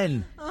 Yeah.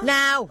 When?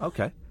 Now!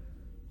 OK.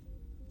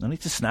 No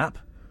need to snap.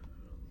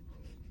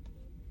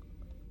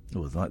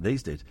 Oh, like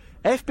these did.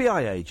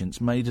 FBI agents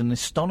made an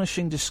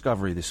astonishing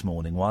discovery this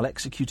morning while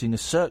executing a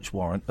search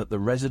warrant at the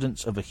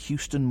residence of a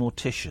Houston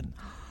mortician.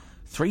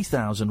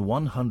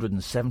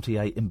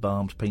 3,178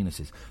 embalmed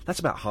penises. That's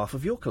about half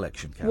of your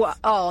collection, Kath. What?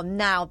 Oh,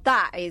 now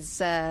that is...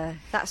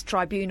 that's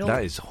tribunal.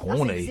 That is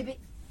horny. That's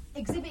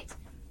exhibit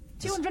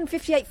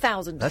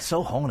 258,000. That's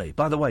so horny.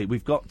 By the way,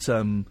 we've got...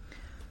 I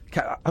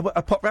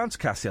popped round to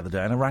Cass the other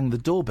day and I rang the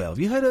doorbell. Have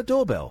you heard her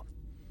doorbell?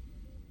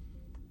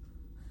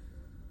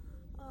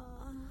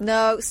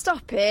 No,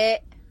 stop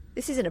it.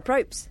 This isn't a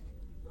propes.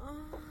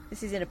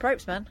 This isn't a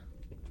propes, man.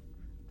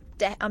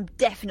 I'm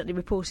definitely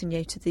reporting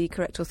you to the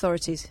correct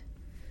authorities.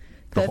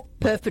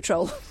 Perf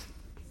Patrol.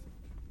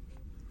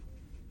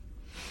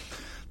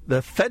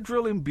 The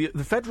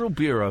Federal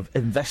Bureau of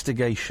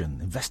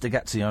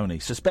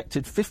Investigazione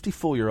suspected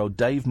 54-year-old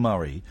Dave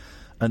Murray,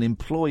 an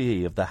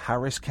employee of the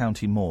Harris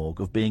County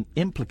Morgue, of being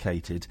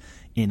implicated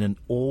in an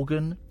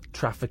organ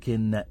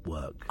trafficking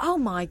network. Oh,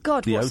 my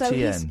God. The what,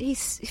 OTN. So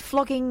he's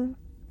flogging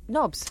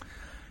knobs?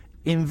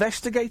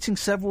 Investigating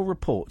several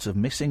reports of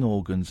missing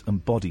organs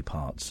and body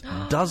parts,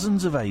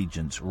 dozens of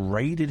agents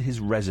raided his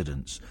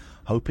residence,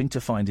 hoping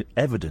to find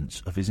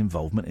evidence of his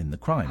involvement in the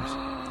crimes.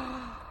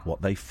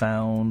 What they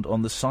found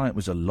on the site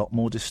was a lot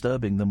more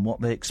disturbing than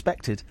what they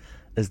expected,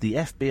 as the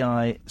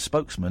FBI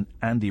spokesman,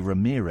 Andy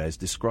Ramirez,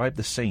 described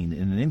the scene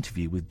in an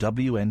interview with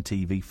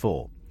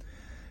WNTV4.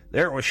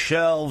 There were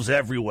shelves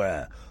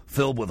everywhere,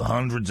 filled with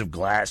hundreds of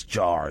glass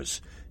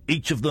jars.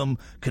 Each of them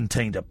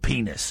contained a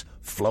penis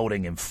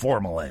floating in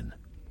formalin.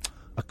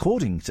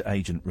 According to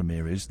Agent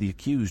Ramirez, the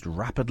accused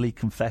rapidly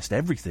confessed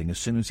everything as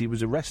soon as he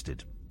was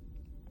arrested.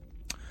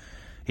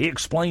 He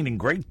explained in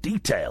great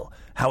detail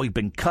how he'd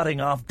been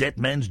cutting off dead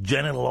men's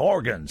genital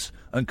organs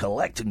and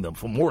collecting them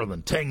for more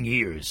than 10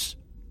 years.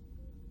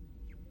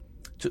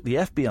 It took the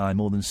FBI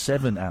more than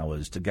 7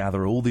 hours to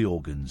gather all the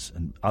organs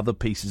and other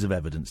pieces of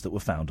evidence that were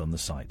found on the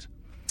site.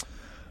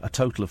 A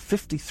total of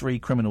 53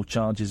 criminal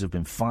charges have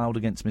been filed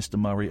against Mr.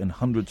 Murray, and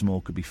hundreds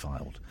more could be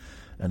filed.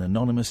 An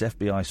anonymous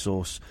FBI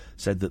source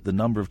said that the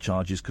number of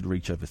charges could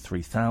reach over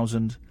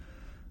 3,000.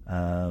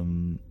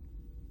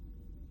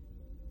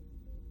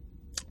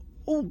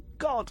 Oh,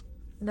 God.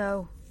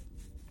 No.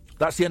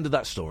 That's the end of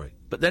that story.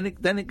 But then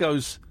it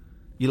goes,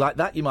 you like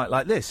that, you might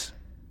like this.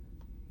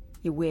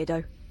 You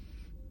weirdo.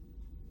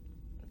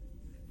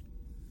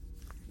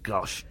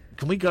 Gosh.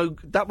 Can we go...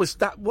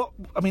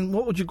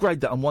 What would you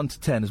grade that on 1 to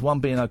 10? As 1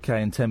 being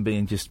OK and 10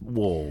 being just,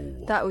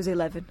 whoa. That was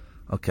 11.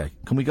 OK.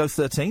 Can we go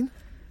 13?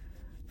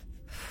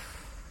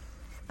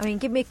 I mean,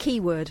 give me a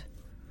keyword.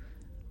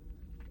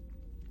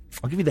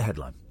 I'll give you the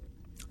headline.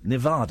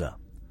 Nevada.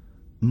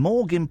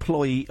 Morgue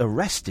employee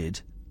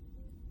arrested...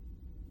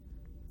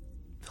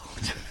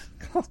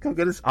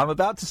 I'm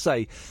about to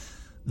say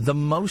the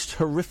most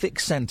horrific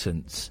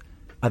sentence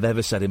I've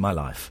ever said in my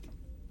life.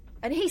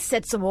 And he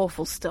said some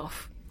awful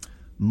stuff.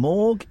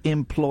 Morgue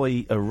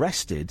employee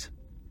arrested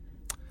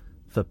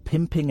for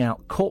pimping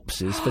out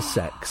corpses for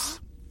sex.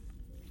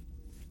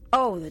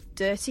 Oh, the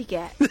dirty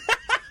get.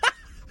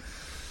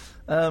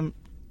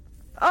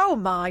 Oh,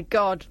 my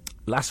God.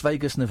 Las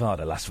Vegas,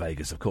 Nevada. Las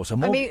Vegas, of course.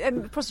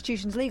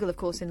 Prostitution's legal, of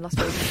course, in Las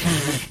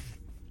Vegas.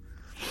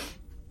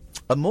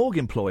 A morgue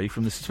employee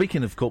from the...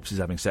 Speaking of corpses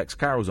having sex,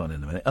 Carol's on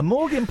in a minute. A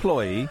morgue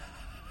employee...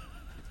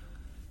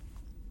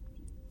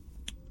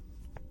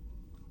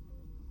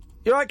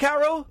 You all right,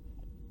 Carol?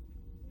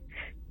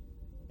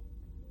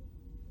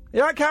 You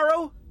all right,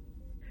 Carol?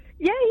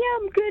 Yeah,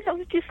 I'm good. I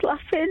was just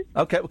laughing.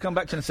 OK, we'll come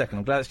back to you in a second.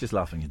 I'm glad it's just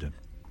laughing you're doing.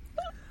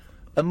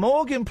 A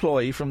morgue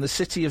employee from the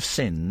City of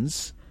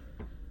Sins...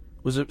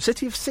 Was a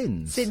City of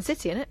Sins? Sin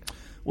City, innit?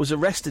 Was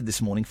arrested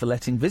this morning for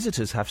letting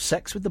visitors have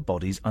sex with the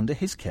bodies under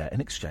his care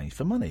in exchange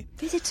for money.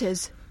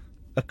 Visitors?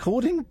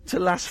 According to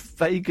Las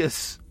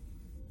Vegas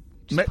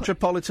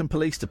Metropolitan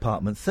Police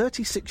Department,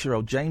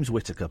 36-year-old James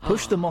Whitaker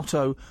pushed the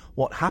motto,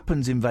 "What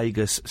happens in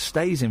Vegas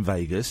stays in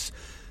Vegas,"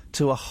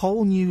 to a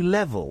whole new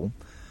level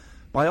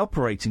by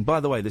operating...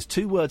 By the way, there's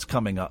 2 words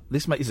coming up.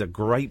 This is a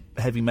great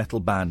heavy metal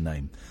band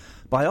name.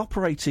 By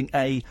operating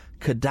a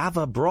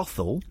cadaver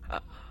brothel...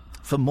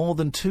 for more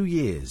than 2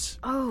 years.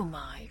 Oh,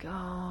 my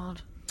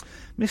God.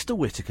 Mr.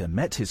 Whittaker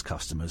met his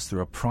customers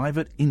through a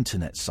private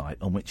internet site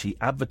on which he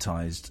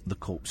advertised the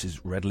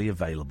corpses readily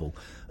available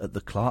at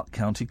the Clark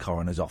County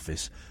Coroner's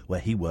Office, where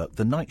he worked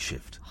the night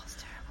shift. Oh, that's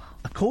terrible.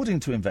 According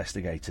to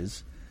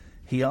investigators,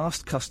 he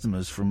asked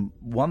customers from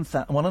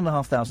 $1,500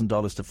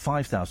 to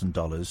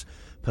 $5,000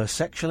 per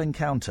sexual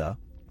encounter,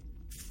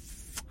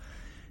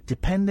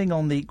 depending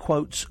on the,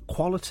 quote,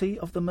 quality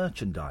of the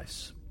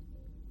merchandise.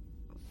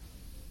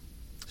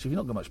 So if you've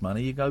not got much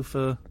money, you go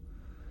for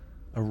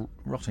a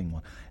rotting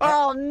one.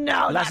 Oh,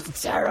 no,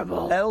 that's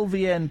terrible.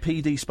 LVN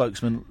PD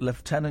spokesman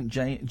Lieutenant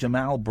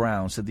Jamal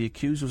Brown said the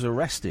accused was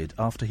arrested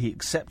after he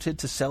accepted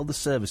to sell the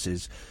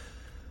services,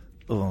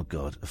 of a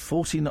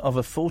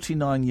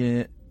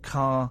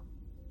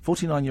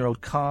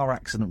 49-year-old car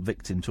accident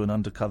victim to an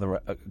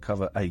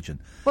undercover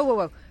agent.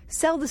 Whoa.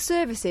 Sell the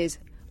services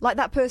like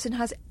that person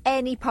has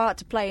any part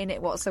to play in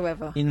it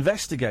whatsoever.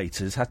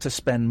 Investigators had to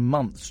spend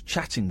months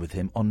chatting with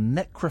him on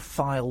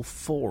necrophile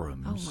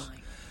forums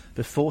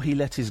before he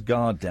let his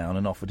guard down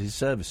and offered his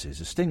services.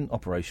 A sting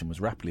operation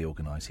was rapidly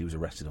organised. He was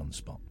arrested on the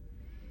spot.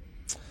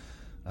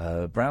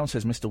 Brown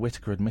says Mr.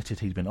 Whittaker admitted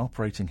he'd been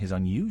operating his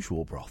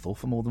unusual brothel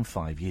for more than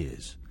 5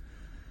 years.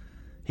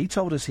 He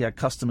told us he had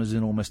customers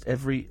in almost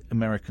every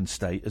American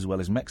state, as well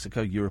as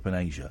Mexico, Europe and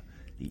Asia.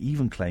 He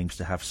even claims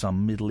to have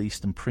some Middle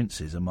Eastern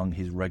princes among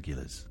his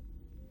regulars.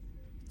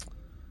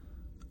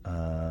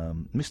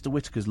 Mr.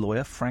 Whittaker's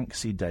lawyer, Frank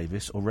C.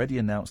 Davis, already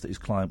announced that his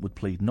client would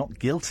plead not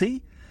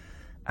guilty,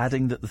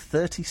 adding that the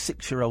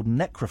 36-year-old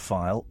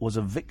necrophile was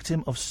a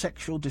victim of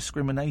sexual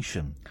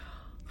discrimination.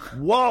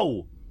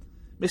 Whoa!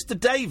 Mr.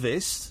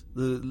 Davis,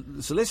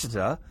 the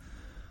solicitor...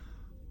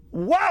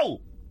 Whoa!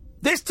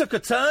 This took a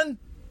turn!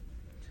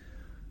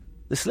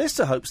 The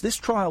solicitor hopes this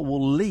trial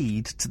will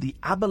lead to the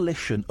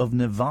abolition of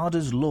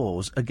Nevada's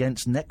laws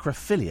against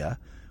necrophilia,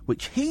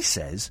 which he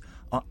says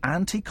are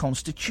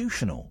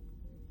anti-constitutional.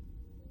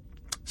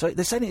 So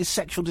they're saying it is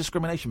sexual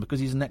discrimination because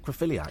he's a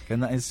necrophiliac,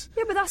 and that is...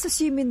 Yeah, but that's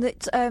assuming that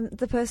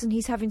the person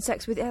he's having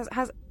sex with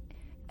has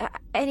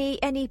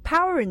any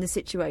power in the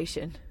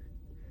situation.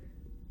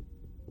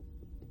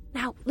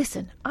 Now,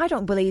 listen, I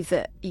don't believe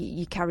that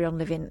you carry on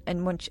living,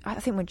 and I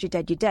think once you're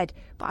dead, you're dead.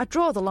 But I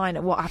draw the line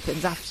at what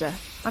happens after.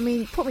 I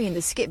mean, put me in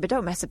the skip, but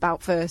don't mess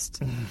about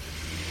first.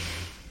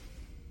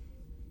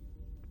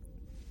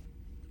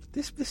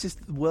 This is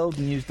the World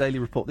News Daily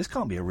Report. This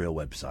can't be a real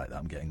website that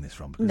I'm getting this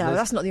from. No,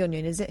 that's not The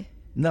Onion, is it?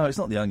 No, it's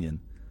not The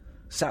Onion.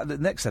 The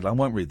next headline, I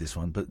won't read this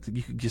one, but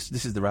you could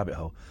this is the rabbit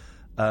hole.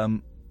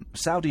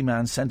 Saudi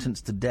man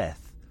sentenced to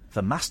death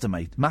for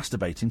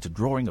masturbating to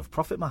drawing of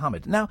Prophet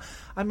Muhammad. Now,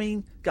 I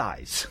mean,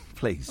 guys,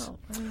 please.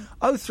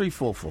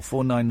 0344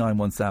 499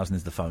 1000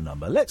 is the phone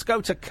number. Let's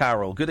go to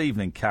Carol. Good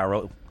evening,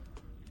 Carol.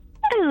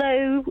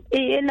 Hello,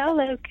 Ian.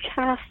 Hello,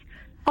 Kath.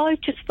 I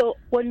just thought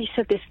when you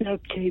said there's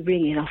nobody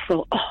ringing, I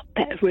thought,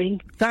 better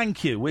ring.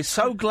 Thank you. We're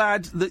so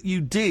glad that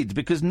you did,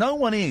 because no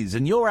one is,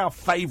 and you're our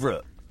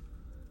favourite.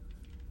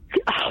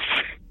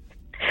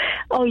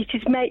 You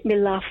just make me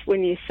laugh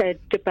when you said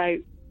about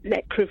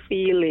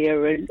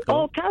necrophilia and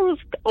Carol's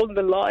on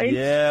the line.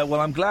 Yeah, well,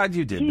 I'm glad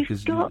you did,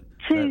 because you have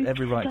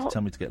every right to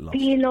tell me to get lost.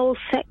 Being all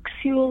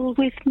sexual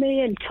with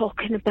me and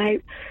talking about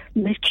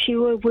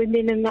mature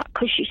women and that,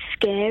 because you're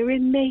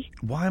scaring me.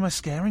 Why am I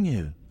scaring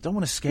you? I don't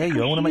want to scare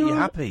you. I want to make you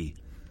happy.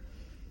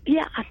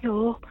 Yeah, I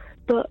know,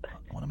 but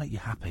I want to make you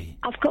happy.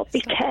 I've got to be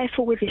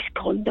careful with this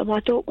condom. I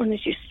don't want to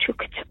just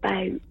chuck it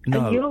about.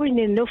 No. And you're in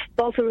enough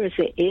bother as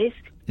it is.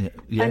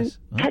 Yes.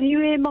 And can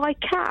you hear my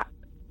cat?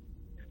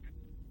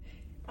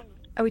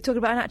 Are we talking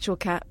about an actual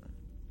cat?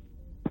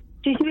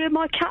 Did you hear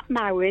my cat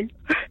mowing?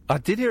 I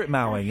did hear it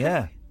mowing,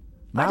 yeah.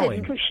 Mowing. I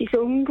didn't, because she's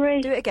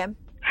hungry. Do it again.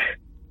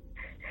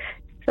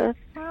 So.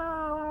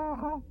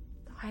 I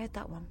heard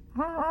that one.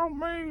 Help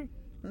me.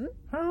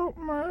 Help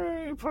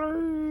me,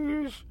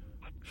 please.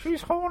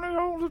 She's horny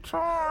all the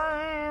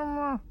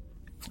time.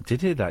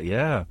 Did hear that,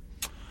 yeah.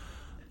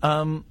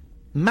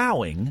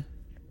 Mowing?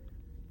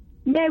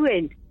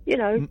 Mewing, you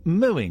know.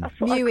 Mooing.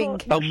 Mewing.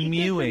 Oh,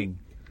 mewing.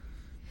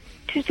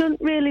 She doesn't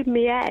really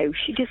meow.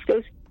 She just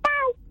goes,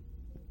 meow.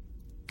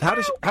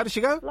 How does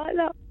she go? Like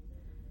that.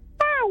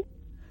 Meow.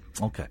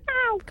 Okay.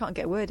 Meow. Can't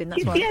get a word in,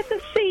 that's why. Have you ever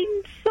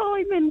seen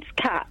Simon's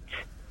cat?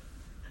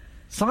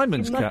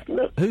 Simon's cat?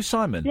 Who's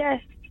Simon? Yeah.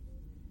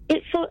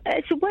 It's a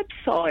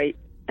website.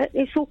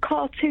 It's all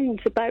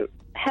cartoons about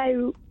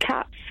how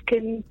cats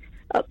can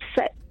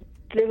upset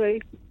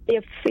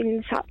if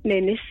things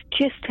happening. It's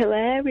just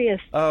hilarious.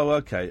 Oh,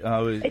 okay.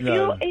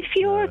 If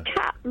you're a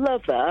cat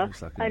lover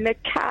and a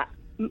cat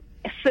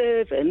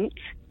servant,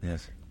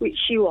 yes,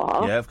 which you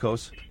are, yeah, of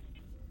course,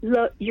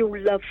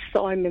 you'll love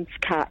Simon's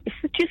cat. It's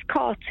just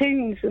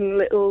cartoons and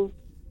little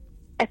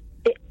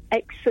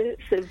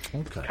excerpts of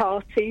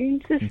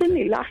cartoons. It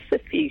only lasts a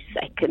few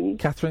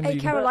seconds. Catherine, hey,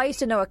 Carol, I used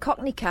to know a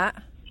Cockney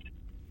cat.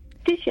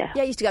 Did you?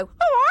 Yeah, I used to go, all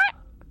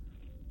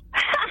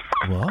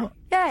right. What?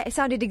 Yeah, it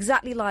sounded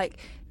exactly like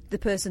the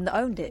person that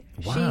owned it.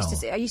 Wow.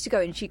 I used to go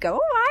and she'd go, all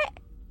right.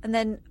 And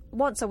then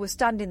once I was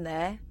standing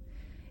there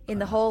in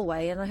the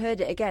hallway and I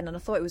heard it again and I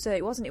thought it was her.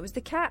 It wasn't. It was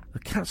the cat. The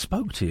cat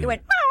spoke to you? It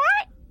went, all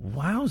right.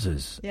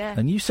 Wowzers. Yeah.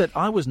 And you said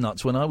I was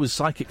nuts when I was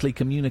psychically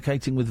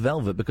communicating with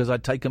Velvet because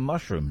I'd taken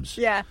mushrooms.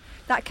 Yeah,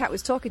 that cat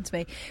was talking to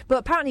me. But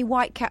apparently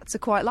white cats are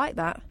quite like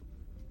that.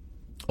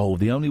 Oh,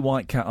 the only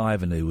white cat I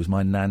ever knew was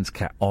my nan's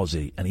cat,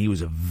 Ozzy, and he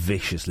was a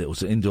vicious little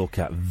indoor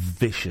cat,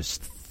 vicious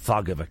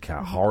thug of a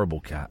cat, horrible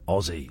cat,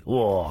 Ozzy.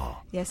 Whoa.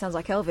 Yeah, sounds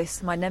like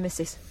Elvis, my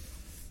nemesis.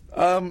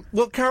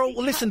 Well, Carol,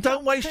 listen,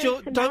 don't waste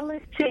your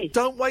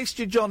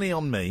Johnny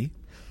on me.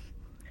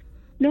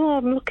 No,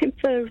 I'm looking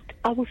for.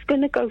 I was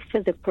going to go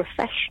for the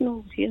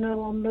professionals,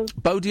 on the.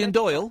 Bodie and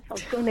Doyle? I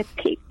was going to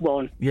pick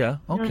one. Yeah,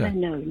 okay.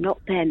 No,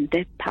 not them.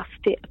 They've passed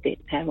it a bit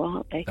now,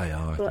 aren't they? They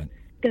are, I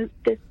think.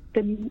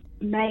 The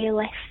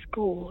male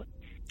escort.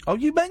 Oh,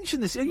 you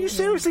mentioned this. Are you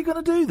seriously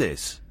going to do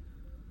this?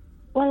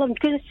 Well, I'm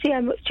going to see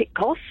how much it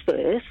costs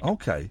first.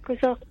 Okay.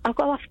 Because I've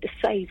got to have to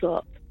save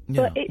up.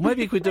 Yeah.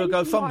 Maybe you could do a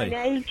GoFundMe.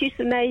 Ages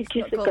and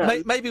ages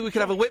ago. Maybe we could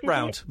have a whip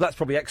round. That's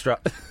probably extra.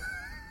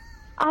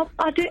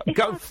 I do.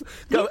 Go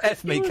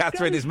F me,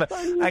 Catherine is...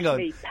 Hang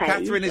on.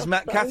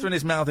 Catherine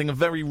is mouthing a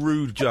very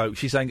rude joke.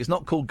 She's saying it's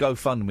not called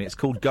GoFundMe, it's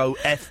called Go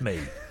F me.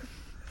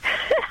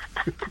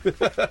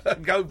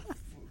 Go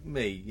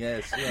me,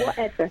 yes. Yeah.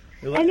 Whatever.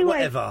 Anyway,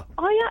 whatever.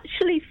 I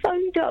actually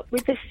phoned up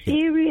with a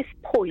serious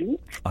point.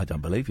 I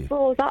don't believe you.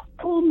 For that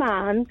poor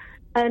man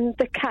and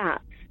the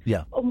cat.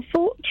 Yeah.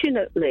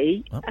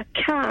 Unfortunately, a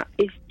cat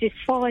is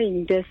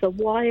defined as a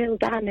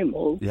wild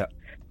animal. Yeah.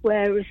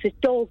 Whereas a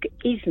dog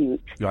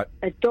isn't. Right.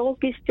 A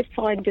dog is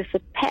defined as a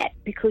pet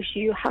because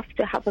you have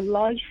to have a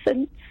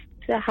licence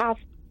to have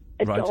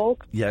a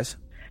dog. Yes.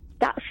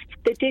 That's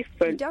the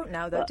difference. You don't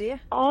know, though, do you?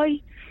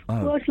 I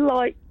would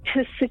like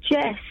to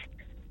suggest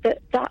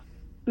that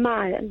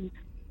man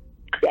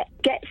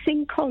gets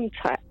in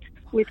contact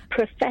with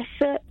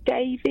Professor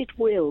David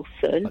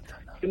Wilson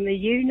from the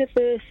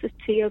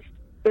University of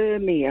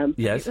Birmingham.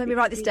 Yes. Let me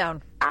write this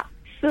down.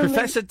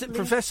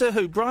 Professor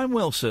who? Brian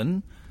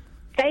Wilson?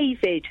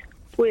 David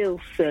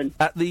Wilson.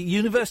 At the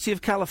University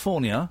of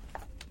California?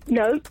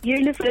 No,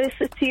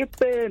 University of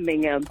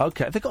Birmingham.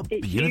 Okay, have they got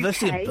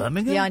University of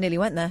Birmingham? Yeah, I nearly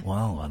went there.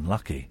 Wow,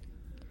 unlucky.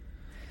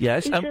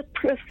 Yes. He's a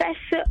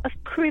professor of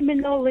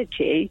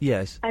criminology.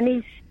 Yes. And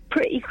he's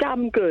pretty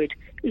damn good.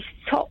 He's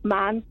top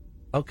man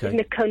in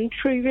the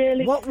country,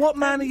 really. What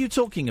man are you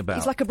talking about?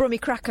 He's like a Brummie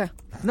cracker.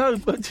 No,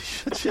 but...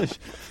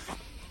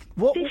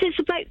 What? This is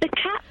about the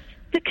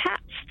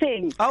cats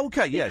thing.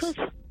 Okay, yes.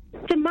 Because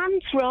the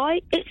man's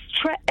right.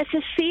 It's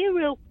a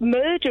serial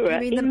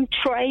murderer in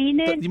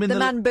training. You mean the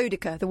man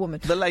Boudica, the woman?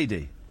 The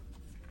lady.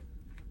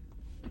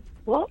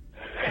 What?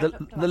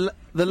 The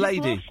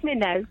lady. You've lost me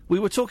now. We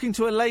were talking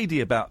to a lady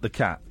about the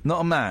cat,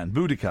 not a man.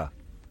 Boudica.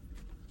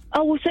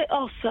 Oh, was it?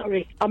 Oh,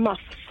 sorry. I'm half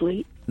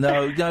asleep.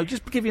 No,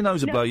 just give your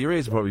nose a blow. Your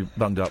ears are probably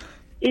bunged up.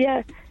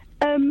 Yeah.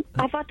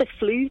 I've had a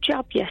flu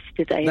jab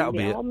yesterday and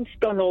my arm's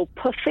gone all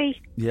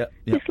puffy. Yeah.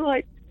 It's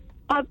like,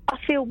 I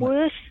feel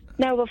worse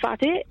now I've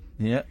had it.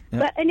 Yeah.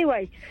 But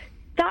anyway,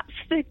 that's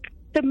the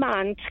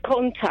man to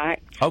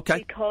contact.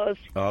 Okay. Because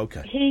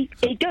he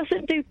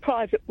doesn't do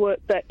private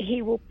work, but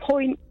he will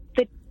point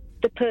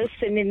the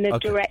person in the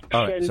direction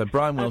all right. So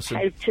Brian Wilson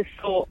of how to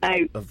sort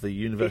out of the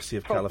University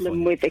of problem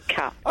California with the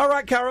cat. All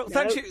right, Carol.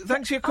 Thanks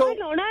for your call.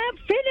 Hang on, I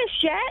haven't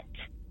finished yet.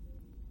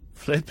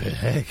 Flip it,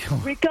 heck.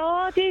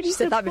 Regarding you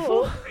said that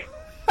before.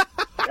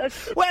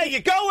 Where are you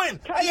going?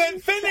 I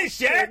ain't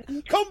finished yet.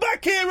 Come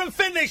back here and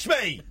finish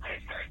me.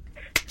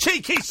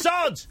 Cheeky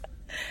sod.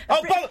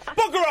 Oh,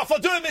 bugger off. I'll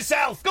do it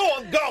myself. Go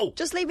on, go.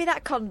 Just leave me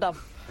that condom.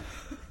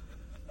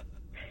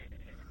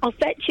 I'll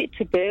fetch it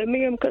to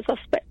Birmingham because I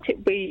expect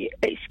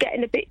it's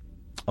getting a bit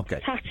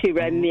tatty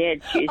around the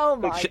edges. Oh,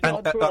 my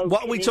God.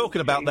 What are we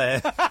talking about there?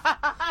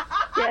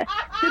 Yeah,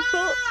 the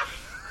book.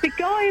 The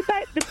guy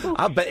about the book.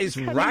 I bet it's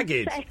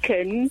ragged.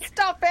 Second.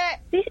 Stop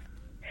it.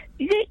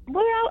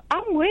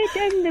 We're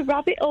down the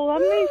rabbit hole.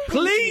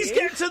 Please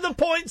get to the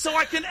point so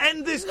I can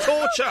end this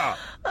torture.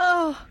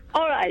 Oh,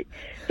 all right.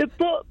 The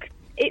book,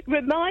 it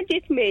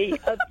reminded me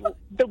of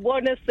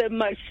one of the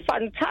most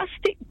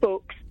fantastic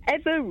books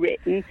ever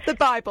written. The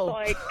Bible.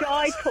 By a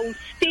guy called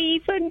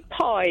Stephen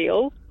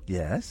Pyle.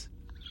 Yes.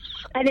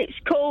 And it's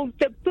called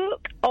The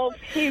Book of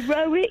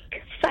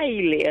Heroic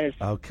Failures.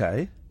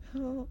 Okay.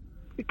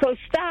 Because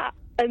that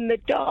and the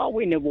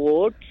Darwin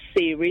Award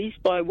series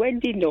by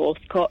Wendy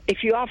Northcott,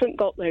 if you haven't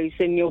got those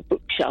in your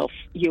bookshelf,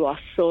 you are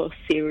so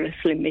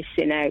seriously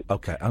missing out.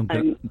 Okay, I'm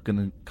going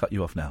to cut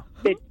you off now.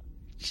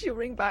 She'll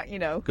ring back,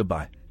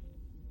 Goodbye.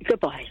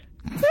 Goodbye.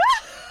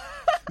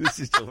 This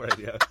is Talk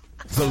Radio.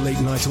 The Late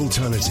Night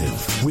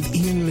Alternative with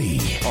Iain Lee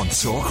on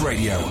Talk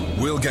Radio.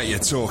 We'll get you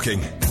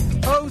talking.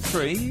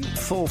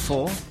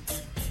 0344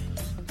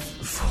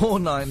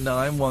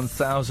 499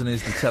 1000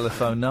 is the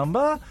telephone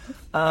number.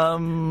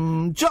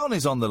 John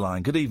is on the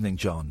line. Good evening,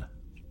 John.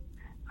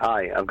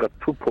 Hi, I've got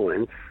 2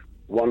 points.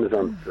 One is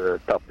on the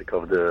topic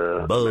of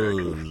the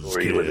American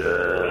story with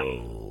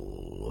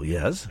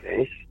yes.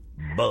 Okay.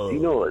 You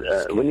know,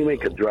 when you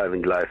make a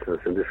driving license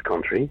in this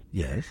country,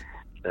 yes,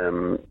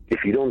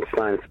 if you don't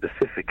sign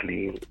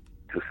specifically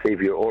to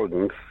save your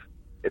organs,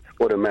 it's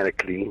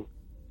automatically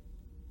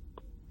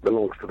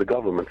belongs to the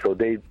government, so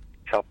they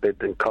chop it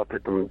and cut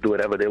it and do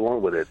whatever they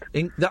want with it.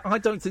 I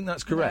don't think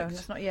that's correct. No,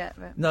 that's not yet.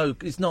 But... No,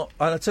 it's not.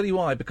 And I'll tell you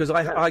why. Because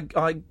I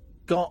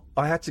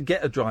had to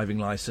get a driving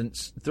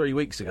licence 3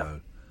 weeks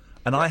ago,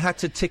 and I had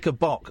to tick a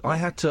box.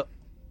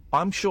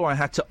 I'm sure I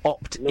had to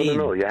opt in.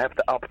 No, you have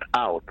to opt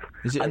out.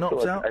 Is it an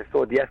opt out? I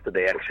saw it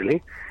yesterday,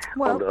 actually,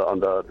 on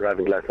the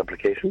driving license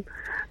application.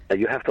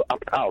 You have to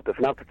opt out. If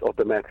not, it's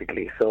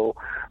automatically. So,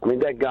 I mean,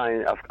 that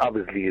guy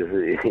obviously is,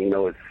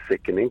 is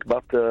sickening.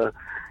 But, so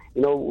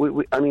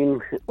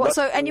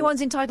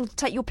anyone's entitled to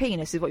take your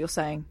penis, is what you're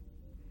saying?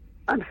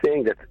 I'm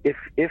saying that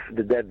if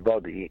the dead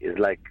body is,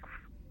 like,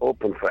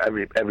 open for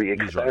every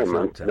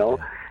experiment,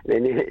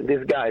 then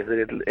this guy is a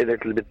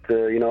little bit,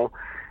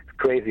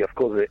 crazy, of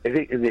course.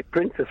 Is a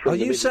princess from Are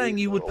you saying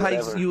you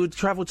would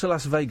travel to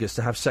Las Vegas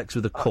to have sex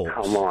with a corpse?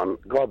 Come on,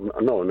 God,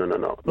 no.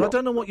 Well, I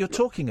don't know what you're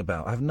talking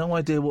about. I have no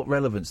idea what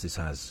relevance this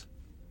has.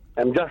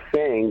 I'm just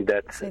saying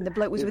that. Saying the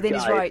bloke was within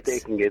his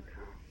rights.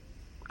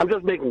 I'm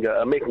just making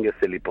a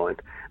silly point.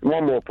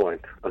 One more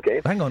point,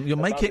 okay? Hang on,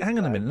 hang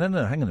on a minute.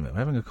 No, hang on a minute. We're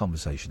having a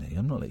conversation here.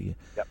 I'm not letting you.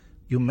 Yep.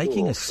 You're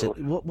making a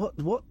silly... What?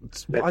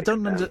 I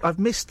don't understand. I've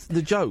missed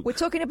the joke. We're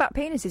talking about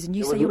penises, and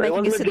you say you're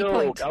making a silly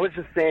point. I was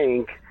just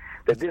saying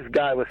that this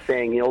guy was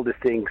saying all these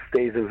things,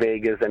 stays in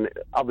Vegas, and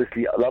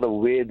obviously a lot of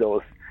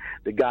weirdos.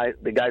 The guys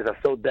are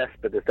so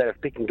desperate, instead of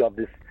picking up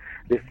this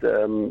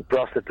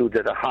prostitutes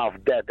that are half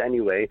dead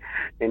anyway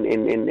in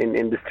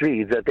the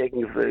streets, they're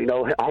taking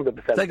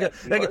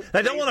 100%.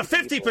 They don't want a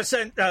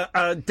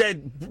 50%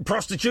 dead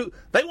prostitute.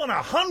 They want a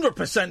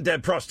 100%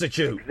 dead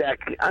prostitute.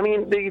 Exactly. I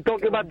mean, you're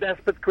talking about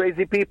desperate,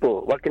 crazy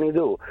people. What can you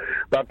do?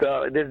 But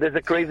there's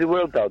a crazy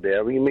world out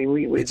there.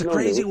 It's a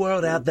crazy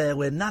world out there.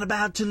 We're not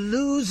about to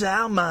lose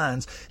our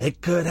minds.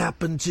 It could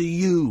happen to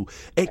you.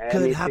 It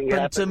could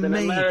happen to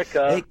me.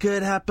 It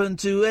could happen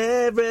to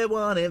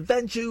everyone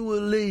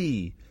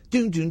eventually.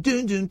 Dun, dun,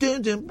 dun, dun,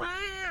 dun, dun.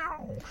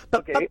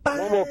 Okay,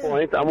 one more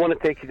point. I want to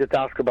take you to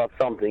task about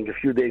something. A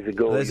few days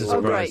ago, there's a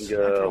surprise.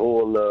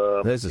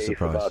 There's a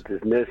surprise about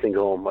this nursing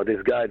home.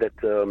 This guy that.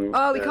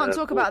 We can't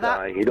talk about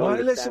that.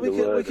 Listen,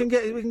 we can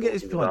get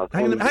his point.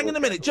 Hang on a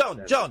minute,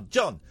 John.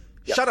 Yep.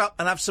 Shut up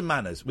and have some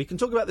manners. We can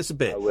talk about this a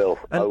bit. I will.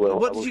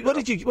 What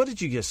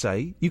did you just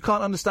say? You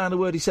can't understand a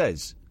word he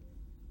says.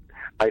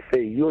 I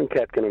say you and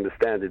Kat can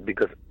understand it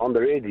because on the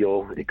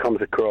radio it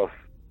comes across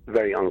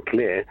very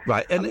unclear.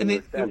 Right, and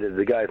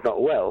the guy is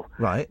not well.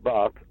 Right,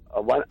 but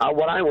what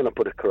I want to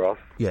put across,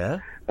 a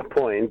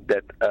point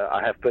that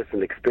I have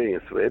personal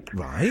experience with.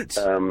 Right,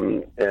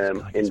 in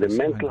the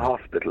mental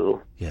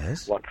hospital.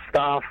 Yes, what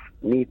staff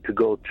need to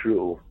go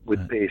through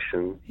with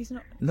patients. He's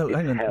not. No,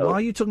 hang on. Why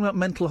are you talking about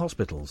mental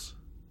hospitals?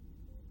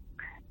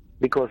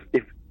 Because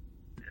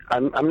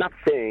I'm not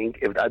saying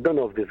I don't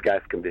know if this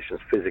guy's conditions,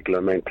 physically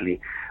or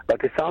mentally,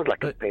 but it sounds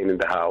like a pain in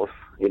the house.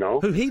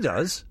 Who he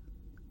does.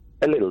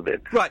 A little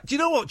bit. Right, do you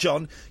know what,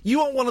 John?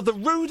 You are one of the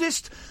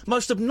rudest,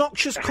 most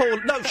obnoxious callers...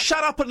 No,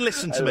 shut up and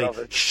listen to me.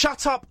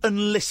 Shut up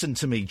and listen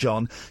to me,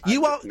 John.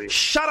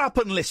 Shut up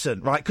and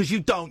listen, right? Because you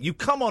don't. You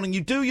come on and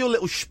you do your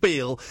little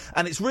spiel,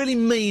 and it's really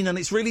mean, and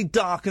it's really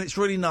dark, and it's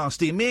really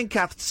nasty, and me and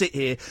Kath sit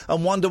here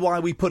and wonder why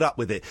we put up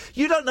with it.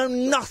 You don't know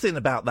nothing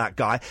about that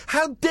guy.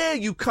 How dare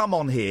you come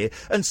on here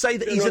and say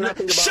that he's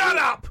Shut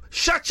up!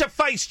 Shut your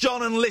face,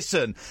 John, and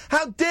listen.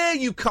 How dare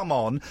you come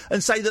on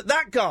and say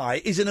that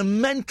guy is in a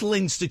mental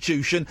institution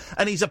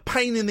and he's a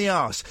pain in the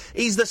arse.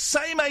 He's the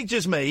same age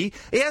as me.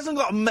 He hasn't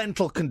got a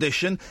mental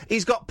condition.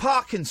 He's got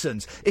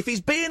Parkinson's. If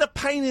he's being a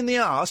pain in the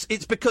arse,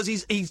 it's because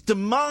he's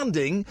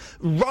demanding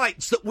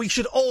rights that we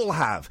should all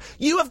have.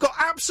 You have got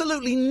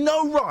absolutely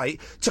no right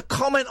to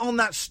comment on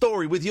that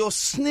story with your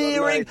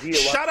sneering...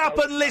 Shut up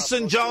and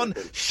listen, John.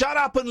 Shut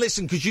up and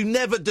listen, because you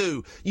never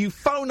do. You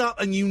phone up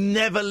and you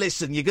never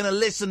listen. You're going to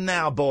listen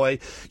now, boy.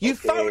 You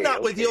phone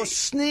up with your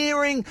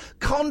sneering,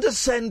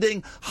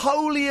 condescending,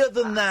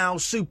 holier-than-thou,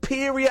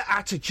 superior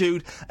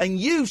attitude, and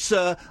you,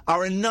 sir,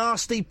 are a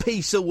nasty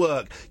piece of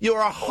work.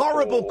 You're a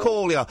horrible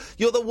caller.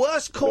 You're the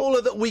worst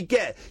caller that we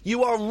get.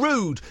 You are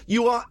rude.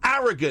 You are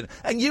arrogant,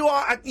 and you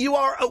are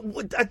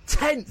a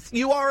tenth.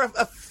 You are a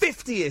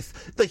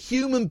 50th the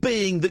human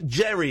being that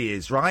Jerry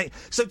is. Right?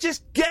 So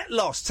just get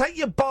lost. Take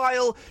your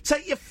bile.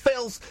 Take your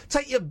filth.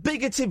 Take your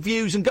bigoted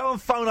views, and go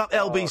and phone up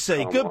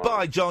LBC.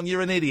 Goodbye, John. You're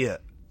an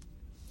idiot.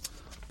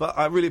 But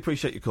I really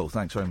appreciate your call.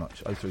 Thanks very much.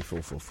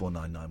 0344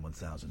 499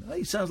 1000.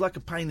 He sounds like a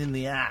pain in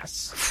the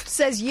ass.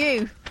 Says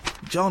you.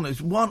 John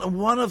is one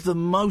of the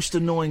most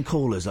annoying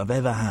callers I've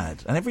ever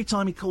had. And every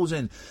time he calls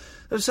in,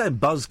 I was saying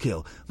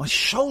buzzkill, my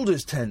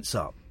shoulders tense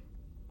up.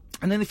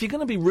 And then if you're going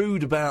to be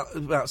rude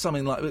about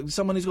something like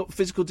someone who's got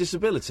physical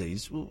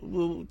disabilities,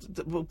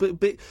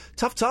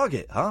 tough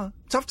target, huh?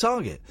 Tough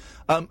target.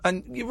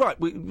 And you're right.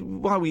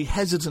 Why are we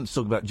hesitant to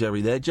talk about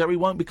Jerry there? Jerry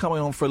won't be coming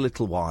on for a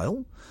little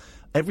while.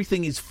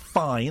 Everything is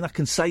fine. I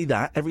can say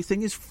that.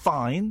 Everything is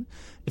fine.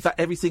 In fact,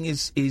 everything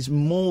is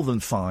more than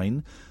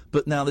fine.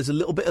 But now there's a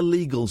little bit of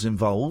legals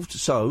involved.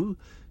 So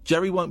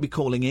Jerry won't be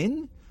calling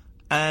in,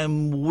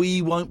 and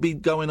we won't be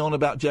going on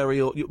about Jerry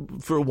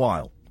for a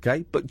while.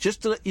 OK? But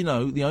just to let you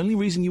know, the only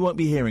reason you won't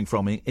be hearing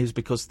from him is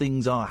because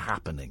things are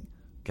happening.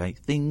 OK?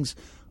 Things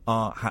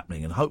are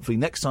happening. And hopefully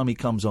next time he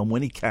comes on,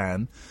 when he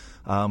can,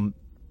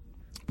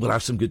 we'll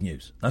have some good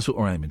news. That's what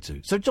we're aiming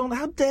to. So, John,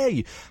 how dare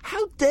you?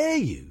 How dare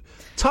you,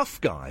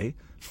 tough guy,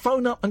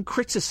 phone up and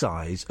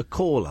criticise a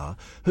caller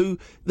who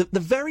the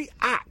very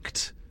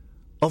act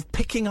of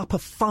picking up a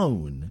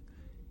phone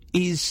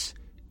is...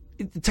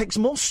 It takes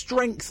more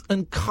strength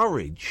and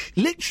courage,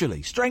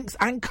 literally, strength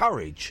and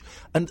courage,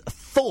 and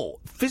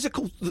thought,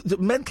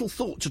 mental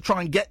thought to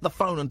try and get the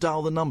phone and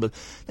dial the number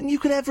than you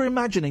could ever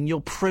imagine in your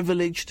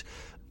privileged,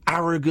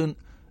 arrogant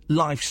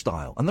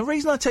lifestyle. And the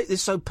reason I take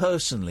this so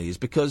personally is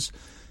because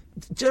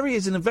Jerry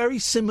is in a very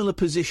similar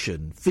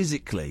position,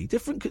 physically,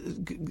 different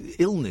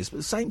illness, but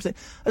the same thing,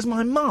 as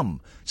my mum.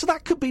 So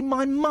that could be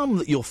my mum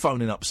that you're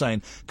phoning up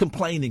saying,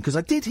 complaining, because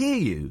I did hear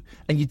you,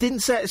 and you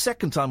didn't say it a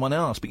second time when I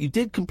asked, but you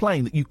did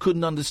complain that you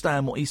couldn't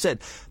understand what he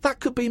said.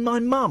 That could be my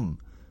mum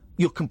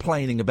you're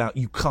complaining about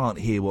you can't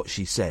hear what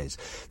she says.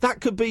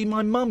 That could be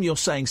my mum you're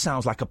saying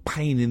sounds like a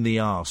pain in the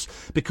arse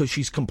because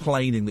she's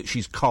complaining that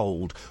she's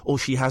cold or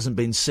she hasn't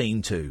been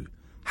seen to.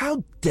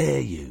 How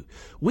dare you?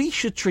 We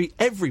should treat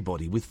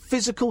everybody with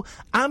physical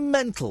and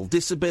mental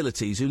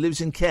disabilities who lives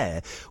in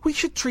care, we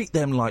should treat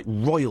them like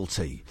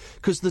royalty,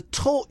 because the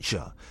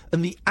torture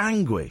and the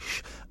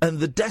anguish and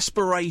the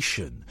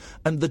desperation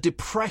and the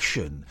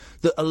depression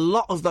that a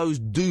lot of those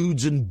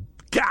dudes and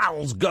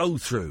gals go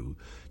through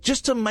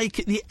just to make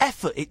it, the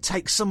effort it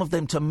takes some of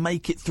them to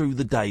make it through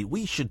the day,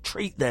 we should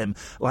treat them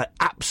like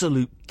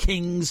absolute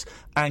kings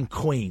and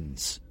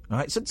queens.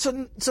 Right?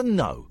 So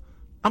no,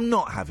 I'm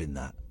not having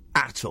that.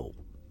 At all.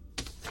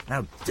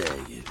 How dare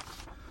you?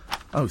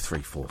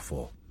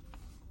 0344.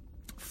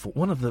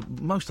 One of the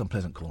most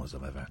unpleasant callers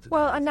I've ever had.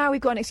 Well, and now we've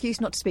got an excuse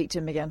not to speak to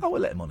him again. Oh,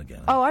 we'll let him on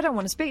again. Oh, I don't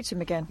want to speak to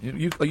him again.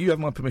 You have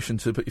my permission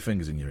to put your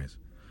fingers in your ears.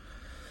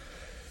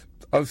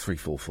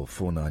 0344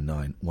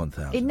 499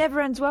 1000. It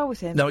never ends well with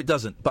him. No, it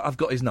doesn't, but I've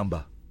got his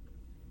number.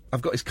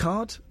 I've got his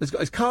card. He's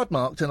got his card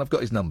marked and I've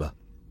got his number.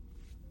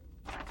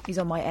 He's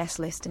on my S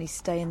list and he's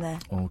staying there.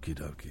 Okie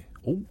dokie.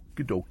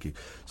 Okie dokie.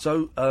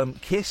 So,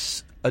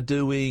 Kiss are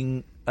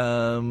doing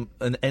an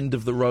end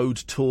of the road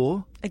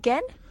tour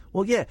again.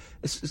 Well, yeah,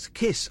 it's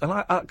Kiss, and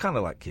I kind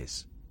of like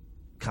Kiss,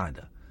 kind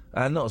of,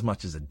 not as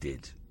much as I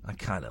did. I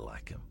kind of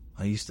like them.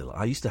 I used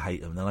to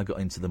hate them, then I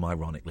got into them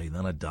ironically, and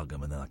then I dug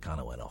them, and then I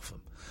kind of went off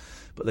them.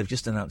 But they've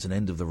just announced an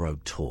end of the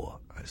road tour.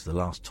 It's the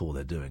last tour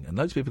they're doing, and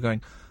loads of people are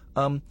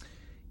going,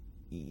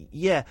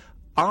 yeah.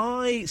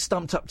 I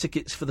stumped up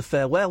tickets for the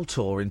farewell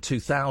tour in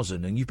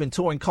 2000, and you've been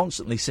touring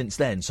constantly since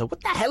then. So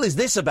what the hell is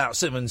this about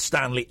Simmons,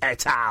 Stanley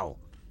et al.?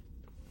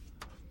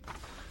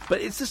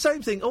 But it's the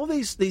same thing. All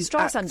these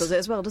Streisand does it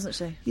as well, doesn't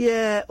she?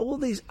 Yeah, all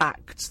these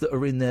acts that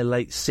are in their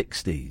late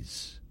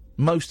 60s,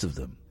 most of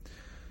them,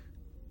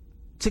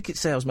 ticket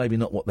sales maybe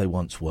not what they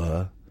once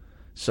were.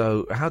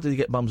 So how do you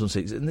get bums on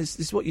seats? And this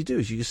is what you do: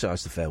 is you just say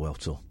it's the farewell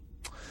tour.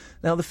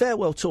 Now, the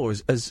farewell tour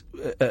is, as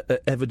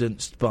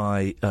evidenced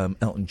by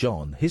Elton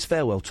John, his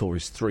farewell tour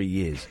is 3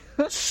 years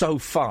so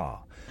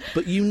far.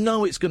 But you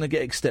know it's going to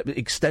get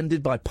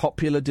extended by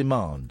popular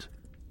demand.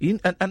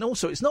 And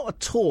also, it's not a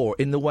tour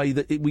in the way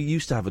that we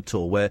used to have a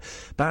tour, where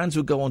bands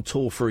would go on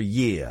tour for a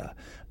year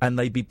and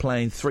they'd be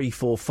playing 3,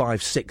 4,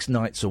 5, 6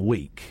 nights a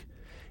week.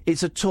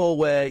 It's a tour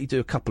where you do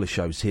a couple of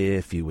shows here,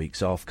 a few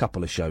weeks off,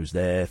 couple of shows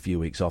there, a few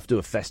weeks off, do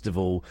a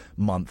festival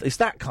month. It's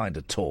that kind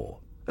of tour.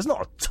 It's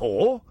not a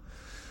tour.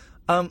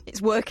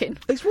 It's working.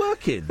 It's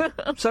working.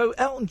 So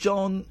Elton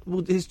John,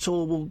 his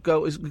tour will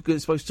go. It's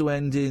supposed to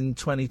end in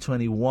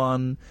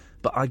 2021,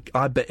 but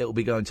I bet it'll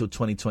be going till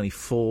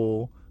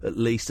 2024 at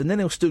least, and then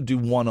he'll still do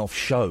one-off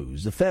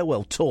shows. The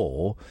farewell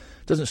tour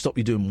doesn't stop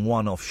you doing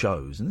one-off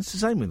shows, and it's the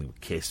same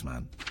with Kiss,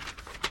 man.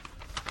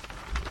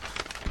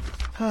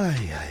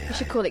 You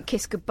should call it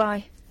Kiss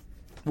Goodbye.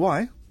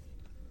 Why?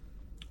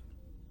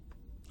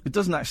 It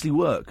doesn't actually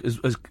work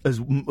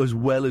as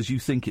well as you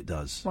think it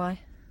does. Why?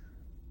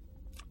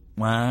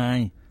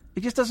 Why?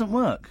 It just doesn't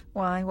work.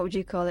 Why? What would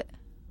you call it?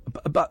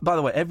 By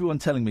the way, everyone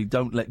telling me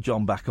don't let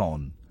John back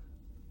on.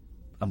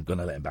 I'm going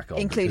to let him back on.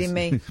 Including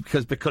me.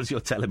 because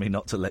you're telling me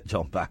not to let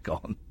John back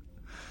on.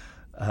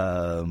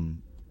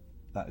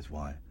 That is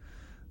why.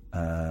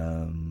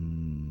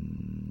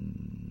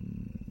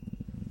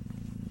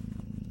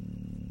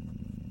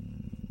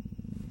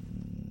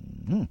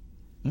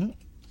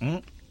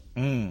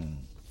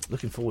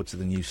 Looking forward to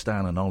the new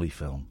Stan and Ollie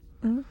film.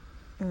 What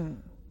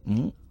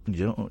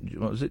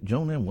was it?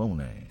 Johnny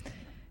Woney.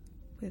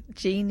 With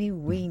Jeannie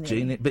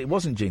Weenie. But it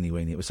wasn't Jeannie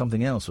Weenie. It was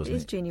something else, wasn't it? It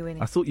is Jeannie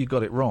Weenie. I thought you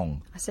got it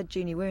wrong. I said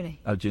Jeannie Weenie.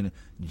 Oh, Jeannie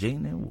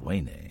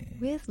Weenie.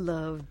 With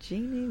love,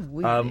 Jeannie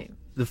Weenie.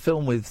 The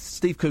film with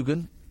Steve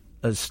Coogan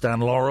as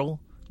Stan Laurel,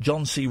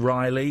 John C.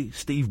 Reilly,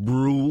 Steve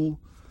Brule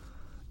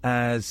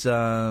as...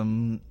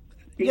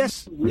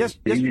 Yes. But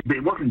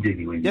it wasn't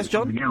Jeannie Weenie. Yes,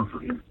 John? Else,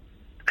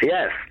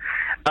 yes.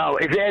 Oh,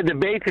 is there a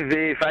debate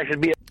if I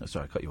should be...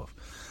 Sorry, I cut you off.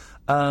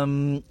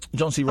 John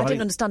C. Reilly... I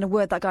didn't understand a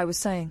word that guy was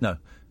saying. No.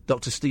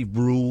 Dr. Steve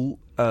Brule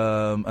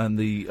and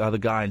the other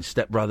guy in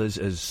Step Brothers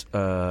as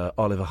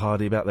Oliver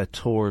Hardy about their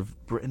tour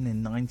of Britain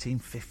in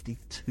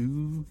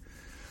 1952.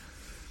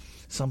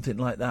 Something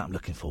like that. I'm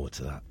looking forward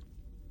to that.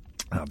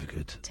 That'll be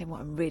good. Tell you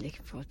what I'm really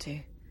looking forward to.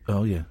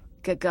 Oh, yeah.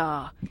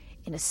 Gaga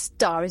in A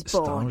Star is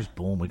Born. Star is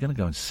Born. We're going to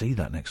go and see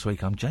that next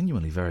week. I'm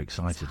genuinely very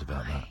excited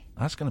about that.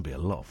 That's going to be a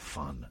lot of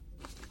fun.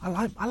 I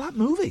like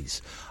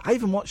movies. I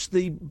even watched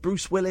the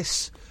Bruce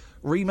Willis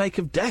remake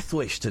of Death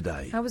Wish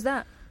today. How was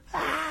that?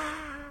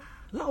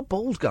 A lot of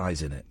bald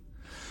guys in it.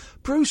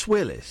 Bruce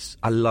Willis.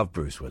 I love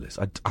Bruce Willis.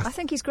 I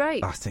think he's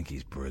great. I think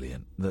he's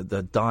brilliant.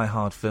 The Die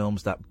Hard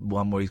films, that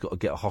one where he's got to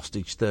get a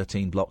hostage,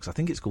 13 blocks. I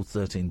think it's called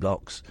 13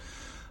 blocks.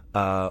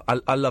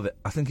 I love it.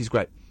 I think he's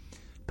great.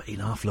 But he'd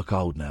half look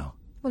old now.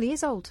 Well, he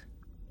is old.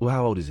 Well,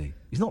 how old is he?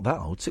 He's not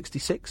that old.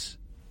 66?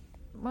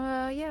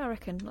 Yeah, I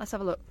reckon. Let's have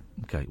a look.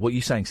 Okay, what are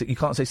you saying? You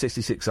can't say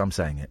 66, I'm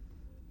saying it.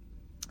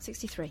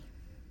 63.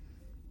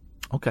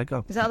 Okay,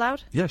 go. Is that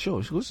allowed? Yeah, sure.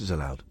 Of course it's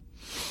allowed.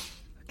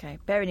 Okay,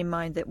 bearing in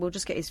mind that we'll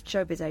just get his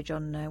showbiz age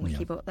on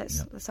Wiki, but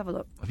let's have a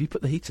look. Have you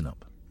put the heating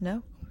up? No.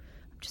 I'm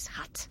just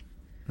hot.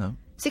 No.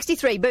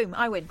 63, boom,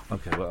 I win.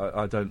 Okay, well,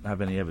 I don't have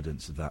any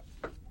evidence of that,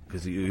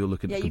 because you're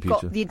looking at the computer. Yeah,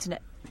 you've got the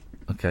internet.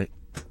 Okay.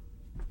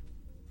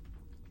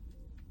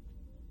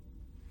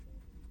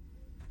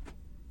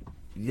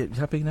 You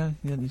happy now?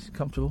 You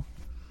comfortable?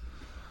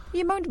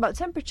 You moaned about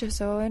temperature,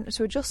 so I went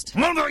to adjust.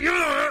 Don't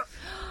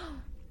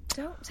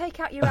take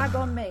out your ag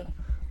on me.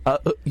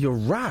 Your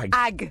rag?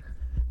 Ag.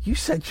 You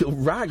said your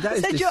rag. That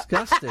is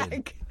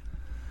disgusting.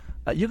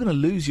 You're going to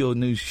lose your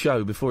new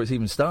show before it's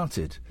even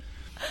started.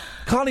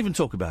 Can't even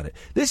talk about it.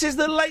 This is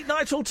the Late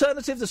Night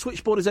Alternative. The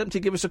switchboard is empty.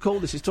 Give us a call.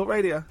 This is Talk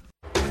Radio.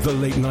 The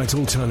Late Night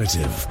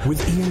Alternative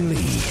with Iain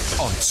Lee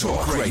on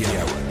Talk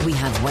Radio. We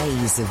have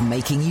ways of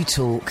making you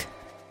talk.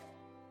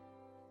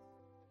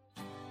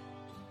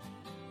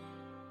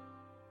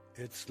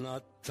 It's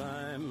not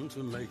time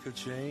to make a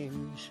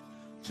change.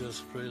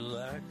 Just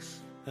relax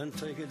and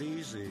take it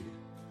easy.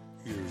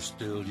 You're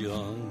still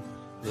young,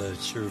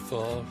 that's your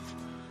fault.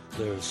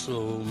 There's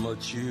so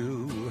much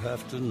you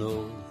have to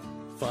know.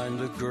 Find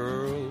a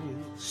girl,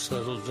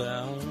 settle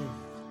down.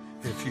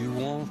 If you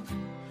want,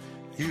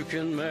 you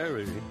can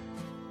marry.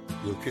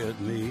 Look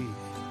at me,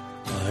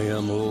 I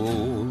am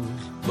old,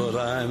 but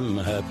I'm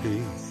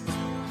happy.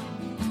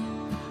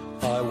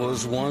 I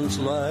was once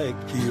like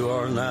you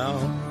are now,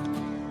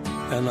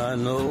 and I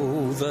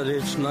know that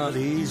it's not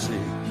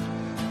easy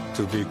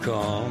to be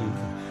calm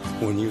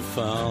when you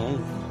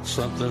found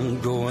something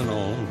going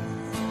on.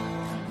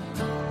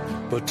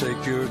 But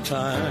take your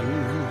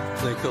time,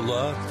 think a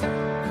lot.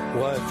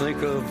 Why,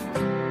 think of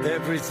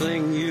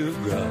everything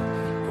you've got,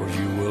 or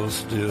you will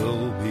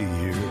still be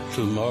here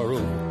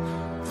tomorrow,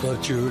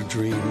 but your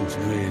dreams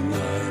may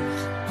not.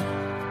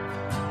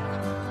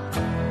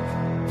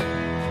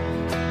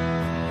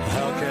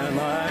 How can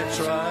I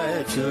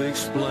try to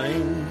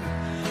explain?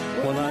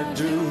 When I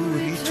do,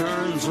 he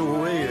turns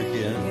away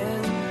again.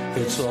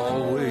 It's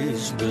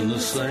always been the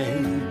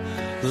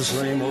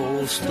same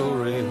old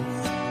story.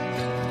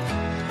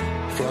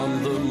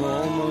 From the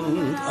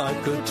moment I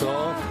could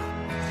talk,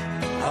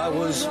 I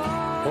was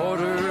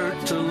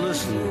ordered to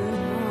listen.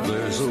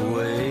 There's a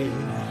way,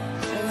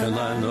 and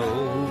I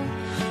know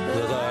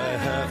that I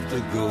have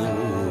to go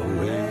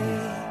away.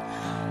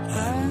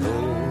 I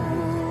know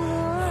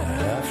I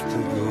have to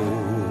go.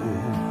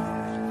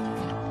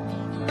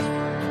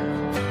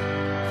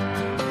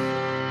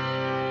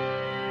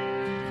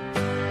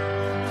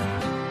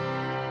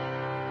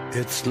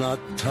 It's not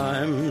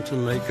time to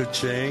make a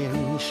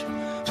change.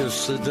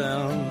 Just sit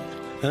down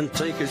and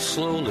take it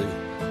slowly.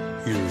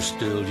 You're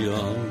still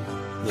young,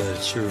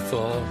 that's your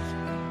fault.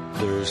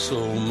 There's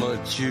so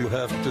much you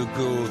have to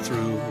go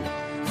through.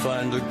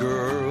 Find a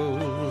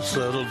girl,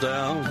 settle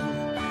down.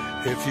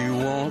 If you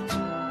want,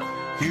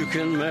 you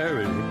can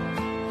marry.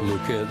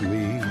 Look at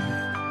me,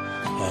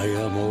 I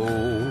am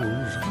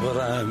old, but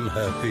I'm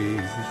happy.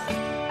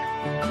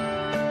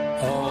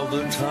 All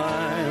the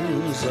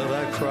times that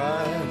I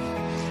cried,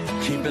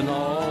 keeping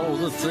all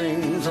the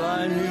things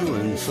I knew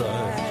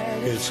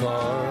inside. It's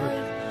hard,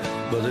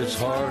 but it's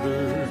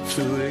harder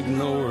to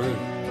ignore it.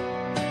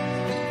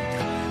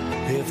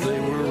 If they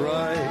were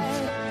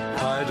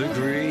right, I'd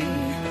agree.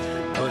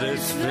 But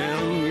it's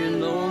them, you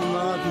know,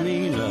 not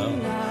me now.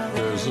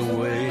 There's a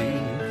way,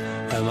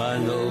 and I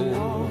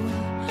know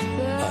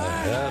I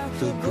have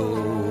to go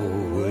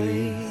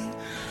away.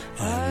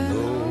 I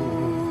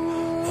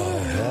know I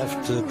have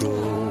to go.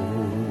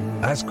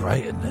 That's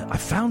great, isn't it? I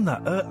found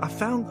that.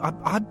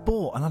 I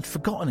bought and I'd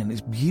forgotten it.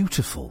 It's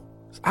beautiful.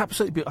 It's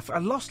absolutely beautiful. I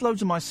lost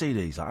loads of my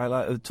CDs. I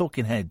like the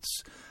Talking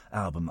Heads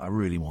album I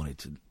really wanted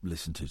to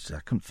listen to today.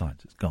 I couldn't find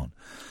it. It's gone.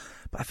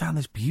 But I found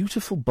this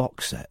beautiful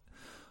box set.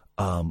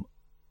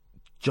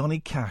 Johnny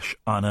Cash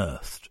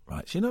Unearthed,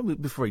 right? So, you know,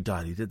 before he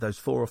died, he did those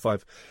 4 or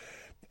 5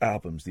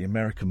 albums, the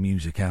American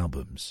music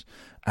albums.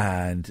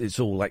 And it's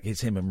all like, it's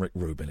him and Rick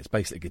Rubin. It's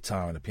basically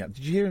guitar and a piano.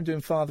 Did you hear him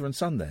doing Father and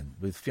Son then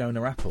with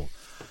Fiona Apple?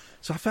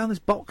 So I found this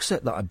box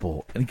set that I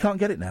bought, and you can't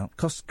get it now.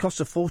 Costs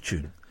a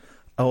fortune,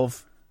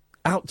 of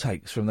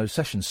outtakes from those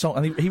sessions.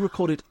 And he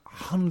recorded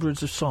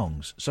hundreds of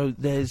songs. So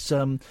there's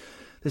him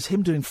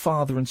doing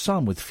Father and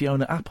Son with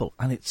Fiona Apple,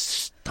 and it's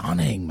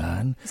stunning,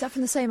 man. Is that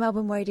from the same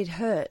album where he did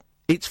Hurt?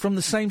 It's from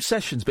the same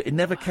sessions, but it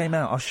never came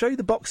out. I'll show you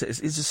the box set.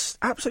 It's an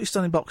absolutely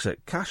stunning box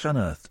set, cash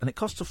unearthed, and it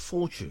costs a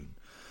fortune.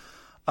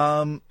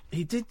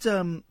 He did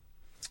this,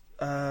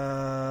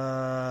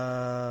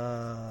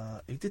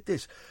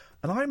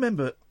 and I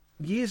remember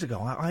years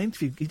ago I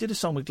interviewed. He did a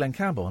song with Glenn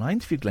Campbell, and I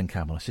interviewed Glenn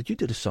Campbell. I said, "You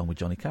did a song with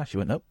Johnny Cash?" He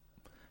went, "Nope."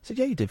 I said,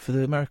 "Yeah, you did for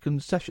the American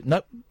session."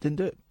 "Nope, didn't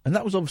do it." And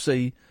that was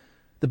obviously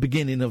the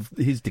beginning of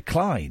his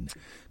decline,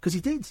 because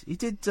he did.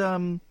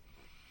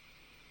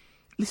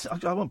 Listen,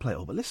 I won't play it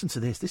all, but listen to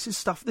this. This is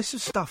stuff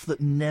that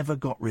never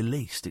got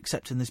released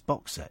except in this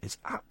box set. It's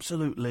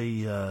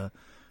absolutely.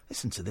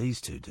 Listen to these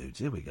two dudes.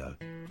 Here we go.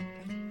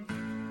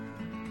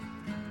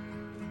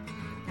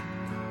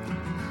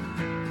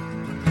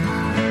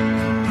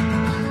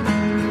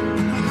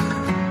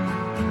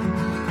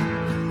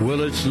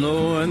 Well, it's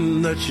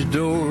knowing that your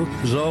door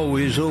is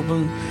always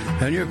open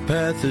and your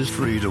path is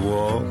free to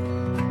walk.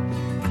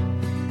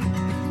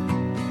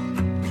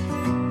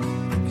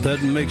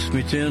 That makes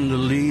me tend to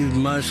leave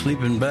my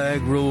sleeping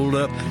bag rolled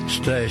up,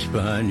 stashed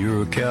behind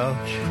your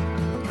couch.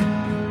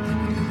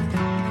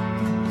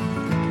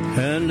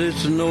 And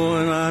it's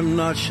knowing I'm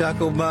not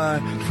shackled by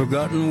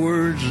forgotten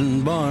words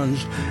and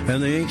bonds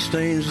and the ink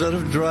stains that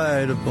have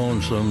dried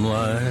upon some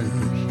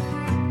lines.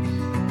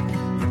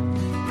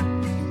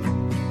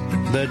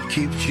 That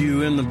keeps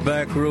you in the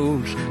back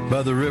roads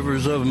by the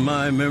rivers of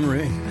my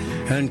memory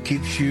and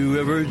keeps you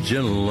ever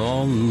gentle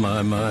on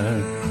my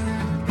mind.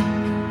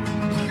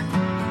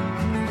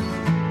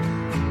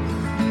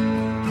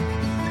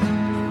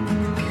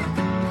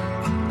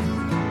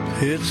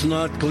 It's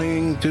not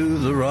clinging to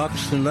the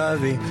rocks and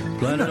ivy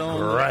planted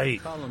on.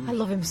 Great. I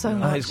love him so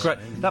much. It's great.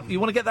 You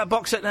want to get that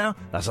box set now?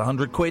 That's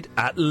 £100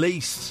 at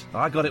least.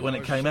 I got it when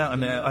it came out,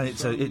 and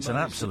it's an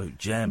absolute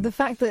gem. The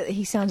fact that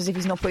he sounds as if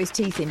he's not put his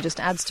teeth in just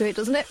adds to it,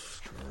 doesn't it?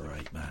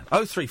 Great, man.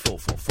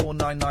 0344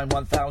 499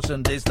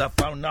 1000 is the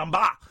phone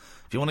number.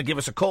 If you want to give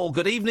us a call.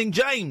 Good evening,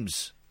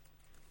 James.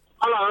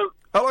 Hello.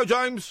 Hello,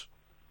 James.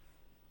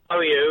 How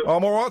are you?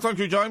 I'm all right, thank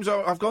you, James.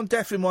 I've gone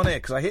deaf in one ear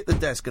because I hit the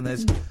desk and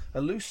there's a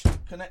loose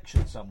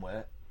connection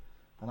somewhere,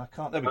 and I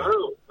can't. There we go.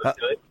 Oh,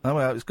 okay. Oh,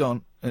 well, it's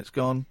gone. It's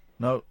gone.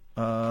 No,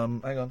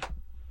 hang on.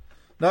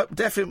 No,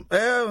 deaf in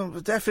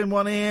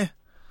one ear.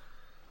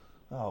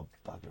 Oh,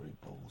 buggery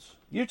balls.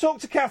 You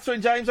talk to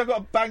Catherine, James. I've got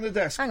to bang the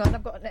desk. Hang on,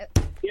 I've got it.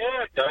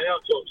 Yeah, okay,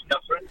 I'll talk to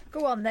Catherine.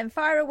 Go on then,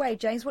 fire away,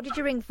 James. What did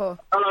you ring for?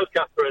 Hello,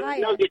 Catherine.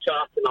 Hiya. No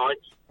guitar tonight.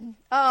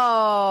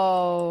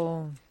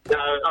 Oh. No,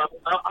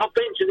 I've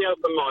been to the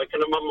open mic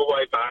and I'm on my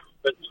way back,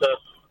 but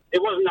it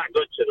wasn't that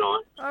good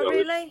tonight. Oh,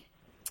 really?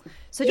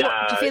 So do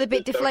you feel a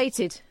bit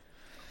deflated?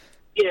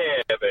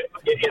 Yeah, but,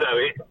 you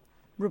know...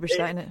 Rubbish,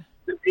 that, isn't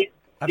it?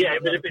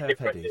 It was a bit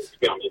depressing, to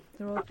be honest.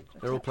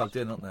 They're all plugged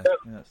in, aren't they?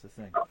 Yeah, that's the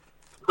thing.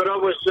 But I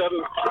was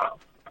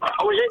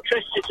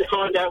interested to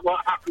find out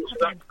what happened to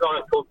that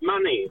guy called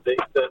Manny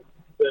that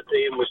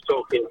Iain was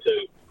talking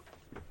to.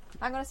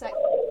 Hang on a sec.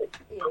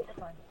 Iain,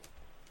 fine.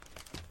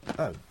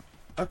 Oh,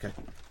 okay.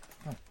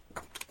 Oh.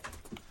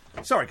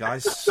 Sorry,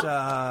 guys.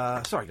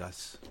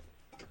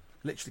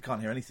 Literally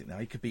can't hear anything now.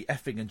 He could be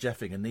effing and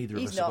jeffing, and neither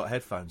of us have got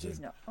headphones in. He's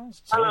not. Oh.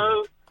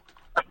 Hello.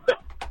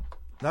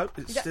 No,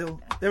 it's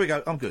still... There we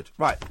go. I'm good.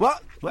 Right.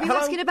 What? Were you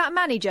asking about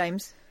Manny,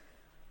 James?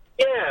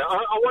 Yeah,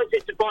 I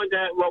wanted to find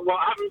out what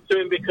happened to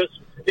him because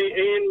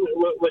Iain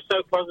was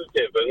so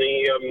positive and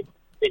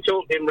he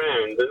talked him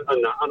round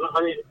and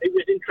it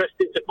was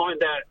interesting to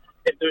find out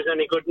if there was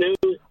any good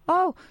news.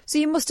 Oh, so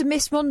you must have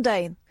missed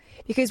Monday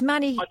because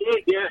Manny... I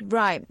did, yeah.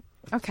 Right.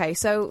 Okay,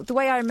 so the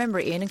way I remember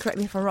it, Iain, and correct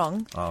me if I'm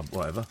wrong...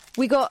 Whatever.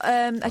 We got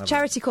a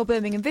charity called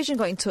Birmingham Vision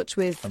got in touch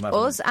with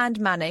us and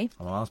Manny.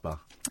 I'm on Arsbar.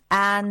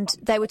 And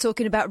they were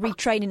talking about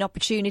retraining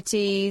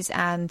opportunities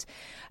and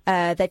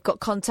they'd got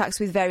contacts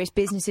with various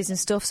businesses and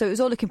stuff, so it was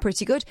all looking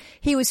pretty good.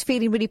 He was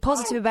feeling really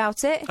positive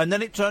about it. And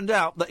then it turned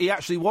out that he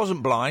actually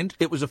wasn't blind.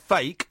 It was a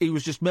fake. He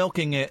was just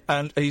milking it,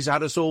 and he's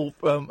had us all,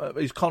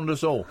 he's conned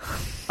us all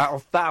out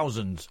of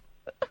thousands.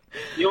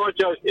 You're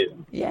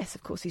joking? Yes,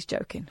 of course he's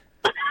joking.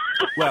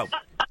 Well,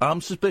 I'm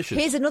suspicious.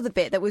 Here's another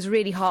bit that was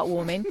really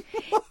heartwarming,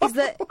 is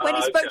that when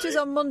he spoke to us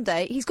on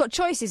Monday, he's got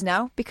choices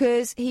now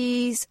because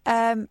he's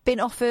been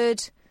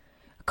offered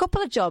a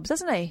couple of jobs,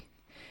 hasn't he?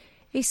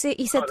 He said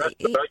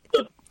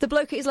the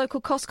bloke at his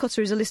local cost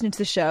cutter who's listening to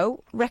the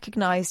show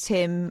recognised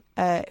him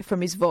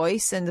from his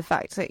voice and the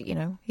fact that, you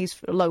know, he's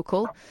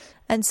local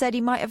and said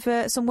he might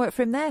have some work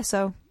for him there.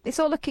 So it's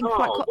all looking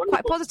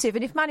quite positive.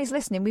 And if Manny's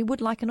listening, we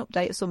would like an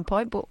update at some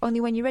point, but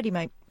only when you're ready,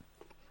 mate.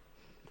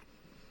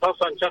 Oh,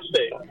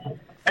 fantastic.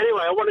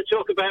 Anyway, I want to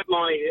talk about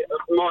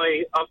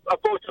I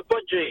bought a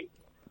budgie.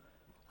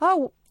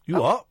 Oh.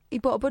 You what? He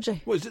bought a budgie.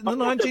 What, is it in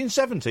the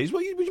 1970s? What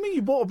do you mean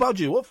you bought a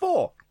budgie? What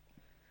for?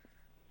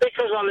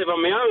 Because I live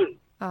on my own.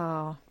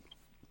 Oh.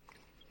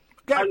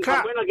 And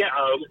when I get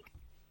home,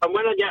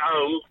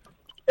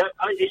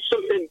 it's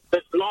something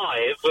that's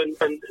live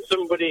and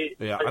somebody...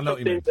 Yeah, I know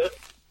what you mean.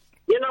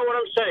 You know what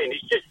I'm saying?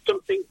 It's just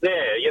something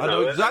there, you know. I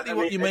know exactly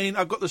what you mean.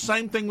 I've got the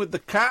same thing with the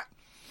cat.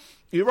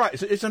 You're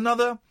right. It's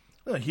another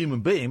human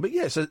being, but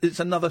yes, it's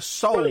another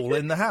soul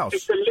in the house.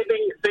 It's a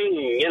living thing,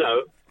 you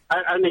know,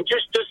 and it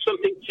just does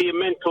something to your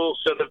mental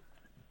sort of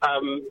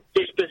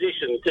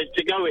disposition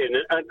to go in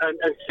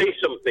and see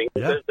something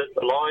that's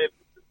alive.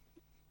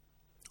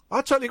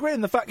 I totally agree.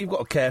 And the fact you've got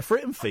to care for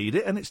it and feed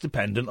it, and it's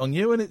dependent on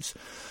you, and it's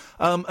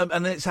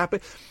and it's happy.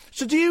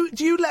 So do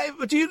you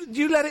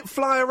let it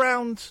fly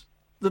around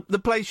the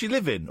place you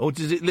live in, or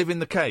does it live in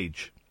the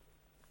cage?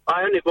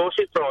 I only bought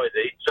it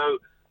Friday, so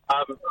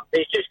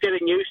it's just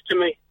getting used to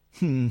me,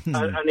 and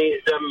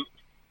he's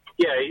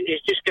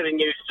he's just getting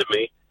used to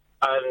me,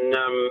 and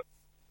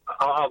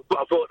I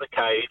bought the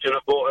cage, and I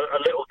bought a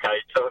little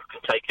cage so I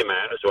can take him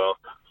out as well,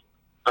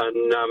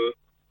 and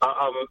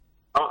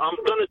I'm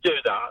going to do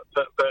that,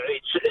 but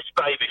it's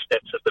baby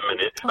steps at the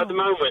minute. At the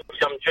moment,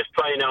 I'm just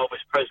playing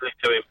Elvis Presley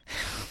to him.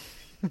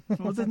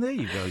 Well, then there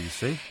you go, you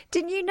see.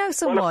 Didn't you know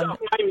someone,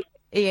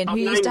 Ian, who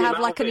used to have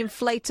like an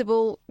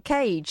inflatable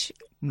cage?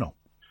 No.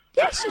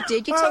 Yes, you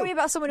did. You told me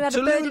about someone who had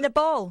a bird in a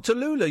ball.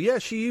 Tallulah, yeah,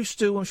 she used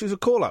to, when she was a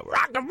caller,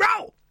 rock and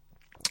roll!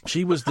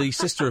 She was the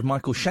sister of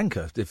Michael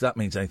Schenker, if that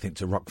means anything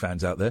to rock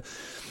fans out there.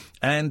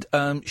 And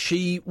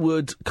she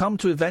would come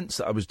to events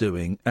that I was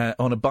doing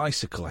on a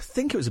bicycle. I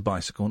think it was a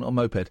bicycle, not a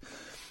moped.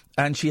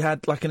 And she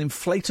had like an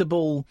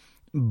inflatable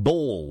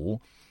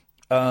ball,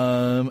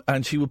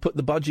 and she would put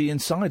the budgie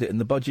inside it, and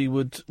the budgie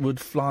would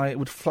fly. It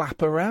would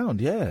flap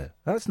around. Yeah,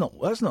 that's not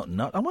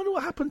nuts. I wonder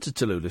what happened to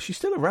Tallulah. She's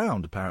still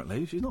around,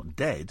 apparently. She's not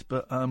dead,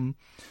 but I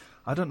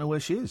don't know where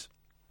she is.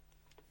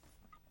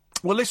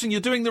 Well, listen, you're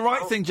doing the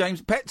right thing,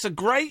 James. Pets are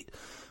great.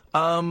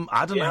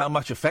 I don't know how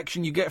much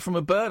affection you get from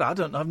a bird.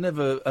 I've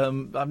never,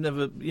 been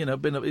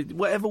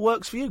whatever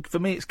works for you. For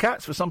me, it's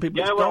cats. For some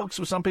people, it's dogs.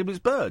 For some people, it's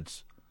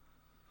birds.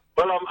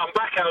 Well, I'm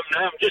back home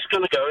now. I'm just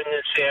going to go in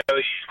and see how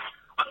he is.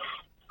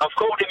 I've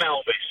called him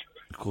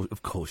Elvis.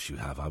 Of course you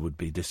have. I would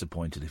be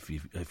disappointed if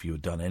you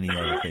had done any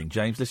other thing.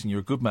 James, listen, you're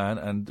a good man,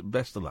 and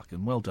best of luck,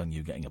 and well done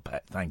you getting a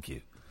pet. Thank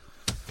you.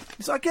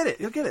 So I get it.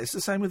 It's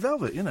the same with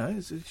Velvet, you know.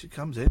 She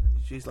comes in,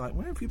 she's like,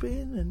 where have you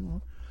been?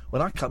 And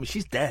when I come,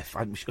 she's deaf.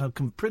 I'm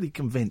pretty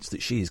convinced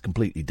that she is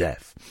completely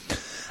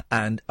deaf.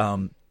 And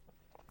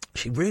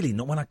she really,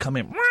 not when I come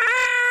in,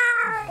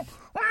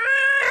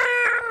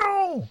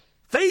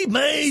 feed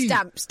me!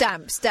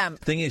 Stamp.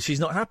 Thing is, she's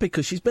not happy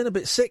because she's been a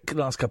bit sick the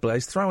last couple of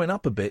days, throwing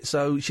up a bit,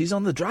 so she's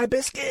on the dry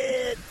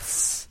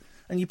biscuits.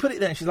 And you put it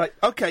there and she's like,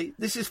 OK,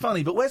 this is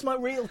funny, but where's my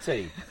real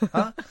tea?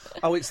 Huh?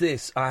 Oh, it's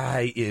this. I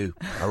hate you.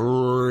 I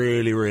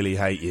really, really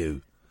hate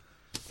you.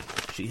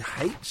 She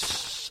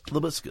hates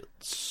the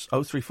biscuits.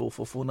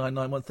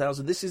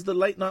 03444991000. This is the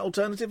Late Night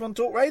Alternative on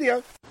Talk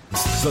Radio.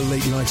 The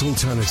Late Night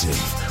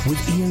Alternative with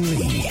Iain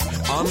Lee.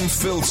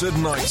 Unfiltered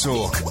night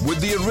talk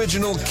with the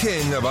original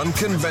king of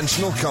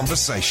unconventional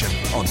conversation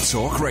on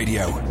Talk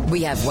Radio.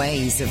 We have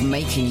ways of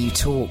making you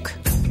talk.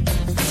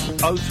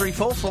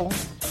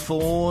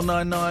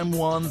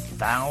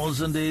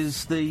 03444991000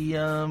 is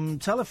the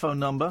telephone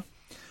number.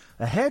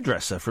 A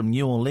hairdresser from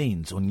New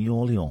Orleans,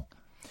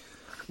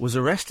 was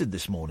arrested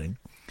this morning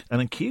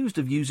and accused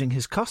of using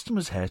his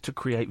customers' hair to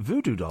create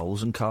voodoo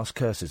dolls and cast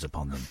curses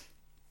upon them.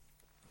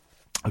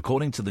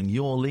 According to the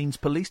New Orleans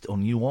Police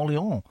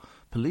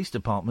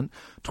Department,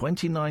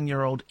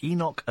 29-year-old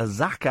Enoch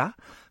Azaka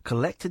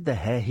collected the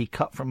hair he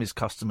cut from his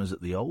customers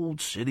at the Old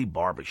City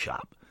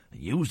Barbershop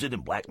and used it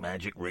in black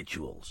magic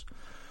rituals.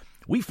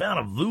 We found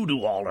a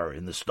voodoo altar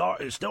in the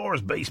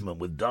store's basement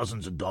with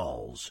dozens of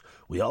dolls.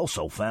 We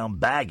also found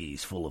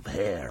baggies full of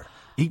hair,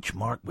 each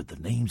marked with the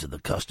names of the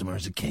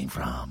customers it came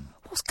from.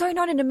 What's going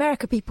on in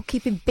America? People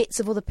keeping bits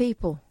of other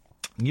people.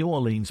 New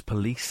Orleans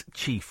Police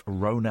Chief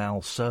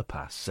Ronald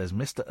Surpass says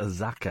Mr.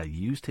 Azaka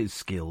used his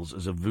skills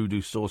as a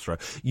voodoo sorcerer.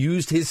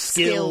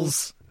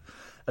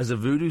 As a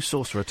voodoo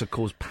sorcerer to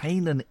cause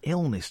pain and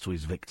illness to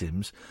his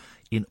victims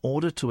in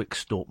order to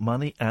extort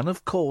money and,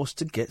 of course,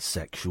 to get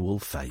sexual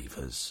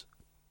favours.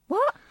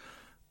 What?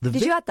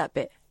 Did you add that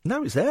bit?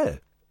 No, it's there.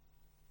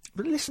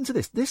 But listen to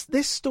this.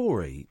 This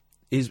story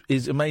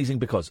is amazing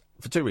because,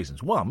 for two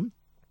reasons. One,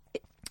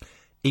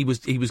 he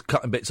was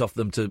cutting bits off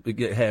them to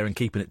get hair and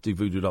keeping it to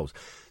voodoo dolls.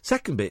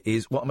 Second bit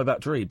is what I'm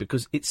about to read,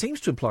 because it seems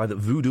to imply that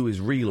voodoo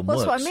is real and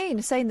works. That's what I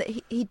mean, saying that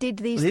he did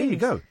these things. Here you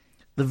go.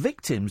 The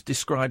victims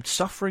described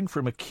suffering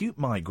from acute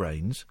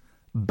migraines,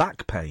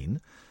 back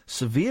pain,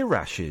 severe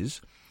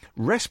rashes,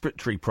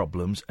 respiratory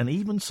problems, and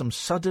even some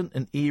sudden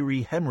and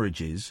eerie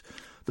hemorrhages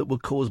that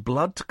would cause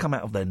blood to come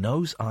out of their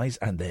nose, eyes,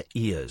 and their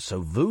ears.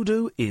 So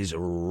voodoo is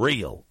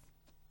real.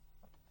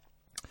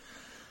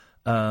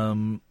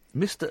 Mr.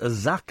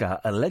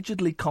 Azaka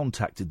allegedly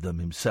contacted them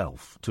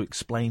himself to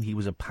explain he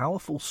was a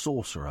powerful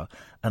sorcerer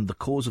and the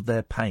cause of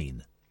their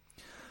pain.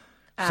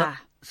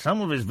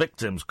 Some of his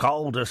victims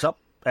called us up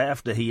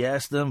after he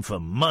asked them for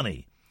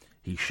money.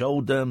 He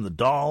showed them the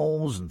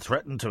dolls and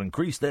threatened to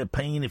increase their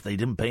pain if they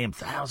didn't pay him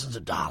thousands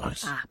of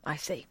dollars. I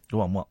see.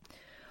 Go on, what?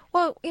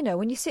 Well, you know,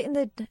 when you sit in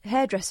the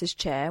hairdresser's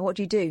chair, what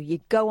do?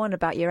 You go on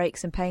about your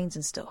aches and pains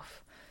and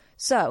stuff.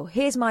 So,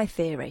 here's my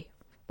theory.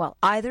 well,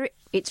 either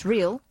it's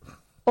real,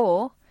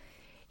 or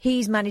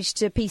he's managed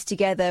to piece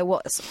together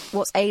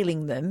what's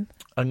ailing them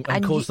and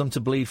cause them to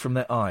bleed from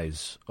their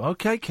eyes.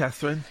 Okay,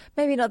 Catherine.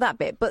 Maybe not that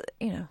bit, but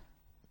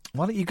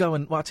Why don't you go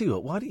and? Well, I tell you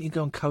what. Why don't you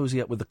go and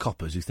cosy up with the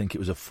coppers who think it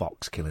was a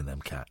fox killing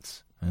them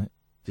cats? Right?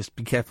 Just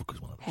be careful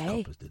because one of those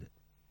coppers did it.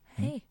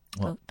 Hey,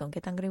 don't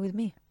get angry with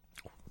me.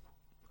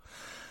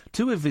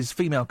 2 of his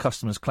female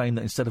customers claim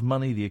that instead of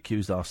money, the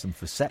accused asked them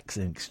for sex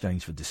in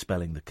exchange for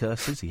dispelling the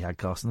curses he had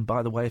cast on them.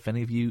 By the way, if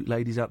any of you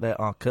ladies out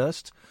there are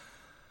cursed,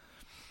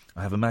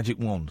 I have a magic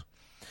wand.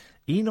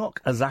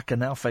 Enoch Azaka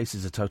now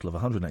faces a total of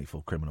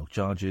 184 criminal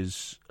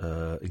charges,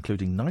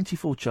 including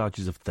 94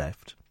 charges of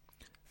theft,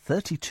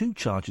 32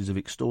 charges of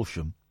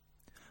extortion,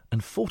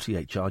 and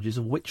 48 charges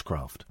of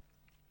witchcraft.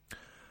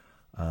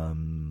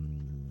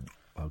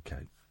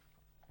 Okay.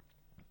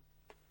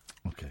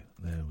 Okay,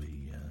 there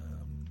we...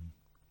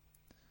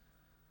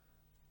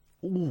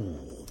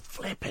 Ooh,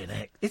 flipping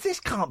heck. This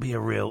can't be a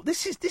real...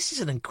 This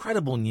is an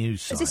incredible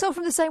news site. Is this all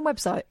from the same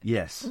website?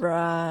 Yes.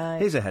 Right.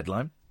 Here's a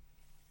headline.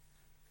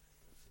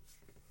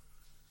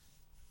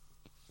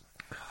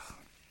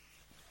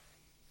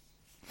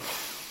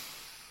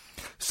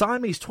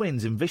 Siamese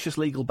twins in vicious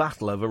legal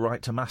battle over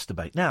right to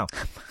masturbate. Now,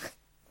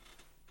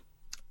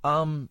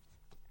 I'm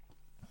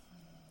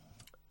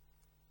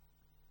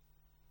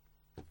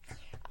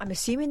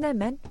assuming they're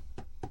men.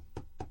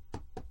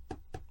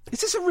 Is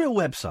this a real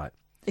website?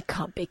 It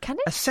can't be, can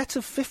it? A set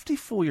of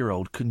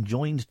 54-year-old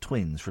conjoined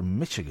twins from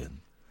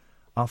Michigan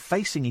are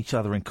facing each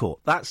other in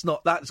court.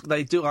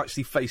 They do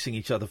actually facing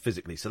each other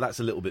physically, so that's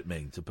a little bit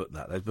mean to put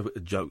that. They've put a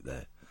joke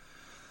there.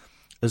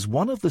 As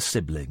one of the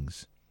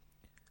siblings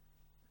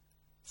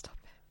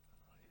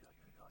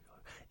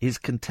is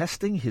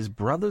contesting his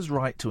brother's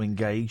right to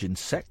engage in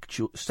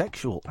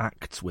sexual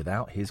acts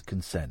without his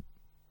consent.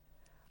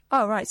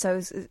 Oh, right,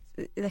 so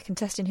they're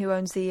contesting who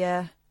owns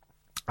the...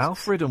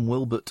 Alfred and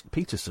Wilbert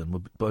Peterson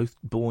were both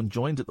born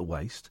joined at the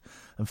waist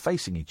and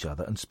facing each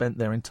other and spent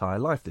their entire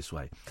life this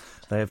way.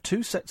 They have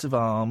 2 sets of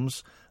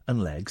arms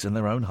and legs and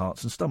their own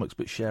hearts and stomachs,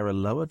 but share a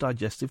lower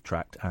digestive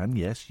tract and,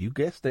 yes, you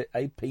guessed it,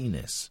 a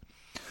penis.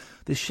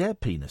 This shared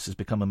penis has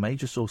become a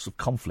major source of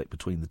conflict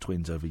between the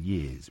twins over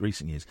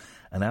recent years,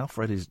 and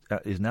Alfred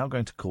is now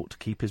going to court to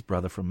keep his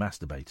brother from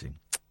masturbating.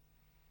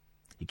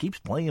 He keeps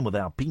playing with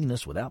our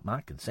penis without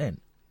my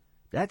consent.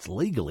 That's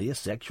legally a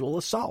sexual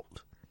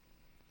assault.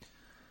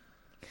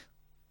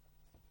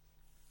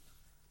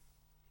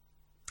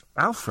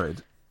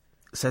 Alfred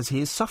says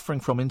he is suffering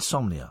from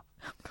insomnia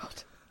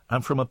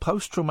and from a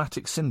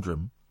post-traumatic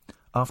syndrome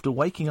after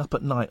waking up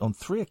at night on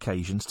 3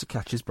 occasions to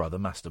catch his brother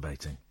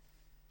masturbating.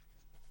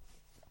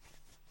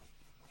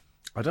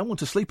 I don't want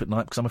to sleep at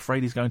night because I'm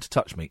afraid he's going to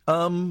touch me.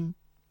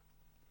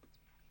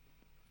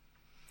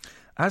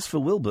 As for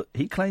Wilbert,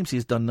 he claims he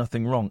has done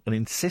nothing wrong and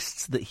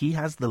insists that he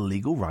has the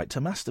legal right to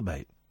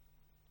masturbate.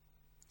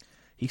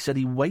 He said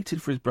he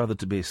waited for his brother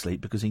to be asleep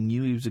because he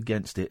knew he was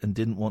against it and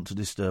didn't want to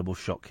disturb or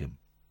shock him.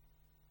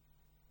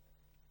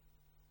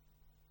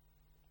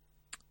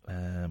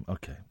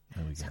 Okay,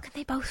 there we go. So can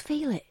they both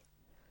feel it?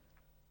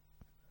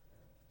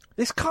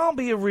 This can't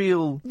be a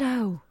real...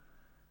 No.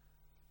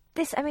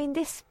 This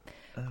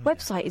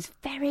website is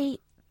very,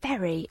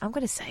 very, I'm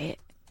going to say it,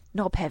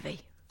 knob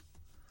heavy.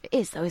 It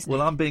is, though, isn't it?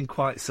 Well, I'm being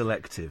quite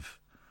selective.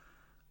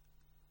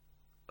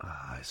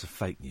 It's a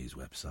fake news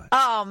website.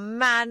 Oh,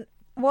 man.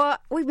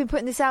 What? We've been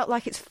putting this out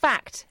like it's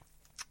fact.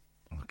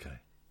 Okay.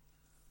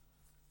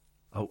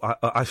 Oh,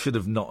 I should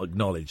have not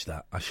acknowledged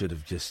that. I should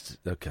have just...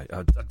 Okay,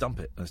 I'll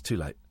dump it. It's too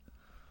late.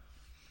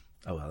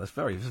 Oh, well, that's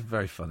very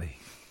funny.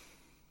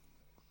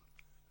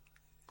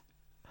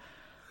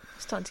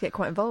 Starting to get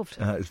quite involved.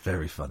 It's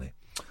very funny.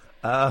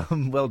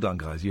 Well done,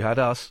 guys. You had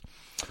us.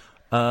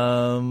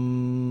 Barney.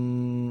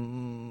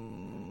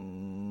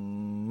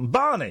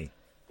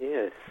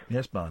 Yes.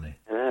 Yes, Barney.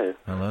 Hello.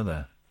 Hello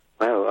there.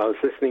 Well, I was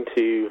listening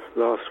to you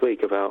last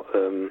week about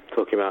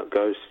talking about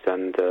ghosts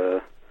and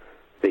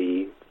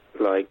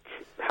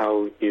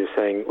how you were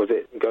saying, was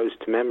it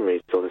ghost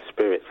memories or the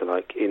spirits are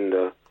like in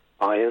the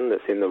iron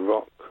that's in the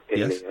rock?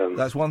 Yes,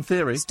 that's one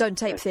theory. Stone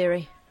tape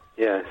theory.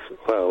 Yes.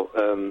 Well,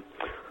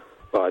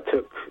 I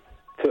took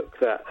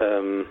that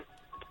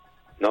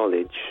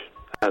knowledge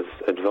as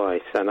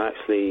advice, and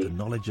actually... The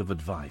knowledge of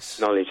advice.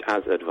 Knowledge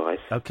as advice.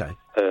 Okay.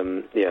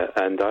 Yeah,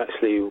 and I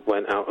actually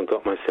went out and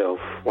got myself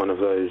one of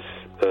those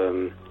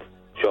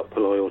shop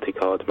loyalty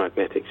card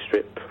magnetic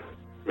strip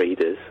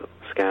readers,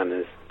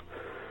 scanners,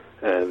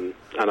 and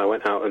I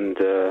went out and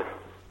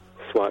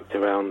swiped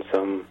around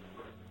some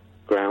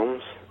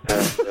grounds.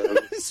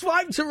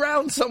 Swiped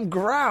around some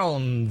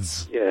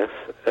grounds? Yes,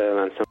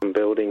 and some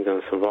buildings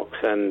and some rocks,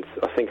 and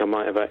I think I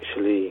might have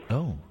actually...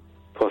 Oh.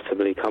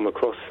 Possibly come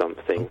across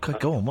something. Okay,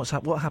 go on.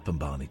 What happened,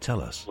 Barney? Tell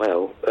us.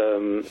 Well,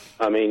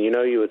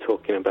 you were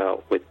talking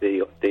about with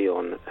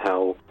Dion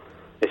how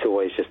it's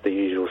always just the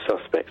usual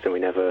suspects, and we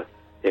never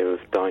hear of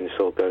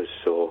dinosaur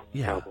ghosts or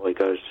cowboy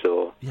ghosts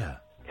or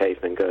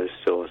caveman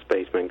ghosts or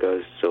spaceman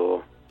ghosts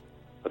or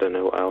I don't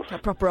know what else.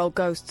 Proper old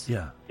ghosts.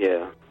 Yeah.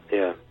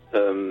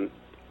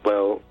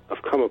 Well,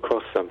 I've come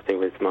across something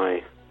with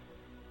my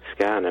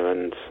scanner,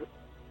 and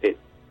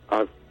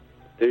I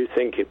do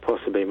think it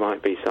possibly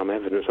might be some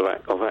evidence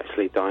of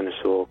actually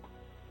dinosaur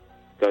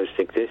ghosts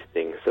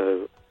existing.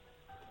 So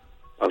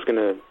I was going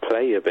to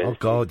play a bit. Oh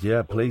God,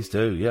 yeah, please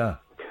do, yeah.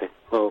 Okay.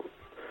 Well,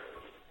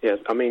 yes.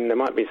 I mean, there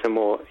might be some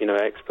more,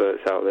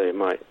 experts out there who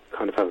might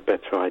kind of have a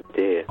better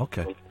idea.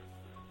 Okay.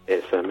 Yeah,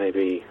 so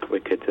maybe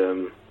we could,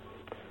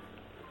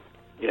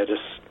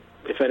 just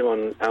if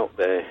anyone out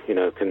there,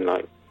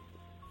 can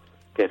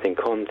get in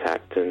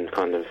contact and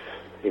kind of,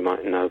 you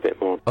might know a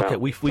bit more about.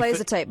 Okay, Play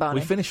the tape,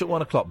 Barney. We finish at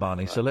 1 o'clock,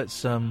 Barney. So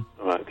let's. All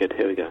right, good.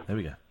 Here we go. There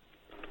we go.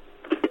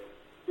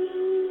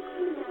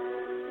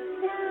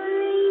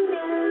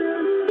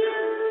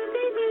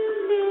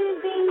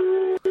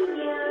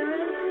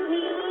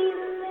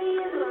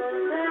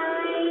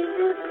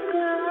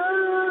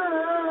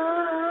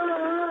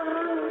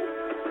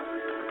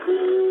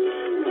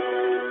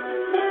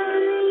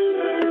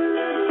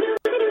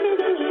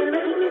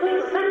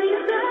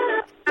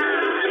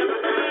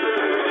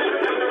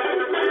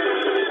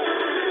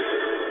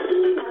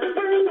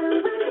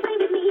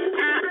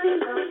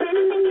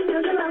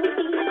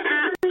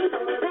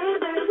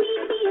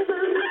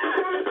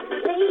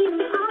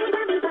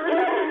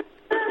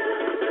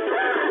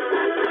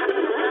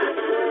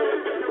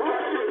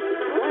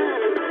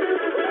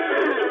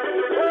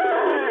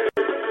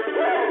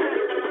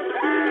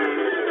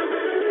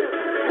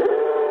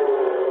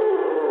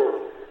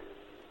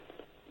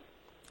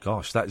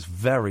 Gosh, that's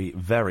very,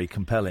 very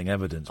compelling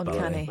evidence,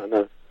 Uncanny. I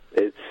know.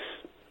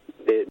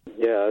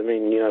 I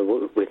mean,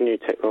 with new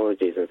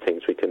technologies and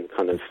things, we can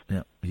kind of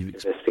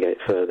investigate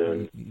further.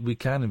 And we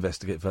can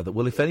investigate further.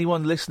 Well, if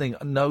anyone listening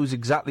knows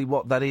exactly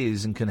what that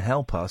is and can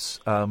help us,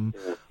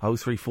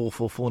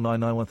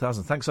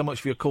 03444991000. Thanks so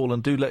much for your call,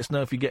 and do let us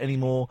know if you get any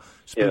more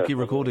spooky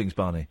recordings,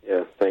 Barney.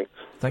 Yeah, thanks.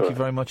 Thank you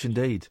very much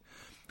indeed.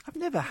 I've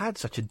never had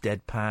such a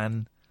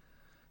deadpan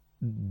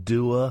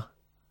doer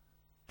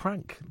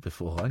prank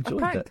before. I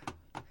enjoyed it.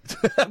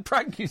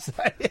 Prank, you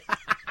say?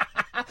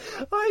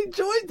 I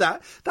enjoyed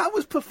that. That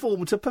was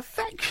performed to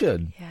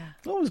perfection. Yeah.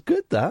 That was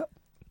good, that.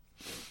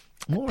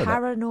 More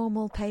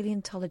Paranormal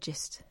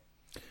paleontologist.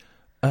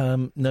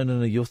 No.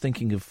 You're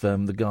thinking of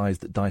the guys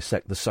that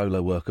dissect the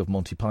solo work of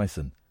Monty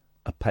Python.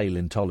 A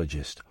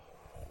paleontologist.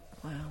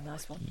 Wow,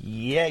 nice one.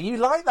 Yeah, you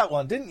liked that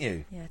one, didn't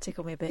you? Yeah,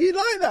 tickled me a bit. You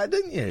liked that,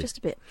 didn't you? Just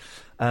a bit.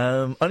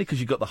 Only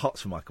because you got the hots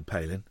for Michael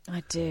Palin.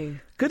 I do.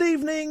 Good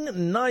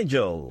evening,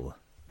 Nigel.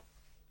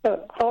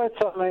 Hi,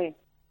 Tommy.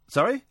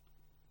 Sorry?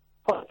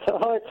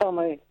 Hi,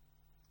 Tommy.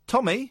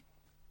 Tommy?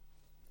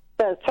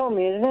 That's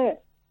Tommy, isn't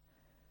it?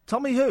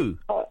 Tommy who?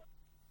 Oh,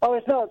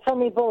 it's not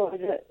Tommy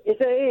Boyd. Is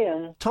it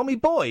Ian? Tommy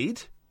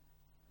Boyd?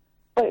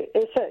 Wait,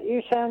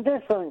 you sound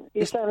different.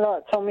 You sound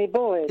like Tommy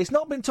Boyd. It's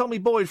not been Tommy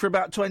Boyd for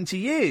about 20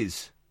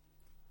 years.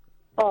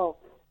 Oh,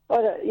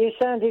 you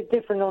sounded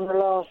different on the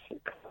last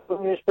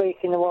when you were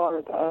speaking a while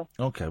ago.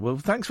 Okay, well,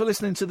 thanks for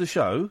listening to the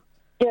show.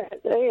 Yeah,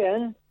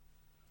 Ian?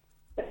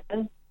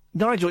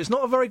 Nigel, it's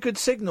not a very good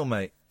signal,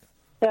 mate.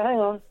 Yeah, hang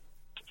on.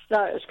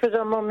 No, it's because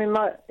I'm on my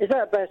mic. Is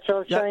that better?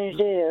 I've changed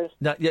ears.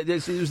 No, yeah,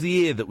 it was the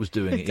ear that was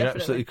doing it. You're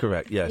absolutely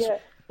correct, yes.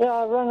 Yeah,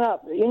 I rang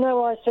up.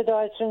 I said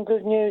I had some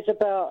good news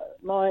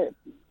about my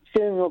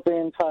funeral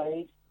being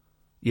paid.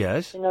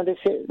 Yes. The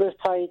funeral was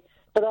paid.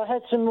 But I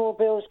had some more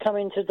bills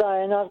coming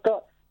today, and I've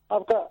got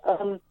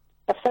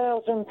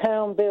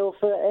 £1,000 bill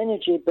for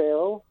energy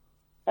bill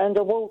and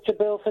a water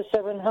bill for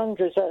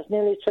 700. So that's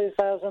nearly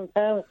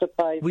 £2,000 to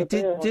pay.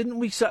 Didn't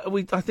we?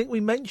 I think we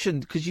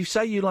mentioned, because you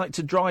say you like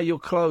to dry your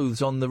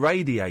clothes on the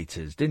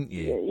radiators, didn't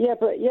you? Yeah,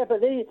 but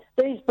these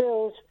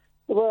bills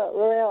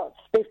were out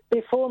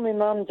before my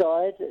mum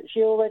died.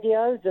 She already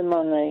owed the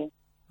money.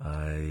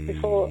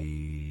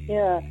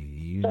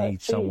 You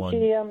need someone.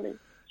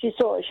 She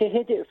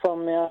hid it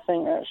from me, I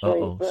think,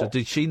 actually. So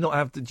did she not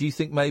have? Do you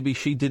think maybe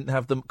she didn't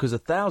have them? Because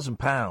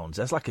 £1,000,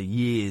 that's like a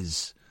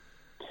year's.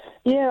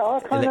 Yeah, I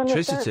can't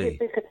electricity.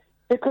 Understand it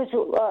because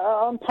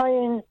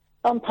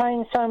I'm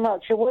paying so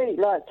much a week,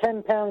 like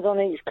 £10 on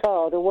each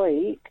card a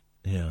week.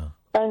 Yeah.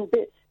 And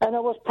I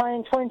was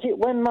paying 20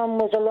 when Mum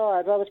was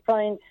alive. I was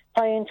paying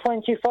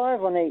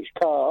 25 on each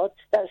card.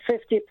 That's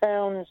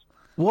 £50.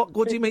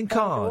 What do you mean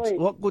card?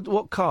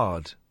 What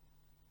card?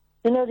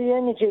 The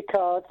energy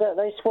cards that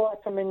they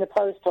swipe them in the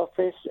post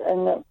office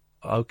and.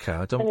 Okay,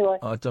 I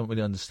don't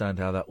really understand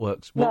how that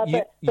works. No,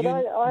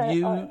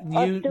 Nigel,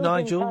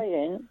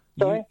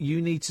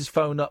 you need to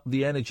phone up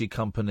the energy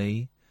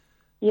company.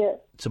 Yeah.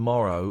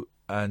 Tomorrow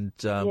and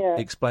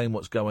explain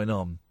what's going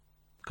on,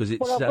 because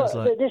it sounds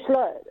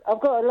I've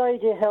got a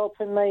lady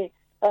helping me,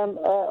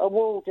 a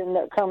warden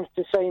that comes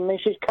to see me.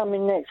 She's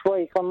coming next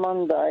week on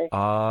Monday.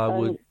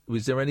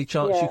 Was there any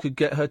chance you could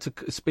get her to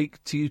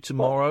speak to you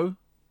tomorrow?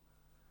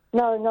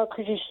 No,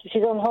 because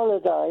she's on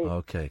holiday.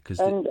 Okay, because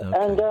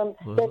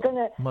they're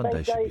gonna.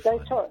 Monday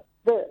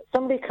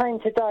somebody came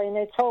today and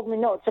they told me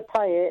not to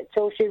pay it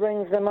till she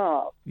rings them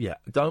up. Yeah,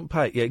 don't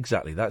pay it. Yeah,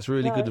 exactly. That's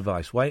really good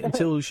advice. Wait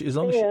until as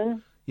long as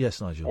Ian, yes,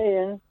 Nigel.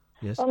 Ian.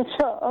 Yes. I'm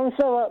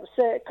so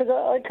upset because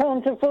I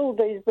can't afford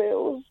these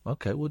bills.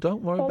 Okay, well,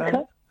 don't worry about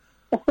it.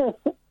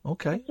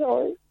 Okay.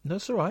 Sorry.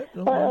 That's all right.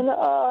 And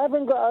I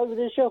haven't got over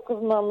the shock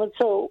of Mum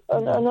at all.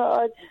 And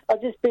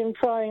I've just been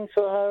praying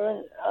for her,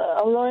 and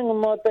I'm lying on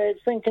my bed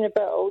thinking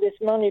about all this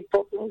money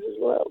problems as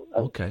well.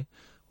 Okay.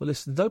 Well,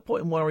 listen, no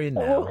point in worrying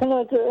now. What can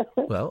I do?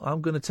 Well,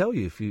 I'm going to tell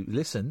you, if you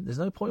listen, there's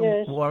no point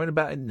in worrying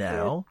about it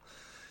now.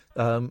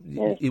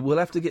 It will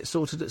have to get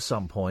sorted at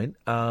some point.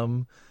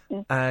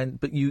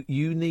 But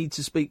you need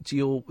to speak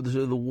to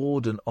the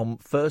warden on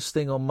first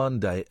thing on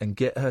Monday and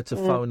get her to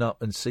phone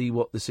up and see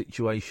what the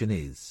situation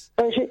is.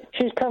 Oh,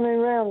 she's coming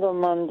round on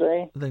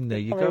Monday. Then there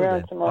you go.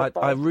 Then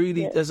I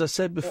really, as I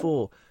said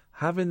before,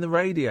 having the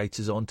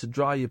radiators on to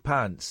dry your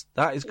pants,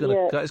 that is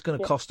going to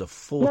cost a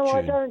fortune. No,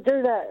 I don't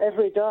do that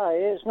every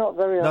day. It's not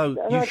very. No,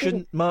 you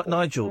shouldn't,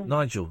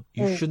 Nigel.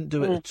 You shouldn't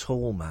do it at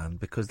all, man,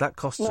 because that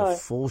costs a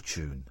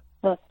fortune.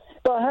 No.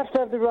 But I have to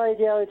have the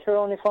radiator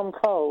on if I'm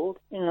cold,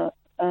 you know.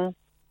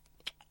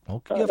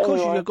 Okay. Yeah, of course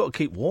you've got to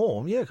keep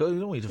warm. Yeah, because you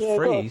don't want you to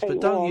freeze,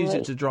 but don't use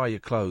it to dry your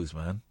clothes,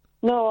 man.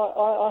 No,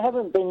 I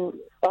haven't been.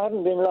 I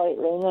haven't been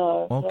lately.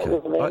 No. Okay.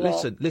 Not really, right,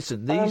 no.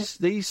 Listen.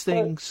 These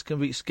things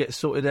can get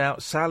sorted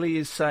out. Sally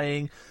is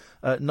saying,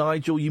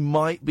 Nigel, you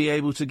might be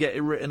able to get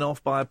it written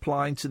off by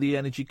applying to the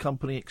energy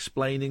company,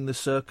 explaining the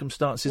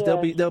circumstances.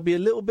 Yes. There'll be a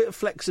little bit of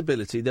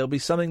flexibility. There'll be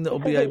something that will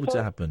be able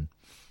to happen.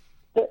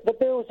 The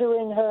bills are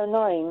in her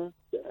name,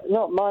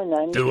 not my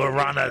name. Do a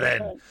runner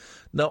then.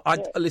 No,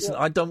 listen.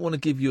 I don't want to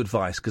give you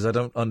advice because I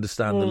don't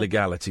understand the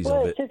legalities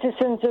of it.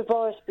 Citizens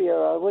Advice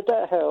Bureau, would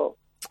that help?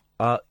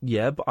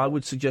 Yeah, but I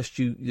would suggest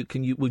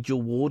would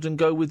your warden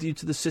go with you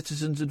to the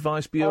Citizens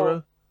Advice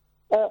Bureau?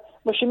 Well,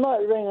 she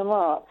might ring them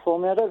up for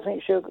me. I don't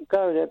think she'll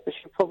go there, but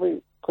she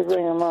probably could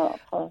ring them up.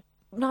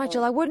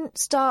 Nigel, I wouldn't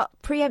start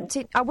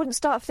preempting. I wouldn't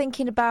start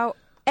thinking about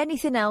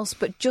anything else,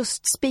 but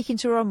just speaking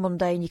to her on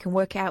Monday, and you can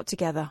work it out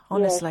together.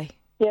 Honestly.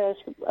 Yes.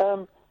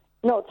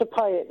 Not to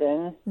pay it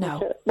then.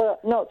 No.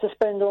 But not to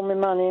spend all my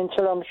money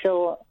until I'm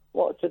sure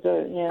what to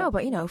do. Yeah. No,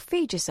 but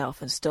feed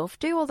yourself and stuff.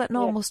 Do all that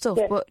normal stuff,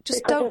 but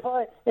just because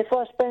don't. If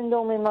I spend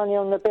all my money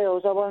on the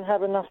bills, I won't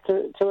have enough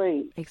to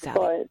eat.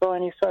 Exactly. Buy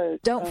any food.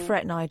 Don't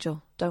fret,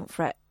 Nigel. Don't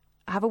fret.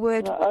 Have a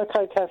word. No,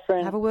 okay,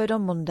 Catherine. Have a word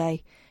on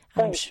Monday.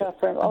 Thanks,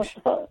 Catherine.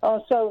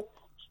 I'm so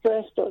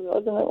stressed. I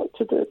don't know what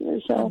to do with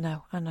myself.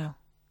 I know.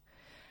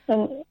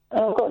 And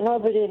I've got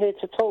nobody here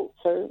to talk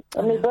to.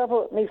 And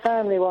my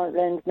family won't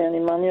lend me any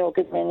money or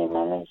give me any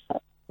money. So.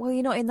 Well,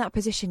 you're not in that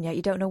position yet.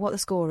 You don't know what the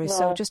score is,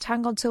 so just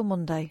hang on till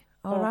Monday,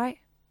 all right?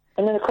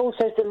 And then, of course,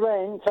 there's the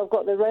rent. I've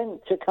got the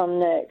rent to come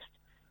next.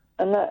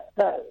 And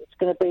that's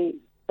going to be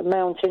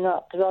mounting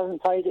up because I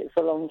haven't paid it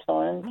for a long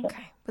time.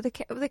 Okay. But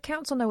the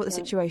council know what the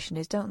situation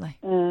is, don't they?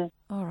 Mm.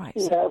 All right.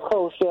 Yeah, of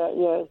course,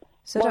 yeah.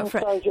 So don't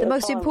fret. The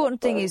most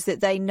important thing is that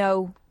they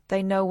know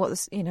what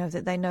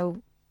that they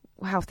know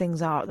how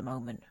things are at the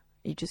moment.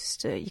 You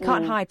just you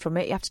can't hide from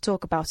it. You have to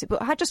talk about it.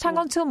 But just hang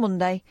on till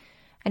Monday,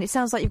 and it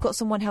sounds like you've got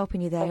someone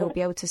helping you there who'll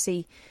be able to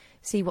see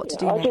what to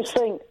do next.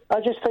 I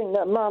just think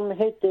that Mum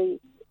hid the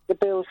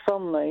bills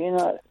from me,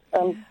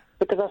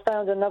 because I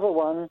found another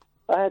one.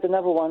 I had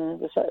another one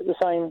the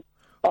same.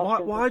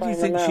 Why do you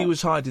think she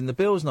was hiding the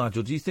bills,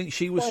 Nigel? Do you think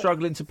she was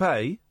struggling to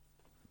pay?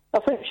 I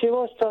think she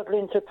was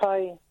struggling to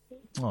pay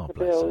the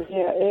bills.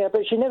 Her. Yeah,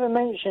 but she never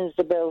mentions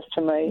the bills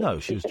to me. No,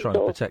 she was trying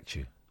to protect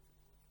you.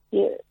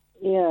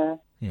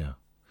 Yeah.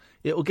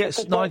 It'll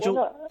get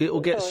Nigel.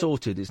 It'll get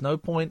sorted. There's no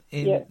point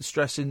in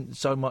stressing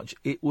so much.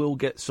 It will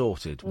get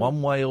sorted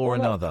one way or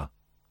another.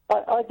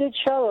 I did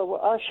show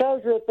her. I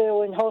showed her a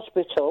bill in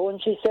hospital,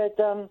 and she said,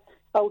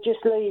 "Oh, just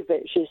leave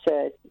it." She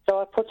said. So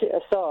I put it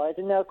aside,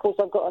 and now, of course,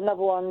 I've got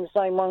another one, the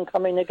same one,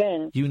 coming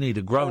again. You need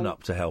a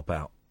grown-up to help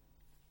out.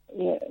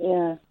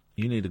 Yeah.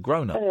 You need a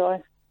grown-up.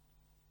 Anyway.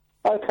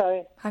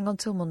 Okay. Hang on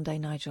till Monday,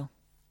 Nigel.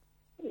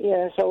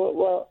 Yeah.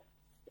 So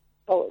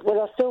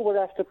I still would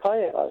have to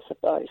pay it,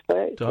 I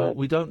expect.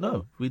 We don't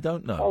know. We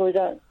don't know. Oh, we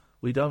don't?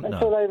 We don't know.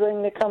 Until they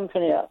ring the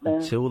company up, then?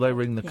 Until they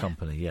ring the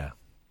company, yeah.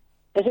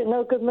 Is it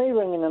no good me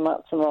ringing them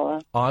up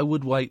tomorrow? I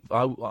would wait.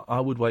 I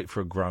would wait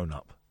for a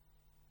grown-up.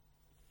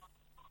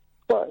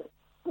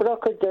 Well, I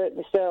could do it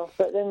myself,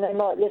 but then they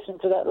might listen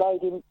to that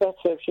lady better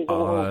if she's a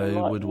woman.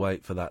 I would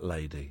wait for that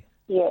lady.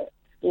 Yeah.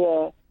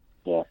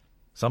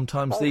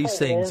 Sometimes these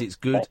things, it's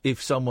good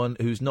if someone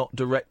who's not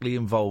directly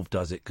involved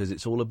does it, because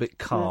it's all a bit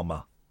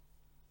calmer.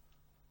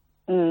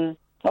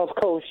 Of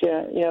course,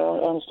 yeah,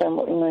 I understand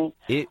what you mean.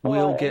 It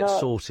will get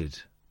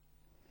sorted.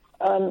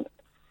 Okay,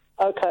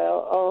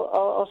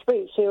 I'll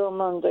speak to you on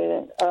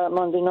Monday then,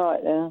 Monday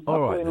night then.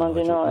 All right,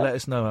 Monday night. Let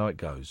us know how it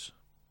goes.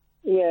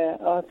 Yeah,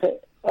 I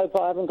hope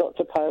I haven't got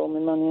to pay all my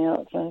money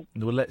out. So.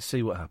 Well, let's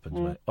see what happens,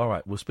 mate. All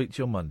right, we'll speak to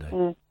you on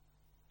Monday.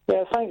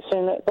 Yeah, thanks,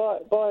 Ian.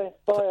 Bye.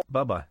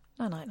 Bye-bye.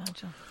 No,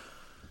 Nigel.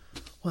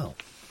 Well,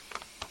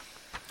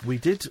 we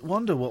did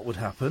wonder what would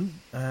happen,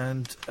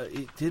 and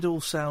it did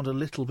all sound a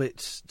little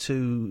bit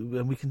too...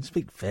 And we can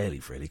speak fairly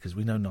freely, because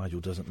we know Nigel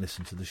doesn't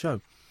listen to the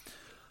show.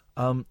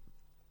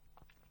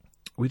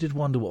 We did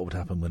wonder what would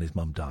happen when his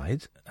mum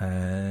died,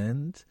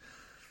 and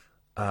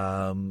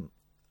I'm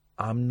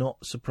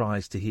not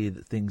surprised to hear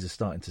that things are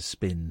starting to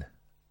spin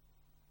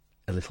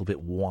a little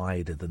bit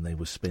wider than they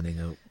were spinning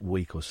a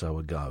week or so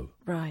ago.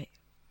 Right.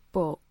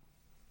 But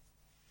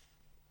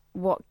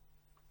what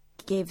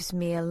gives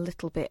me a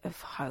little bit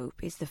of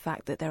hope is the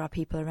fact that there are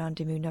people around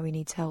him who know he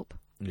needs help.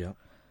 Yeah.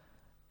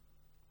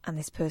 And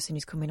this person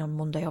who's coming on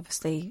Monday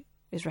obviously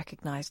has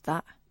recognised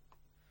that.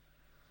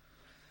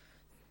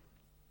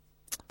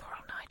 Poor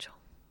old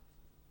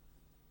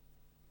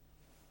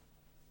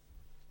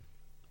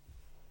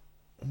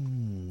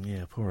Nigel.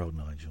 Yeah, poor old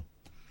Nigel.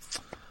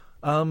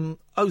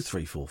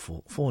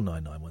 0344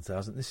 499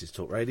 1000. This is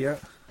Talk Radio.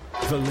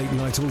 The Late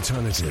Night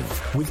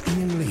Alternative with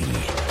Iain Lee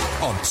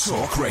on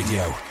Talk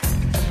Radio.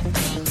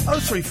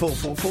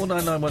 0344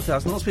 499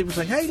 1000. Lots of people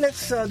saying, hey,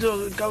 let's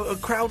do a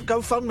crowd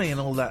GoFundMe and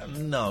all that.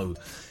 No,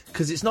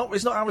 because it's not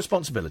our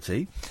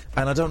responsibility,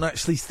 and I don't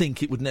actually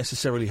think it would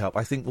necessarily help.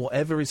 I think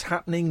whatever is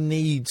happening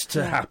needs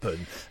to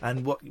happen.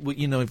 And what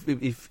you know,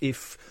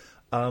 if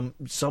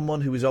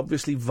someone who is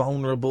obviously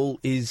vulnerable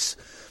is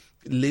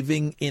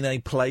living in a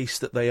place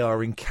that they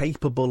are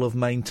incapable of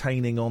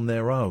maintaining on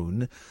their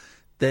own,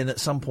 then at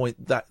some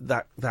point that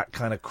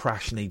kind of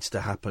crash needs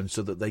to happen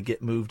so that they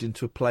get moved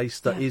into a place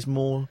that is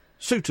more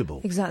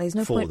suitable. Exactly. There's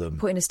no for point them.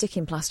 Putting a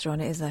sticking plaster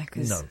on it, is there?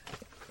 Because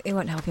it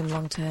won't help him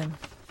long term.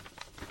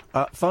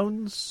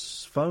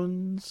 Phones.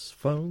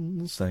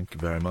 Thank you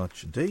very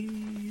much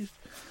indeed.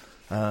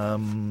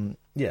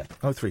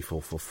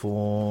 0344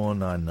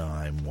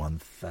 499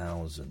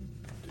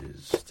 1000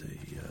 is the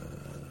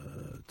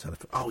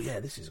telephone. Oh yeah,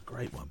 this is a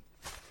great one.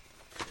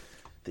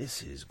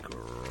 This is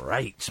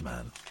great,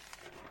 man.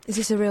 Is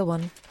this a real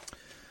one?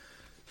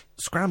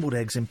 Scrambled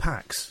eggs in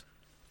packs.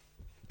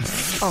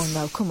 Oh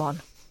no, come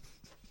on.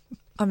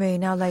 I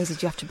mean, how lazy do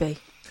you have to be?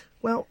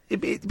 Well,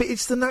 but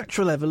it's the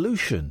natural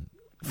evolution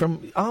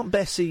from Aunt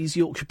Bessie's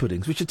Yorkshire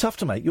puddings, which are tough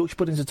to make. Yorkshire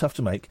puddings are tough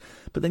to make,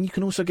 but then you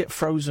can also get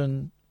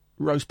frozen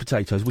roast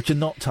potatoes, which are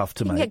not tough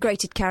to make. You can get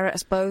grated carrot, I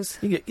suppose.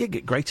 You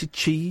get grated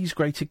cheese,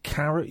 grated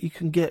carrot. You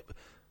can get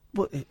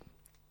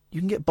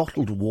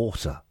bottled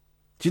water.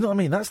 Do you know what I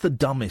mean? That's the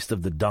dumbest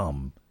of the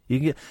dumb. You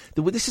can get.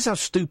 This is how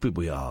stupid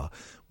we are.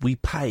 We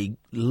pay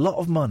a lot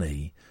of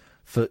money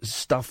for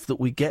stuff that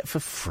we get for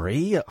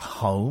free at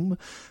home.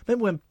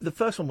 Remember when the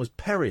first one was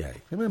Perrier?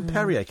 Remember when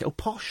Perrier?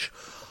 posh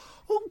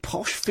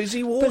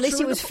fizzy water. But at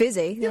least it was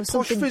fizzy. Yeah,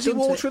 posh fizzy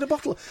water in a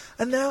bottle.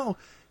 And now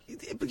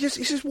it's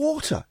just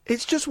water.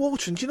 It's just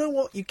water. And do you know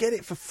what? You get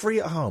it for free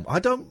at home. I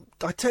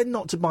tend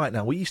not to buy it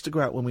now. We used to go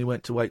out when we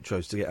went to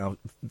Waitrose to get our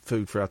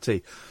food for our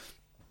tea.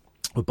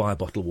 We'd buy a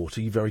bottle of water.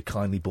 You very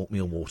kindly bought me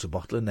a water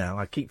bottle, and now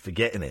I keep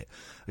forgetting it.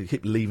 I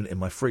keep leaving it in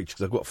my fridge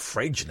because I've got a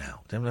fridge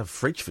now. I haven't had a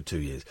fridge for 2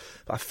 years.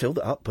 But I filled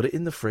it up, put it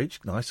in the fridge,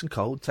 nice and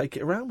cold, take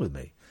it around with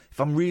me. If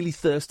I'm really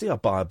thirsty, I'll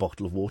buy a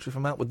bottle of water. If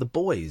I'm out with the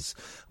boys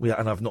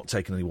and I've not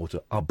taken any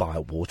water, I'll buy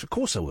water. Of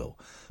course I will.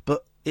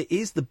 But it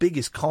is the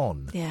biggest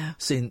con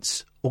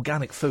since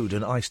organic food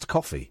and iced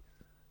coffee.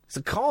 It's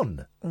a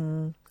con.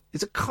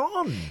 It's a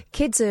con.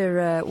 Kids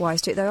are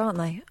wise to it, though, aren't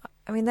they?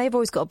 I mean, they've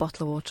always got a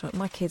bottle of water.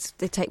 My kids,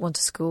 they take one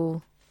to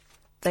school.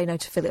 They know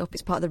to fill it up.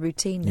 It's part of the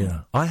routine now.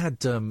 Yeah. I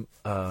had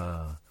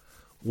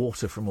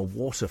water from a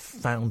water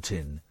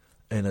fountain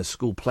in a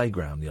school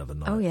playground the other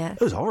night. Oh, yeah.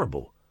 It was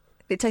horrible.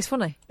 It tastes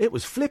funny. It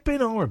was flipping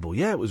horrible.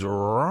 Yeah, it was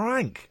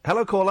rank.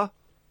 Hello, caller.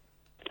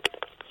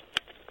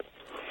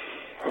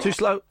 Too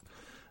slow.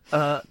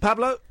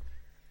 Pablo?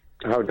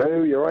 How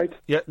do you? Right?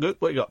 Yeah, good.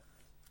 What you got?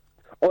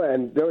 Oh,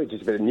 no,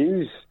 just a bit of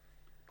news.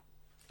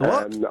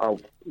 What?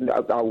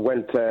 I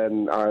went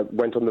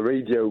on the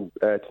radio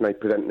tonight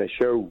presenting a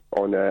show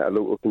on a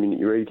local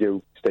community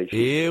radio station.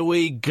 Here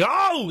we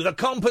go! The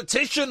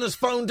competition has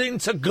phoned in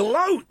to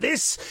gloat.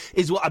 This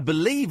is what I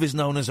believe is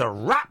known as a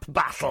rap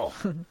battle.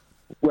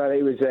 Well,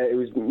 it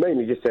was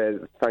mainly just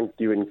a thank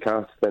you and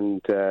Kath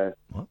and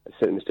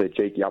Mr.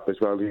 Jake Yap as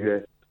well,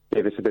 who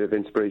gave us a bit of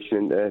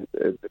inspiration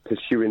in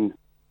pursuing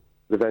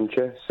the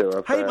venture.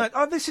 So hey, mate,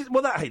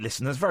 hey,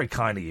 listen, that's very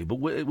kind of you, but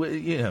we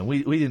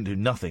didn't do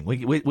nothing.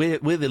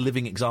 We're the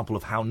living example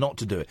of how not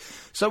to do it.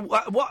 So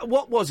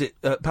what was it,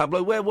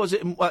 Pablo? Where was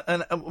it,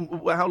 and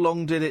how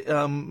long did it?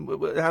 How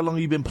long have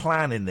you been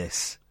planning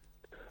this?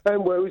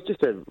 Well, it was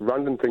just a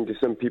random thing. Just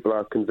some people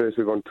I conversed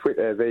with on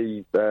Twitter.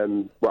 They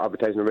were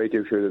advertising a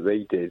radio show that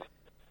they did,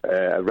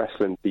 a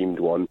wrestling themed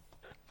one.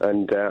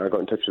 And I got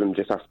in touch with them,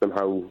 just asked them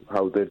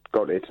how they'd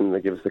got it, and they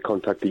gave us the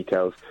contact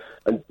details,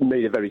 and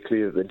made it very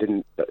clear that they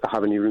didn't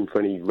have any room for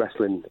any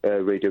wrestling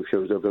radio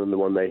shows other than the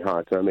one they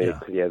had. So I made it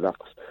clear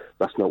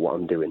that's not what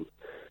I'm doing.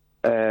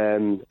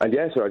 So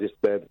I just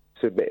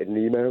submitted an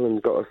email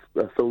and got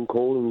a phone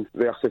call, and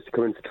they asked us to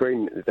come in for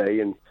training today,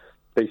 and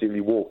basically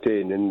walked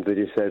in, and they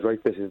just said,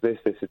 right, this is this,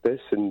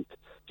 and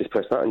just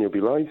press that and you'll be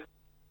live.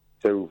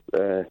 So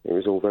it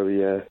was all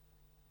very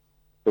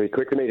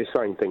quick. They made us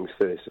sign things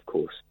first, of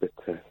course. But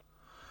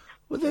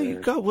well, there you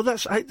go. Well,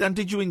 and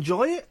did you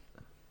enjoy it?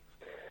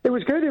 It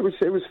was good. It was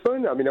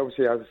fun. I mean,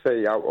 obviously, as I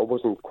say, I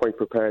wasn't quite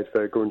prepared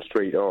for going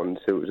straight on,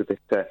 so it was a bit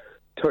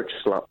touch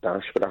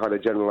slapdash. But I had a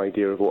general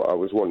idea of what I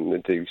was wanting to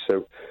do.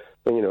 So,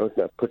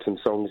 I put some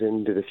songs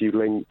in, did a few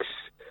links,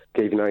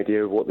 gave an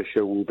idea of what the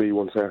show will be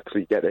once I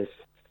actually get it.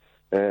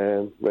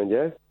 And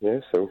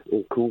so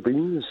cool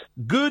beans.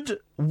 Good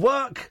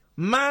work,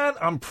 man.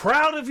 I'm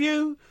proud of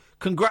you.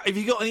 Have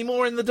you got any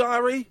more in the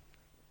diary?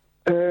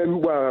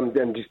 I'm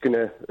just going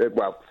to...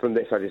 from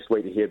this, I just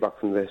wait to hear back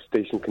from the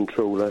station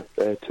controller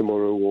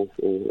tomorrow or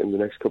in the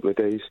next couple of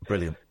days.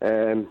 Brilliant.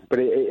 But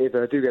if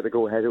I do get the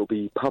go-ahead, it'll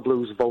be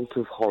Pablo's Vault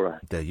of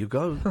Horror. There you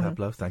go,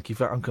 Pablo. Thank you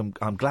for...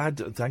 I'm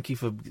glad. Thank you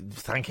for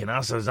thanking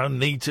us. There's no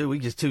need to. We're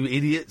just two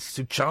idiots,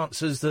 two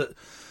chances that...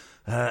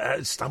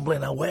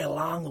 stumbling our way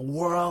along the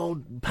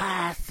world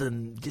path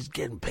and just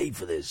getting paid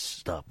for this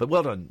stuff. But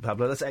well done,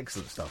 Pablo. That's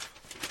excellent stuff.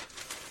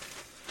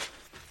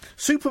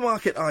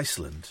 Supermarket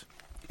Iceland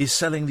is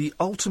selling the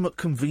ultimate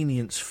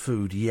convenience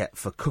food yet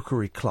for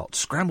cookery clot,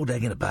 scrambled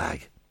egg in a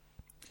bag.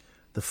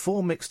 The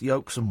 4 mixed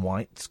yolks and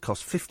whites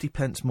cost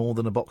 50p more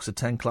than a box of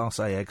 10 Class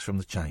A eggs from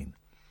the chain.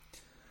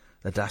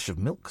 A dash of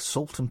milk,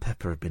 salt and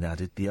pepper have been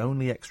added, the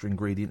only extra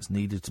ingredients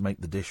needed to make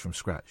the dish from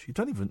scratch. You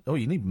don't even... Oh,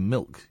 you need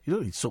milk. You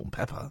don't need salt and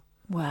pepper.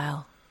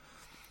 Wow.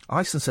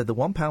 Iceland said the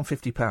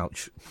 £1.50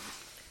 pouch...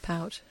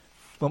 Pouch?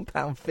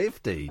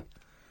 £1.50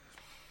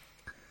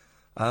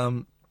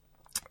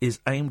 is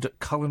aimed at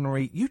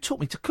culinary... You taught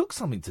me to cook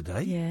something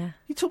today. Yeah.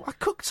 I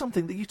cooked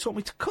something that you taught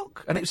me to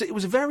cook. And it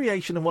was a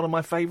variation of one of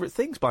my favourite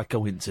things by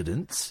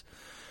coincidence.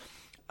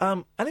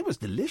 And it was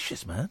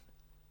delicious, man.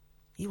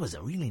 It was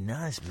a really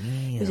nice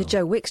meal. It was a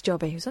Joe Wicks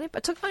jobby.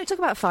 It took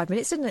about 5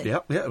 minutes, didn't it? Yeah,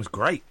 it was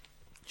great.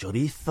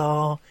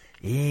 Chorizo,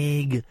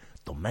 egg,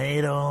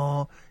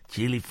 tomato,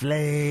 chili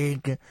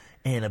flake,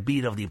 and a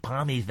bit of the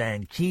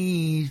Parmesan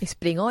cheese.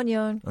 Spring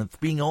onion. And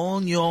spring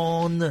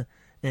onion.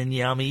 And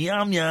yummy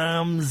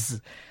yums.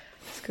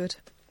 It's good.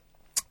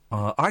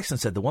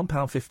 Iceland said the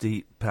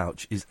 £1.50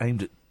 pouch is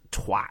aimed at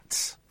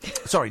twats.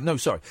 sorry.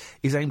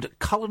 Is aimed at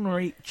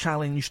culinary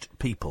challenged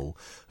people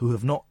who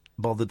have not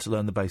bothered to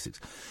learn the basics.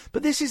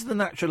 But this is the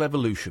natural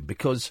evolution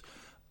because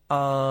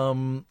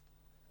you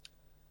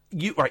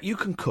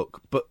can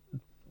cook, but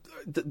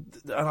and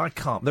I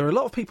can't. There are a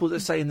lot of people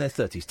that say in their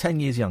 30s, 10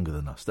 years younger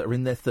than us, that are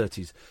in their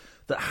 30s,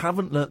 that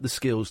haven't learnt the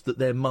skills that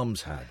their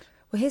mums had.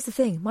 Well, here's the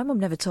thing. My mum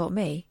never taught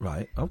me.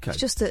 Right, OK. It's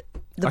just that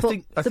the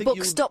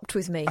book stopped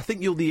with me. I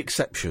think you're the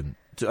exception.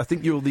 I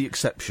think you're the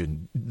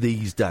exception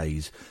these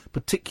days,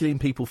 particularly in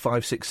people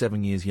 5, 6,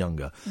 7 years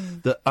younger.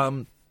 That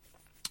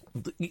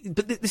but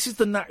this is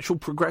the natural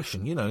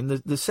progression, you know. In the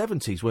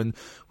 70s, when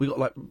we got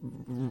like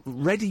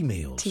ready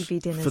meals,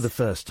 TV dinners for the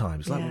first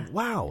time, it's like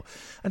wow.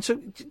 And so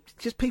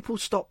just people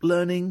stop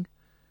learning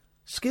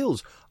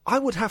skills. I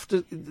would have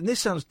to. And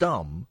this sounds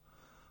dumb.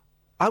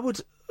 I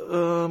would.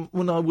 Well,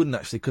 no, I wouldn't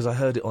actually, because I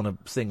heard it on a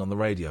thing on the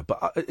radio.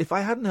 But if I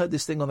hadn't heard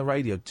this thing on the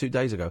radio 2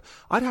 days ago,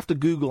 I'd have to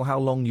Google how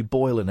long you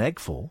boil an egg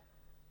for.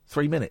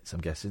 3 minutes,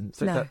 I'm guessing.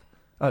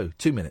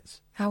 2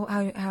 minutes.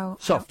 How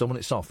soft? I want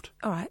it soft.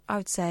 All right, I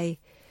would say.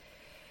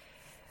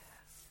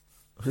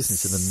 Listen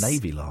to the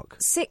Navy lark.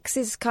 6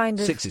 is kind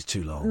of... 6 is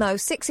too long. No,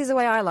 6 is the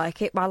way I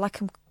like it, but I like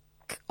them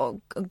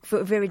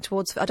veering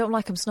towards... I don't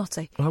like them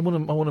snotty. I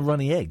want a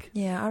runny egg.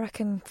 Yeah, I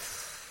reckon...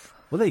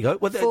 Well, there you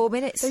go. 4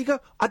 minutes. There you go.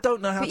 I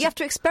don't know how But you have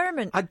to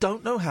experiment. I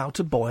don't know how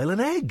to boil an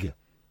egg.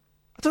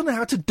 I don't know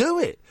how to do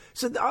it.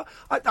 So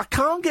I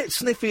can't get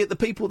sniffy at the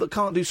people that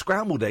can't do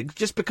scrambled eggs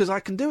just because I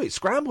can do it.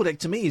 Scrambled egg,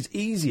 to me, is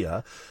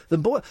easier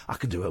than boil. I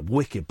can do a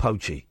wicked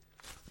poachy.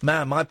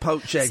 Man, my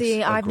poached eggs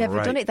I've great.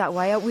 never done it that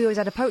way. We always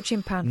had a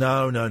poaching pan.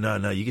 No.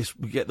 You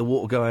get the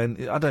water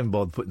going. I don't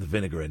bother putting the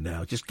vinegar in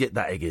now. Just get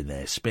that egg in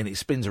there. Spin it.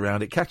 Spins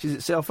around. It catches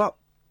itself up.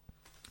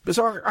 But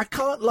so I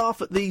can't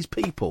laugh at these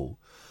people.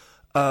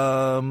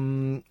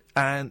 And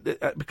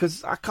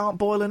because I can't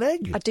boil an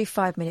egg. I'd do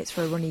 5 minutes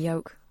for a runny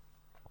yolk.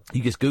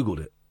 You just Googled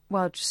it.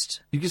 Well,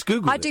 You just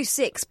Googled it. I do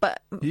 6,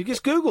 but... You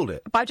just Googled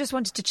it. But I just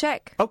wanted to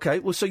check. OK,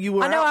 well, so you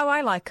were I know how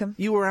I like them.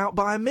 You were out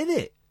by a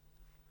minute.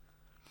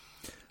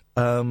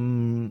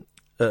 Don't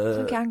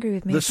get angry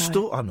with me.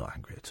 I'm not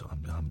angry at all.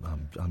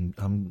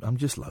 I'm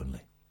just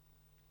lonely.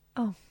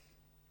 Oh.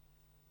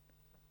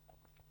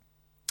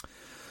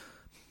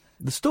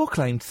 The store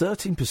claimed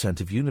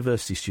 13% of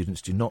university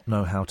students do not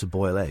know how to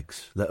boil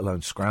eggs, let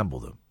alone scramble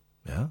them.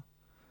 Yeah?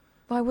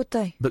 Why would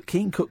they? But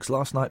keen cooks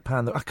last night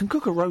panned I can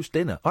cook a roast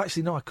dinner.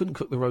 Actually, no, I couldn't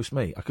cook the roast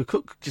meat. I could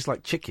cook just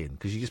like chicken,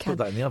 because you just put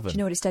that in the oven. Do you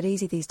know what? It's dead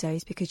easy these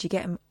days, because you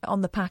get them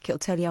on the pack, it'll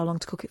tell you how long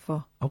to cook it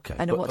for. OK.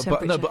 And at what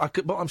temperature.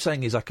 But what I'm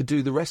saying is I could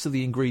do the rest of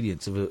the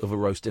ingredients of a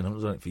roast dinner.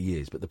 I've done it for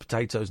years, but the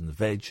potatoes and the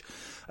veg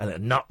and a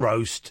nut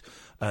roast,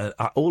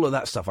 all of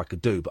that stuff I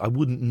could do, but I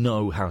wouldn't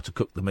know how to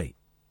cook the meat.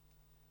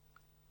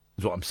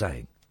 Is what I'm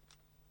saying.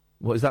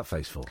 What is that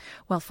face for?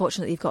 Well,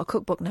 fortunately, you've got a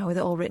cookbook now with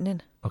it all written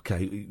in.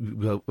 OK,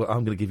 well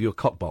I'm going to give you a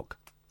cockbock.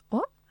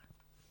 What?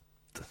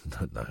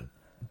 No.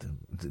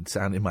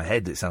 In my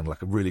head, it sounded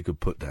like a really good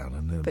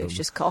put-down. But it's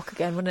just cock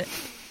again, wouldn't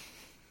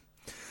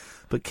it?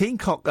 But King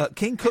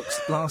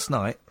Cooks last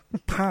night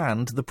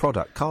panned the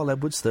product. Carl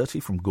Edwards, 30,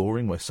 from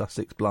Goring, West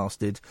Sussex,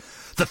 blasted,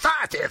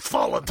 "Society has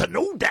fallen to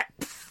no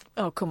depth."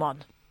 Oh, come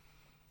on.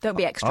 Don't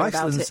be extra about it.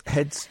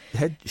 Iceland's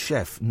head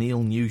chef,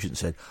 Neil Nugent,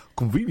 said,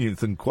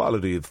 "Convenience and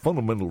quality is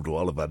fundamental to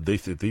all of our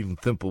dishes, even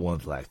simple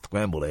ones like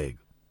scrambled egg."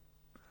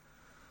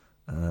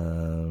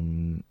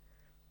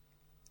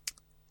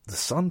 The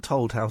Sun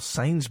told how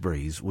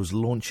Sainsbury's was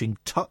launching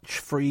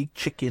touch-free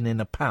chicken in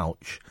a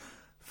pouch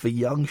for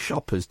young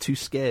shoppers too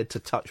scared to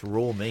touch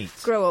raw meat.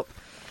 Grow up.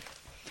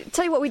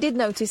 Tell you what we did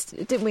notice,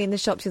 didn't we, in the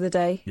shops the other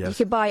day? Yes. You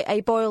could buy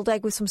a boiled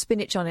egg with some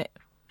spinach on it.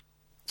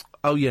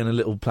 Oh, yeah, in a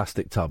little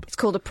plastic tub. It's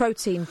called a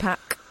protein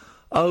pack.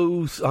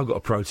 Oh, I've got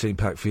a protein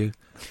pack for you.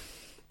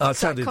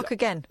 Cock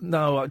again?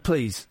 No,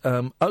 please.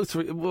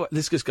 03... Well,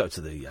 let's just go to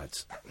the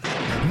ads.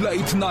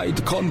 Late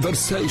night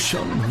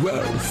conversation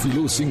worth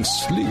losing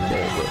sleep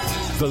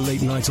over. The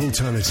Late Night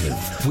Alternative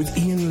with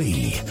Iain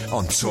Lee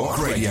on Talk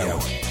Radio.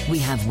 We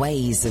have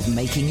ways of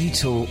making you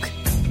talk.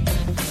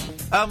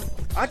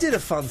 I did a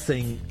fun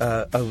thing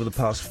over the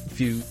past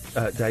few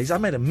days. I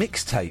made a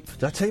mixtape.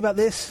 Did I tell you about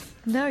this?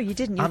 No, you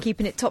didn't. You were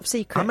keeping it top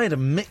secret. I made a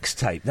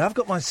mixtape. Now, I've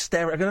got my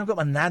stereo... I've got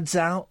my nads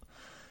out.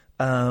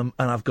 And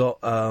I've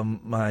got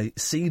my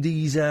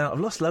CDs out. I've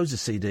lost loads of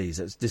CDs.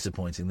 That's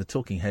disappointing. The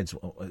Talking Heads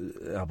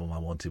album I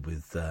wanted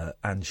with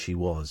And She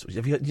Was.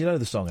 Do you know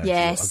the song? And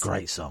yes. A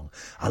great song.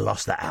 I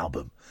lost that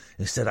album.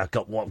 Instead, I've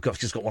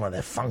just got one of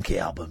their funky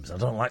albums. I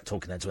don't like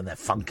Talking Heads when they're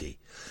funky.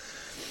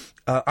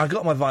 I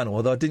got my vinyl,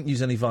 although I didn't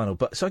use any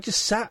vinyl. So I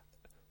just sat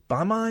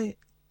by my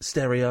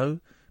stereo,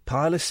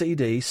 pile of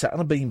CDs, sat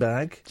on a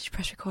beanbag. Did you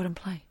press record and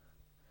play?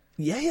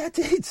 Yeah,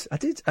 I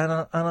did.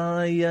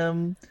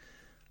 And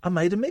I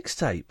made a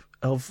mixtape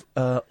of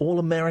all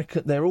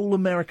American. They're all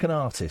American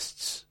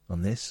artists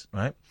on this,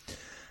 right?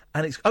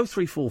 And it's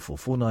 0344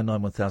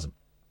 499 1000.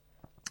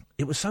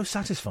 It was so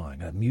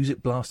satisfying. I had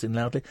music blasting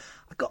loudly.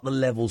 I got the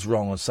levels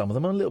wrong on some of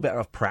them. I'm a little bit out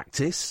of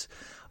practice.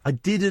 I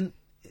didn't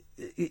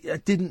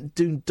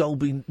do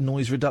Dolby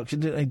noise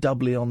reduction. Didn't any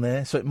doubly on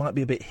there, so it might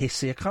be a bit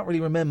hissy. I can't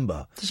really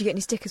remember. Did you get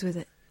any stickers with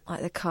it,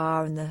 like the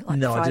car and the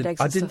no, fried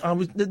eggs? I didn't.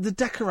 Stuff? The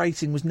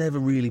decorating was never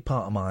really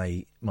part of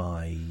my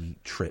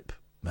trip.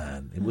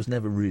 Man, it was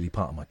never really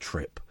part of my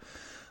trip.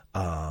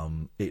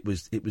 It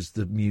was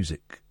the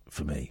music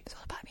for me. It's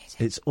all about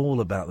music. It's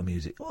all about the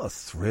music. What a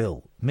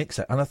thrill. Mix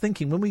it. And I'm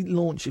thinking when we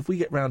launch, if we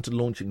get round to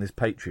launching this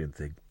Patreon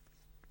thing,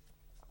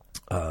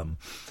 I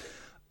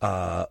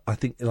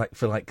think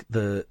for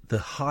the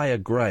higher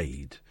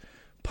grade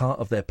part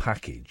of their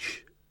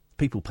package,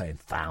 people paying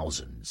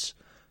thousands.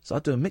 So I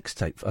do a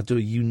mixtape. I do a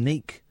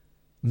unique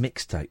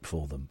mixtape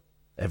for them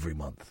every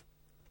month.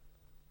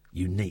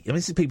 Unique. I mean,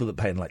 this is people that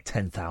are paying like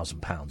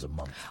 £10,000 a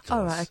month.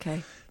 Oh, right,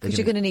 okay. Because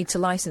you're going to need to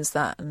license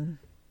that. And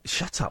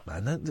shut up,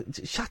 man.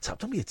 Shut up.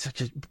 Don't be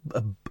such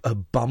a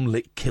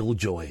bum-lick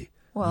killjoy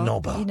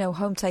knobber. You know,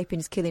 home taping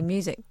is killing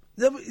music.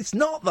 No, it's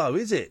not, though,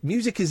 is it?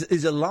 Music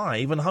is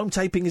alive, and home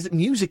taping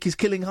music is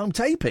killing home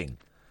taping.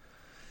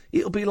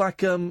 It'll be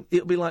like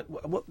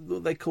what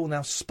they call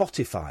now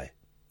Spotify.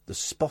 The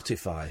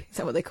Spotify. Is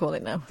that what they call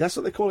it now? That's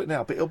what they call it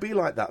now. But it'll be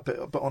like that,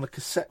 but on a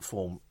cassette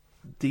form,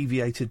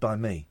 deviated by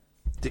me.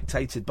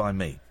 Dictated by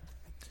me.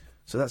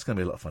 So that's going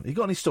to be a lot of fun. You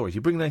got any stories? You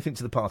bringing anything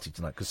to the party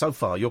tonight? Because so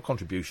far, your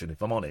contribution,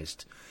 if I'm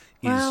honest,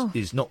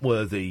 is not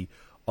worthy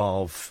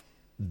of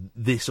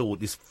this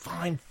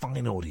fine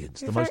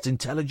audience. The most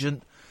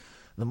intelligent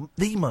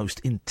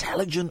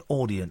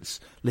audience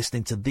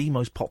listening to the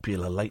most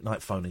popular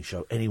late-night phoning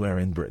show anywhere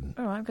in Britain.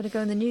 All right, I'm going to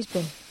go in the news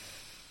bin.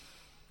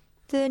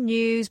 The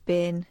news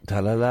bin.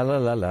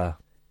 Ta-la-la-la-la-la.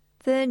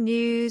 The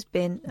news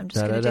bin. I'm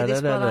just going to do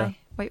this while I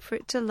wait for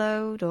it to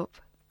load up.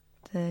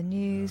 The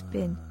news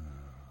bin.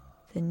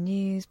 The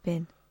news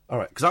bin. All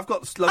right, because I've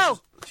got...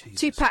 loads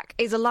Tupac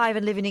is alive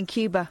and living in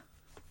Cuba.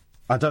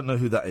 I don't know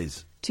who that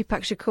is.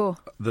 Tupac Shakur.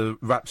 The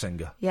rap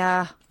singer.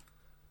 Yeah.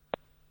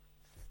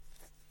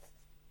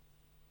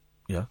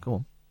 Yeah, go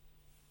on.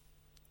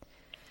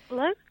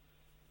 Hello?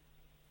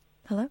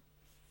 Hello?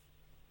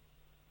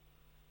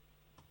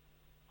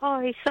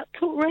 Hi, is that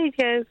Talk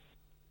Radio?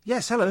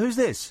 Yes, hello, who's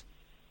this?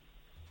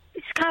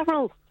 It's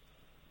Carol.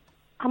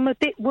 I'm a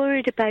bit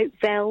worried about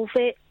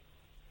Velvet.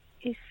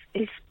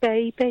 His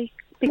baby.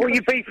 What are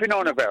you beefing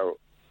on about?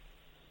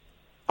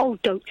 Oh,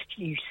 don't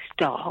you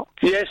start.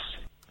 Yes.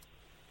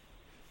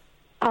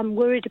 I'm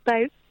worried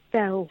about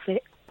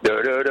Velvet.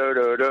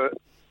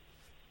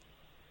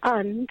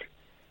 And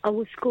I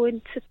was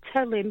going to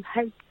tell him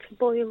how to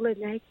boil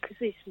an egg because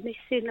he's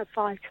missing a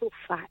vital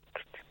fact.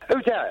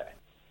 Who's that?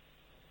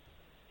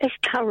 It's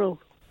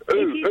Carol.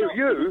 Who,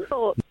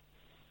 you?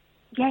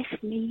 Yes,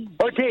 me.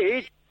 I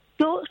did.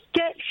 Don't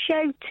get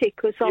shouty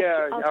because I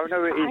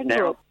know it is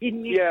now.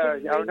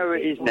 I know it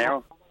is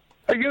now.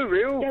 Are you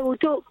real? Yeah, well,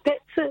 don't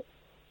get so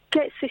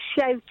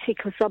shouty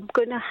because I'm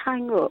going to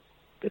hang up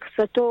because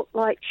I don't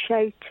like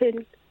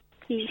shouting.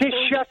 Just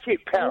shut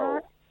it,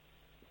 pal.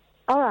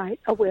 All right,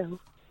 I will.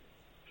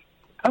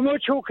 Am I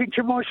talking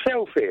to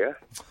myself here?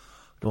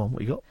 Go on,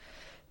 what you got?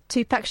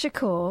 Tupac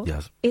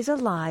Shakur is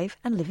alive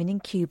and living in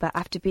Cuba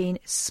after being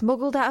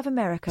smuggled out of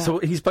America. So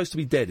he's supposed to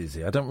be dead, is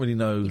he? I don't really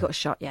know. He got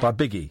shot, yeah. By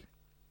Biggie?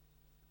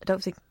 I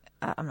don't think...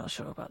 I'm not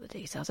sure about the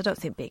details. I don't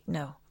think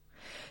no.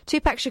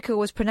 Tupac Shakur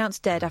was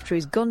pronounced dead after he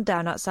was gunned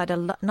down outside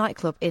a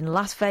nightclub in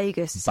Las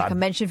Vegas. It's like a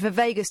mention for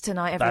Vegas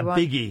tonight, everyone.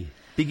 Biggie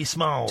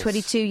Smalls.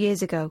 22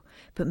 years ago.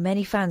 But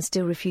many fans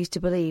still refuse to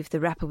believe the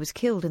rapper was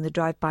killed in the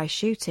drive-by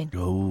shooting.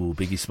 Oh,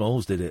 Biggie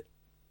Smalls did it.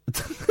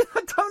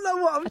 I don't know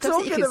what I'm talking about. I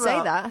don't think you could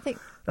say that. I think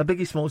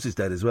Biggie Smalls is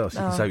dead as well, so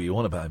you can say what you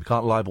want about him. You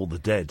can't libel the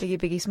dead.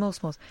 Biggie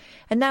Smalls.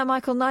 And now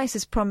Michael Nice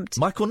has prompted...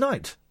 Michael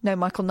Knight? No,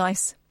 Michael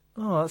Nice.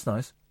 Oh, that's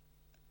nice.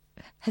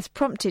 Has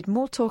prompted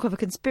more talk of a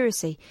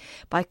conspiracy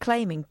by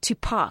claiming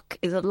Tupac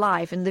is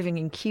alive and living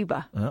in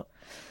Cuba. Oh.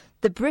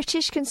 The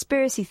British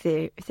conspiracy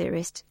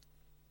theorist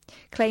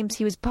claims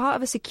he was part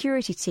of a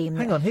security team...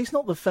 Hang on, he's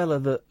not the fella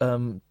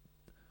that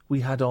we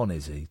had on,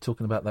 is he?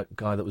 Talking about that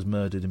guy that was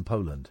murdered in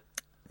Poland?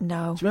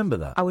 No. Do you remember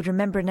that? I would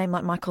remember a name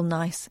like Michael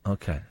Nice.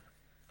 Okay.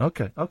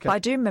 But I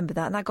do remember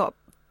that, and that got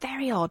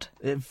very odd.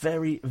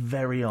 Very,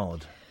 very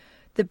odd.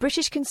 The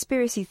British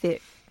conspiracy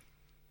theory...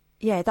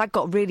 Yeah, that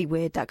got really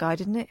weird, that guy,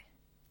 didn't it?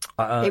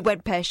 It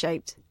went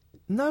pear-shaped.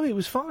 No, it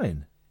was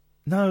fine.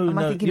 No,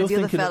 you're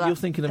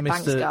thinking of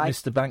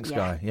Mr. Banks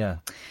guy, yeah.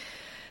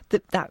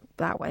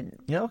 That went...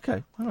 Yeah,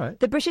 okay, all right.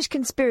 The British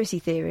conspiracy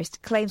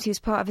theorist claims he was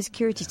part of a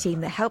security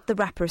team that helped the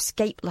rapper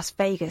escape Las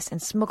Vegas and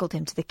smuggled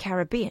him to the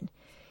Caribbean.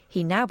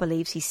 He now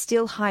believes he's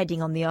still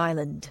hiding on the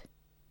island.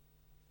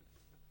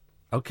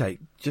 OK,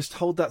 just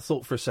hold that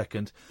thought for a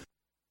second.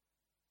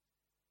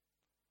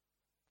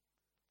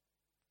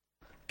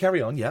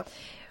 Carry on, yeah.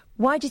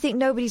 Why do you think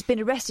nobody's been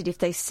arrested if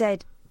they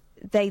said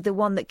they the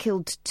one that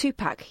killed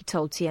Tupac, he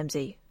told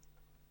TMZ?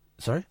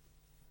 Sorry?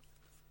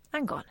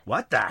 Hang on.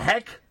 What the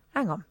heck?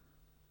 Hang on.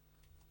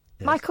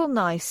 Yes. Michael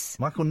Nice.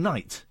 Michael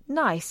Knight?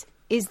 Nice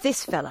is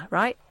this fella,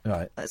 right?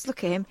 Right. Let's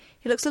look at him.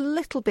 He looks a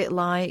little bit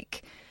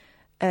like...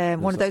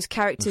 one of those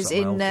characters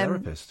in...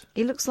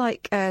 he looks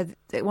like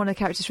one of the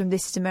characters from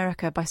This Is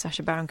America by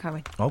Sacha Baron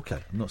Cohen. OK,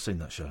 I've not seen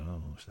that show.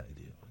 Oh, what's that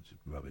idiot? It's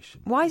rubbish.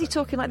 Why is he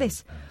talking like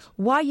this?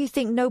 Why you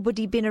think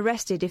nobody been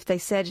arrested if they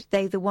said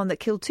they the one that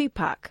killed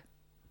Tupac?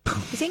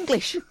 It's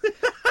English.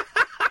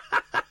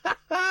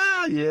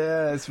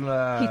 Yes,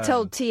 man. He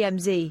told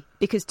TMZ,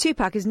 because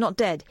Tupac is not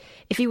dead.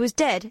 If he was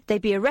dead,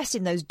 they'd be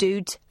arresting those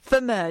dudes for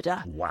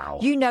murder. Wow.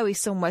 You know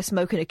he's somewhere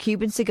smoking a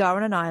Cuban cigar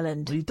on an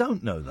island. You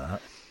don't know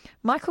that.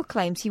 Michael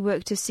claims he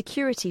worked as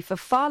security for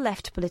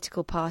far-left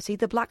political party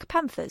the Black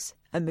Panthers,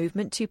 a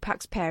movement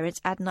Tupac's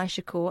parents Adonai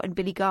Shakur and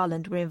Billy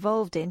Garland were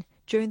involved in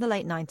during the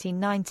late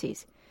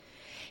 1990s.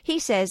 He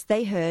says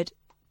they heard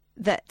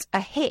that a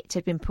hit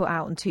had been put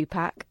out on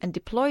Tupac and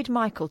deployed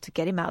Michael to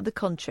get him out of the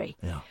country.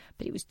 Yeah.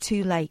 But it was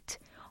too late.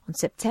 On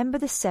September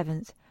the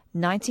 7th,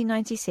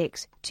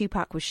 1996,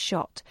 Tupac was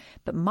shot,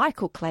 but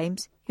Michael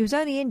claims he was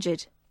only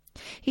injured.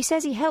 He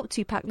says he helped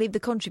Tupac leave the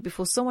country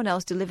before someone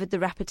else delivered the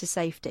rapper to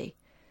safety.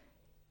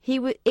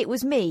 It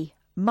was me,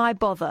 my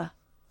bother,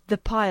 the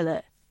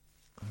pilot.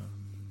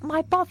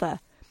 My bother.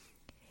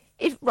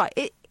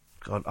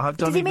 God,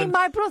 does he mean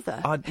my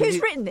brother?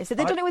 Who's written this? Have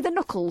they done it with the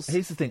knuckles?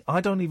 Here's the thing.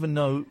 I don't even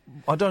know.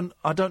 I don't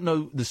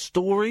know the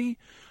story.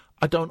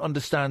 I don't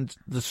understand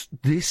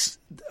this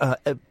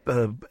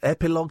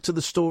epilogue to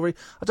the story.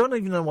 I don't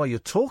even know why you're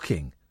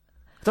talking.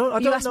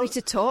 You asked me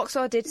to talk,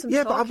 so I did some talking.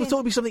 Yeah, but I thought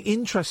it'd be something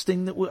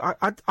interesting that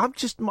I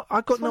got it's no one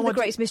of the idea.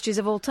 greatest mysteries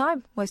of all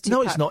time. Where's Tupac?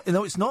 No, it's not.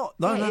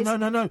 No, it's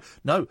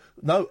not.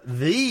 No.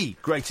 The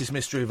greatest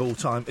mystery of all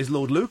time is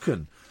Lord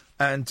Lucan.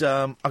 And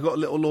I got a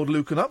little Lord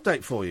Lucan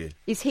update for you.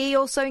 Is he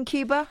also in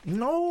Cuba?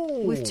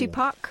 No. With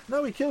Tupac?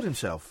 No, he killed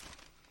himself.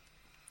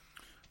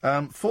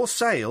 For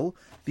sale,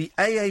 the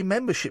AA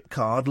membership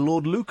card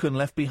Lord Lucan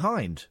left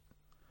behind.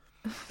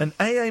 An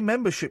AA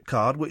membership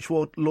card which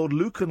Lord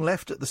Lucan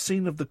left at the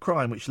scene of the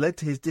crime which led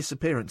to his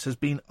disappearance has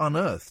been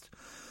unearthed.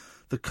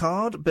 The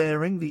card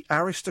bearing the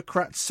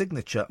aristocrat's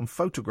signature and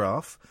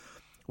photograph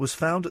was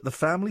found at the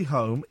family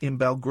home in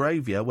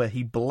Belgravia where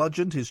he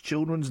bludgeoned his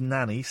children's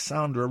nanny,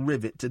 Sandra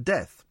Rivet, to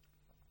death.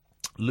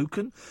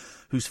 Lucan,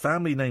 whose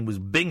family name was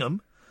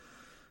Bingham,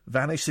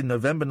 vanished in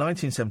November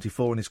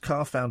 1974 and his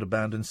car found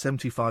abandoned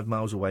 75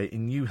 miles away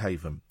in New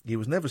Haven. He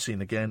was never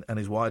seen again and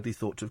is widely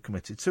thought to have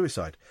committed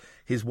suicide.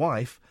 His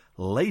wife,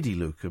 Lady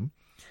Lucan,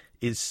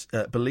 is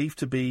believed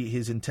to be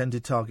his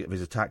intended target of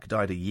his attack,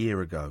 died a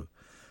year ago.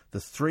 The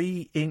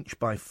 3-inch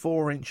by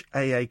 4-inch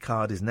AA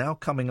card is now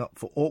coming up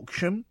for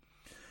auction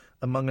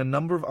among a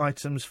number of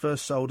items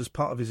first sold as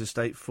part of his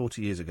estate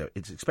 40 years ago.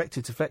 It's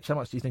expected to fetch... How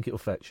much do you think it will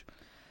fetch?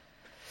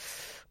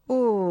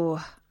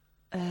 Oh,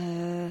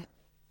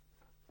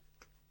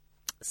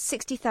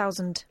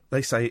 60,000.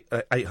 They say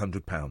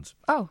 £800.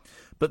 Oh.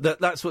 But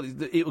that's what...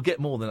 It will get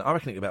more than... I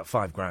reckon it'll get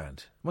about £5,000.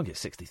 It won't get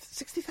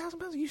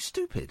 £60,000? Are you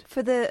stupid?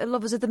 For the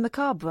lovers of the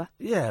macabre?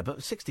 Yeah, but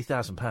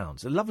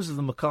 £60,000. The lovers of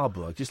the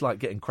macabre are just like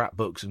getting crap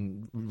books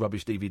and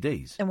rubbish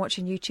DVDs. And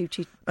watching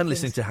YouTube and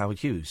listening to Howard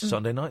Hughes,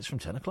 Sunday nights from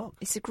 10 o'clock.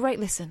 It's a great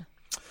listen.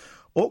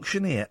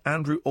 Auctioneer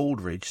Andrew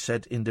Aldridge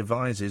said in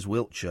Devizes,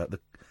 Wiltshire,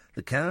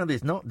 the card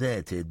is not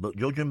dated, but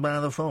judging by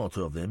the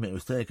photo of him, it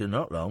was taken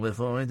not long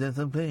before he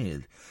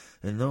disappeared.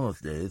 In those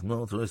days,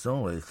 motorists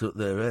always took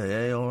their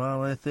AA or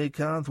RSA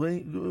cards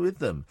with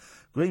them.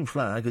 Green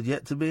flag had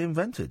yet to be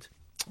invented.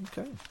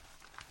 Okay.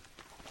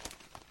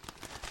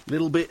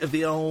 Little bit of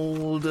the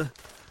old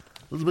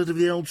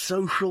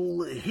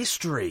social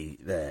history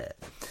there.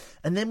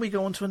 And then we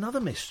go on to another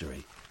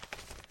mystery.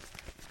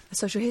 A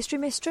social history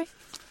mystery?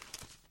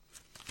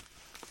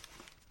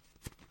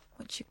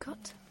 What you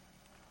Cut.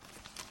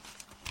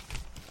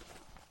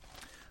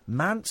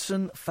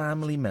 Manson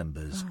family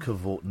members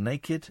cavort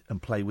naked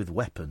and play with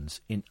weapons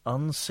in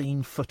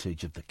unseen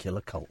footage of the killer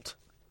cult.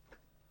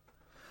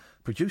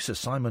 Producer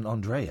Simon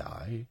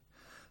Andrei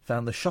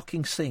found the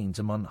shocking scenes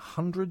among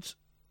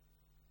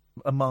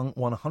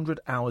 100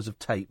 hours of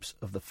tapes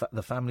of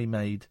the family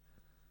made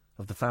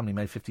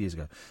 50 years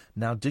ago.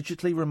 Now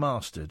digitally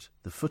remastered,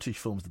 the footage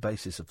forms the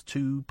basis of the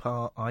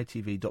two-part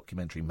ITV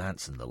documentary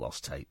Manson: The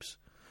Lost Tapes.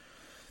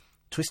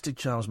 Twisted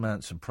Charles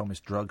Manson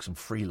promised drugs and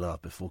free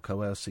love before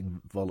coercing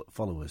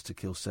followers to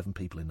kill 7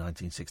 people in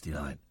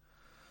 1969.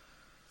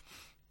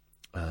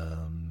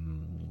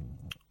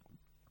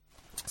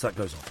 So that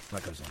goes on.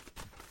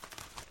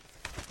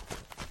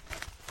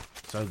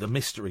 So the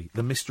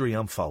mystery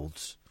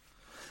unfolds.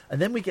 And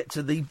then we get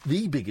to the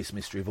biggest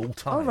mystery of all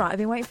time. All right, I've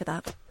been waiting for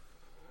that.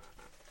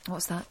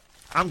 What's that?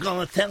 I'm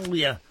going to tell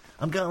you.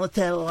 I'm going to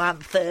tell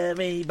Aunt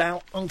Fairy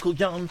about Uncle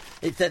John.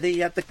 It said he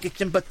had the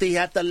kitchen, but he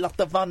had a lot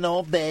of fun,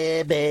 oh,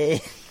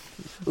 baby.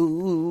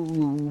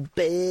 Ooh,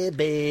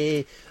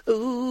 baby.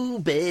 Ooh,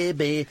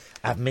 baby.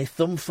 Have me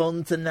some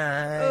fun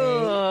tonight.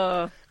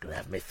 Oh. Gonna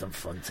have me some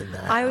fun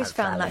tonight. I always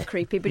found that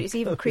creepy, but it's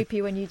even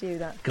creepier when you do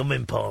that. Come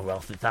in, Paul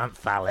Ross. It's Aunt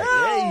Sally.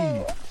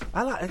 Oh. Hey.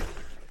 I like it.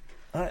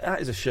 That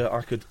is a shirt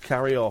I could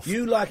carry off.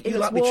 You like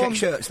me check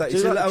shirts.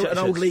 It's an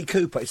old Lee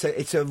Cooper.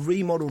 It's a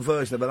remodelled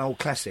version of an old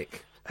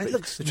classic. It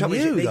looks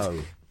new,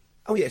 though.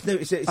 Oh, yeah,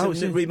 it's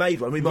a remade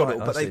one, remodeled.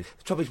 Right, but the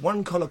trouble is,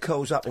 one collar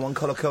curls up and one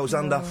collar curls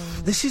under.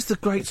 This is the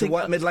great thing. It's a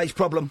white middle-aged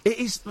problem. It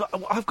is.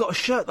 I've got a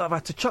shirt that I've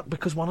had to chuck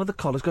because one of the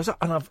collars goes up,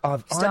 and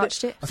I've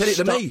starched it. Said it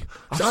to me.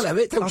 I'll have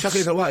it. Don't chuck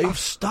it away. I've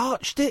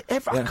starched it. I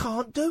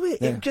can't do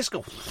it. It just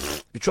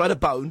goes. You tried a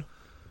bone?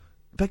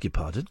 Beg your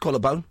pardon?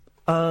 Collarbone?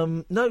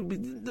 No.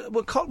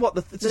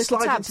 The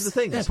slide tabs. into the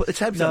thing. Yeah, put the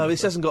tabs No, on.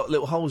 this hasn't got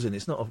little holes in it.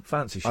 It's not a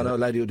fancy shirt. I know a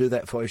lady who'll do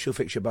that for you. She'll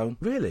fix your bone.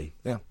 Really?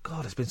 Yeah.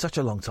 God, it's been such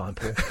a long time,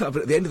 Paul. I've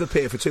been at the end of the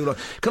pier for too long.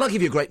 Can I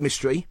give you a great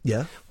mystery?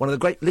 Yeah. One of the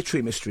great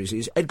literary mysteries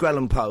is Edgar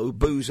Allan Poe,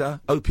 boozer,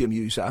 opium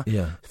user,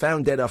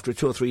 found dead after a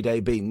 2 or 3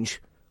 day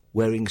binge,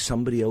 wearing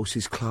somebody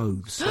else's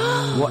clothes.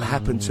 What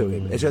happened to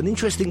him? There's an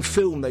interesting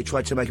film they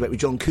tried to make about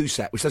with John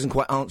Cusack, which doesn't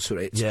quite answer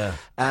it. Yeah.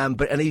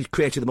 And he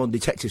created the modern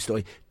detective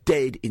story,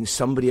 dead in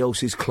somebody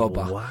else's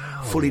clobber.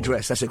 Wow. Fully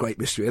dressed. That's a great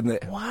mystery, isn't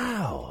it?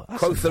 Wow.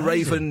 Quoth the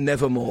raven,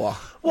 nevermore.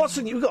 What's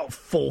on you? We've got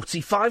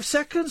 45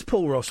 seconds,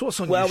 Paul Ross. What's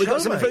on your show, Well, we've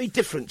got something mate? very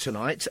different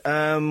tonight.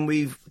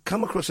 We've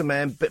come across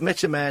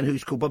met a man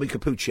who's called Bobby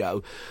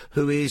Capuccio,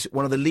 who is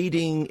one of the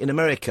leading, in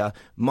America,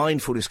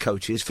 mindfulness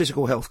coaches,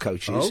 physical health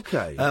coaches.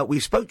 Okay. We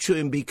spoke to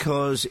him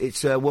because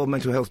it's World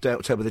Mental Health Day,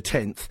 October the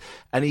 10th,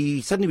 and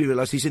we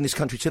realised he's in this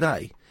country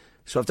today.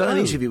 So I've done an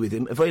interview with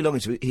him, a very long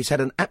interview. He's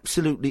had an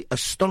absolutely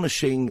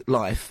astonishing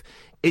life,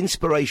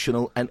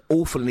 inspirational and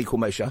awful in equal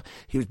measure.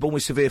 He was born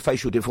with severe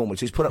facial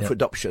deformities, put up for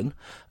adoption.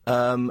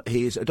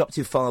 His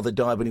adoptive father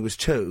died when he was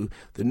 2.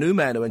 The new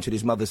man who entered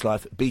his mother's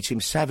life beat him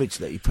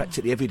savagely,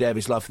 practically every day of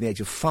his life from the age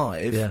of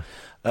 5. Yeah.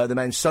 The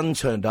man's son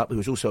turned up, who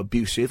was also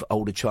abusive,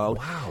 older child.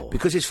 Wow.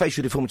 Because his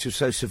facial deformity was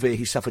so severe,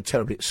 he suffered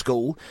terribly at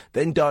school,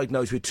 then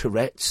diagnosed with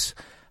Tourette's,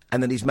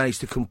 and then he's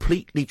managed to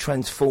completely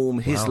transform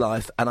his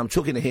life, and I'm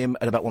talking to him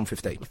at about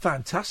 1:15.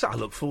 Fantastic. I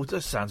look forward to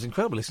it. Sounds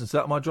incredible. Listen to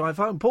that on my drive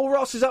home. Paul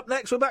Ross is up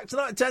next. We're back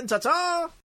tonight at 10. Ta-ta!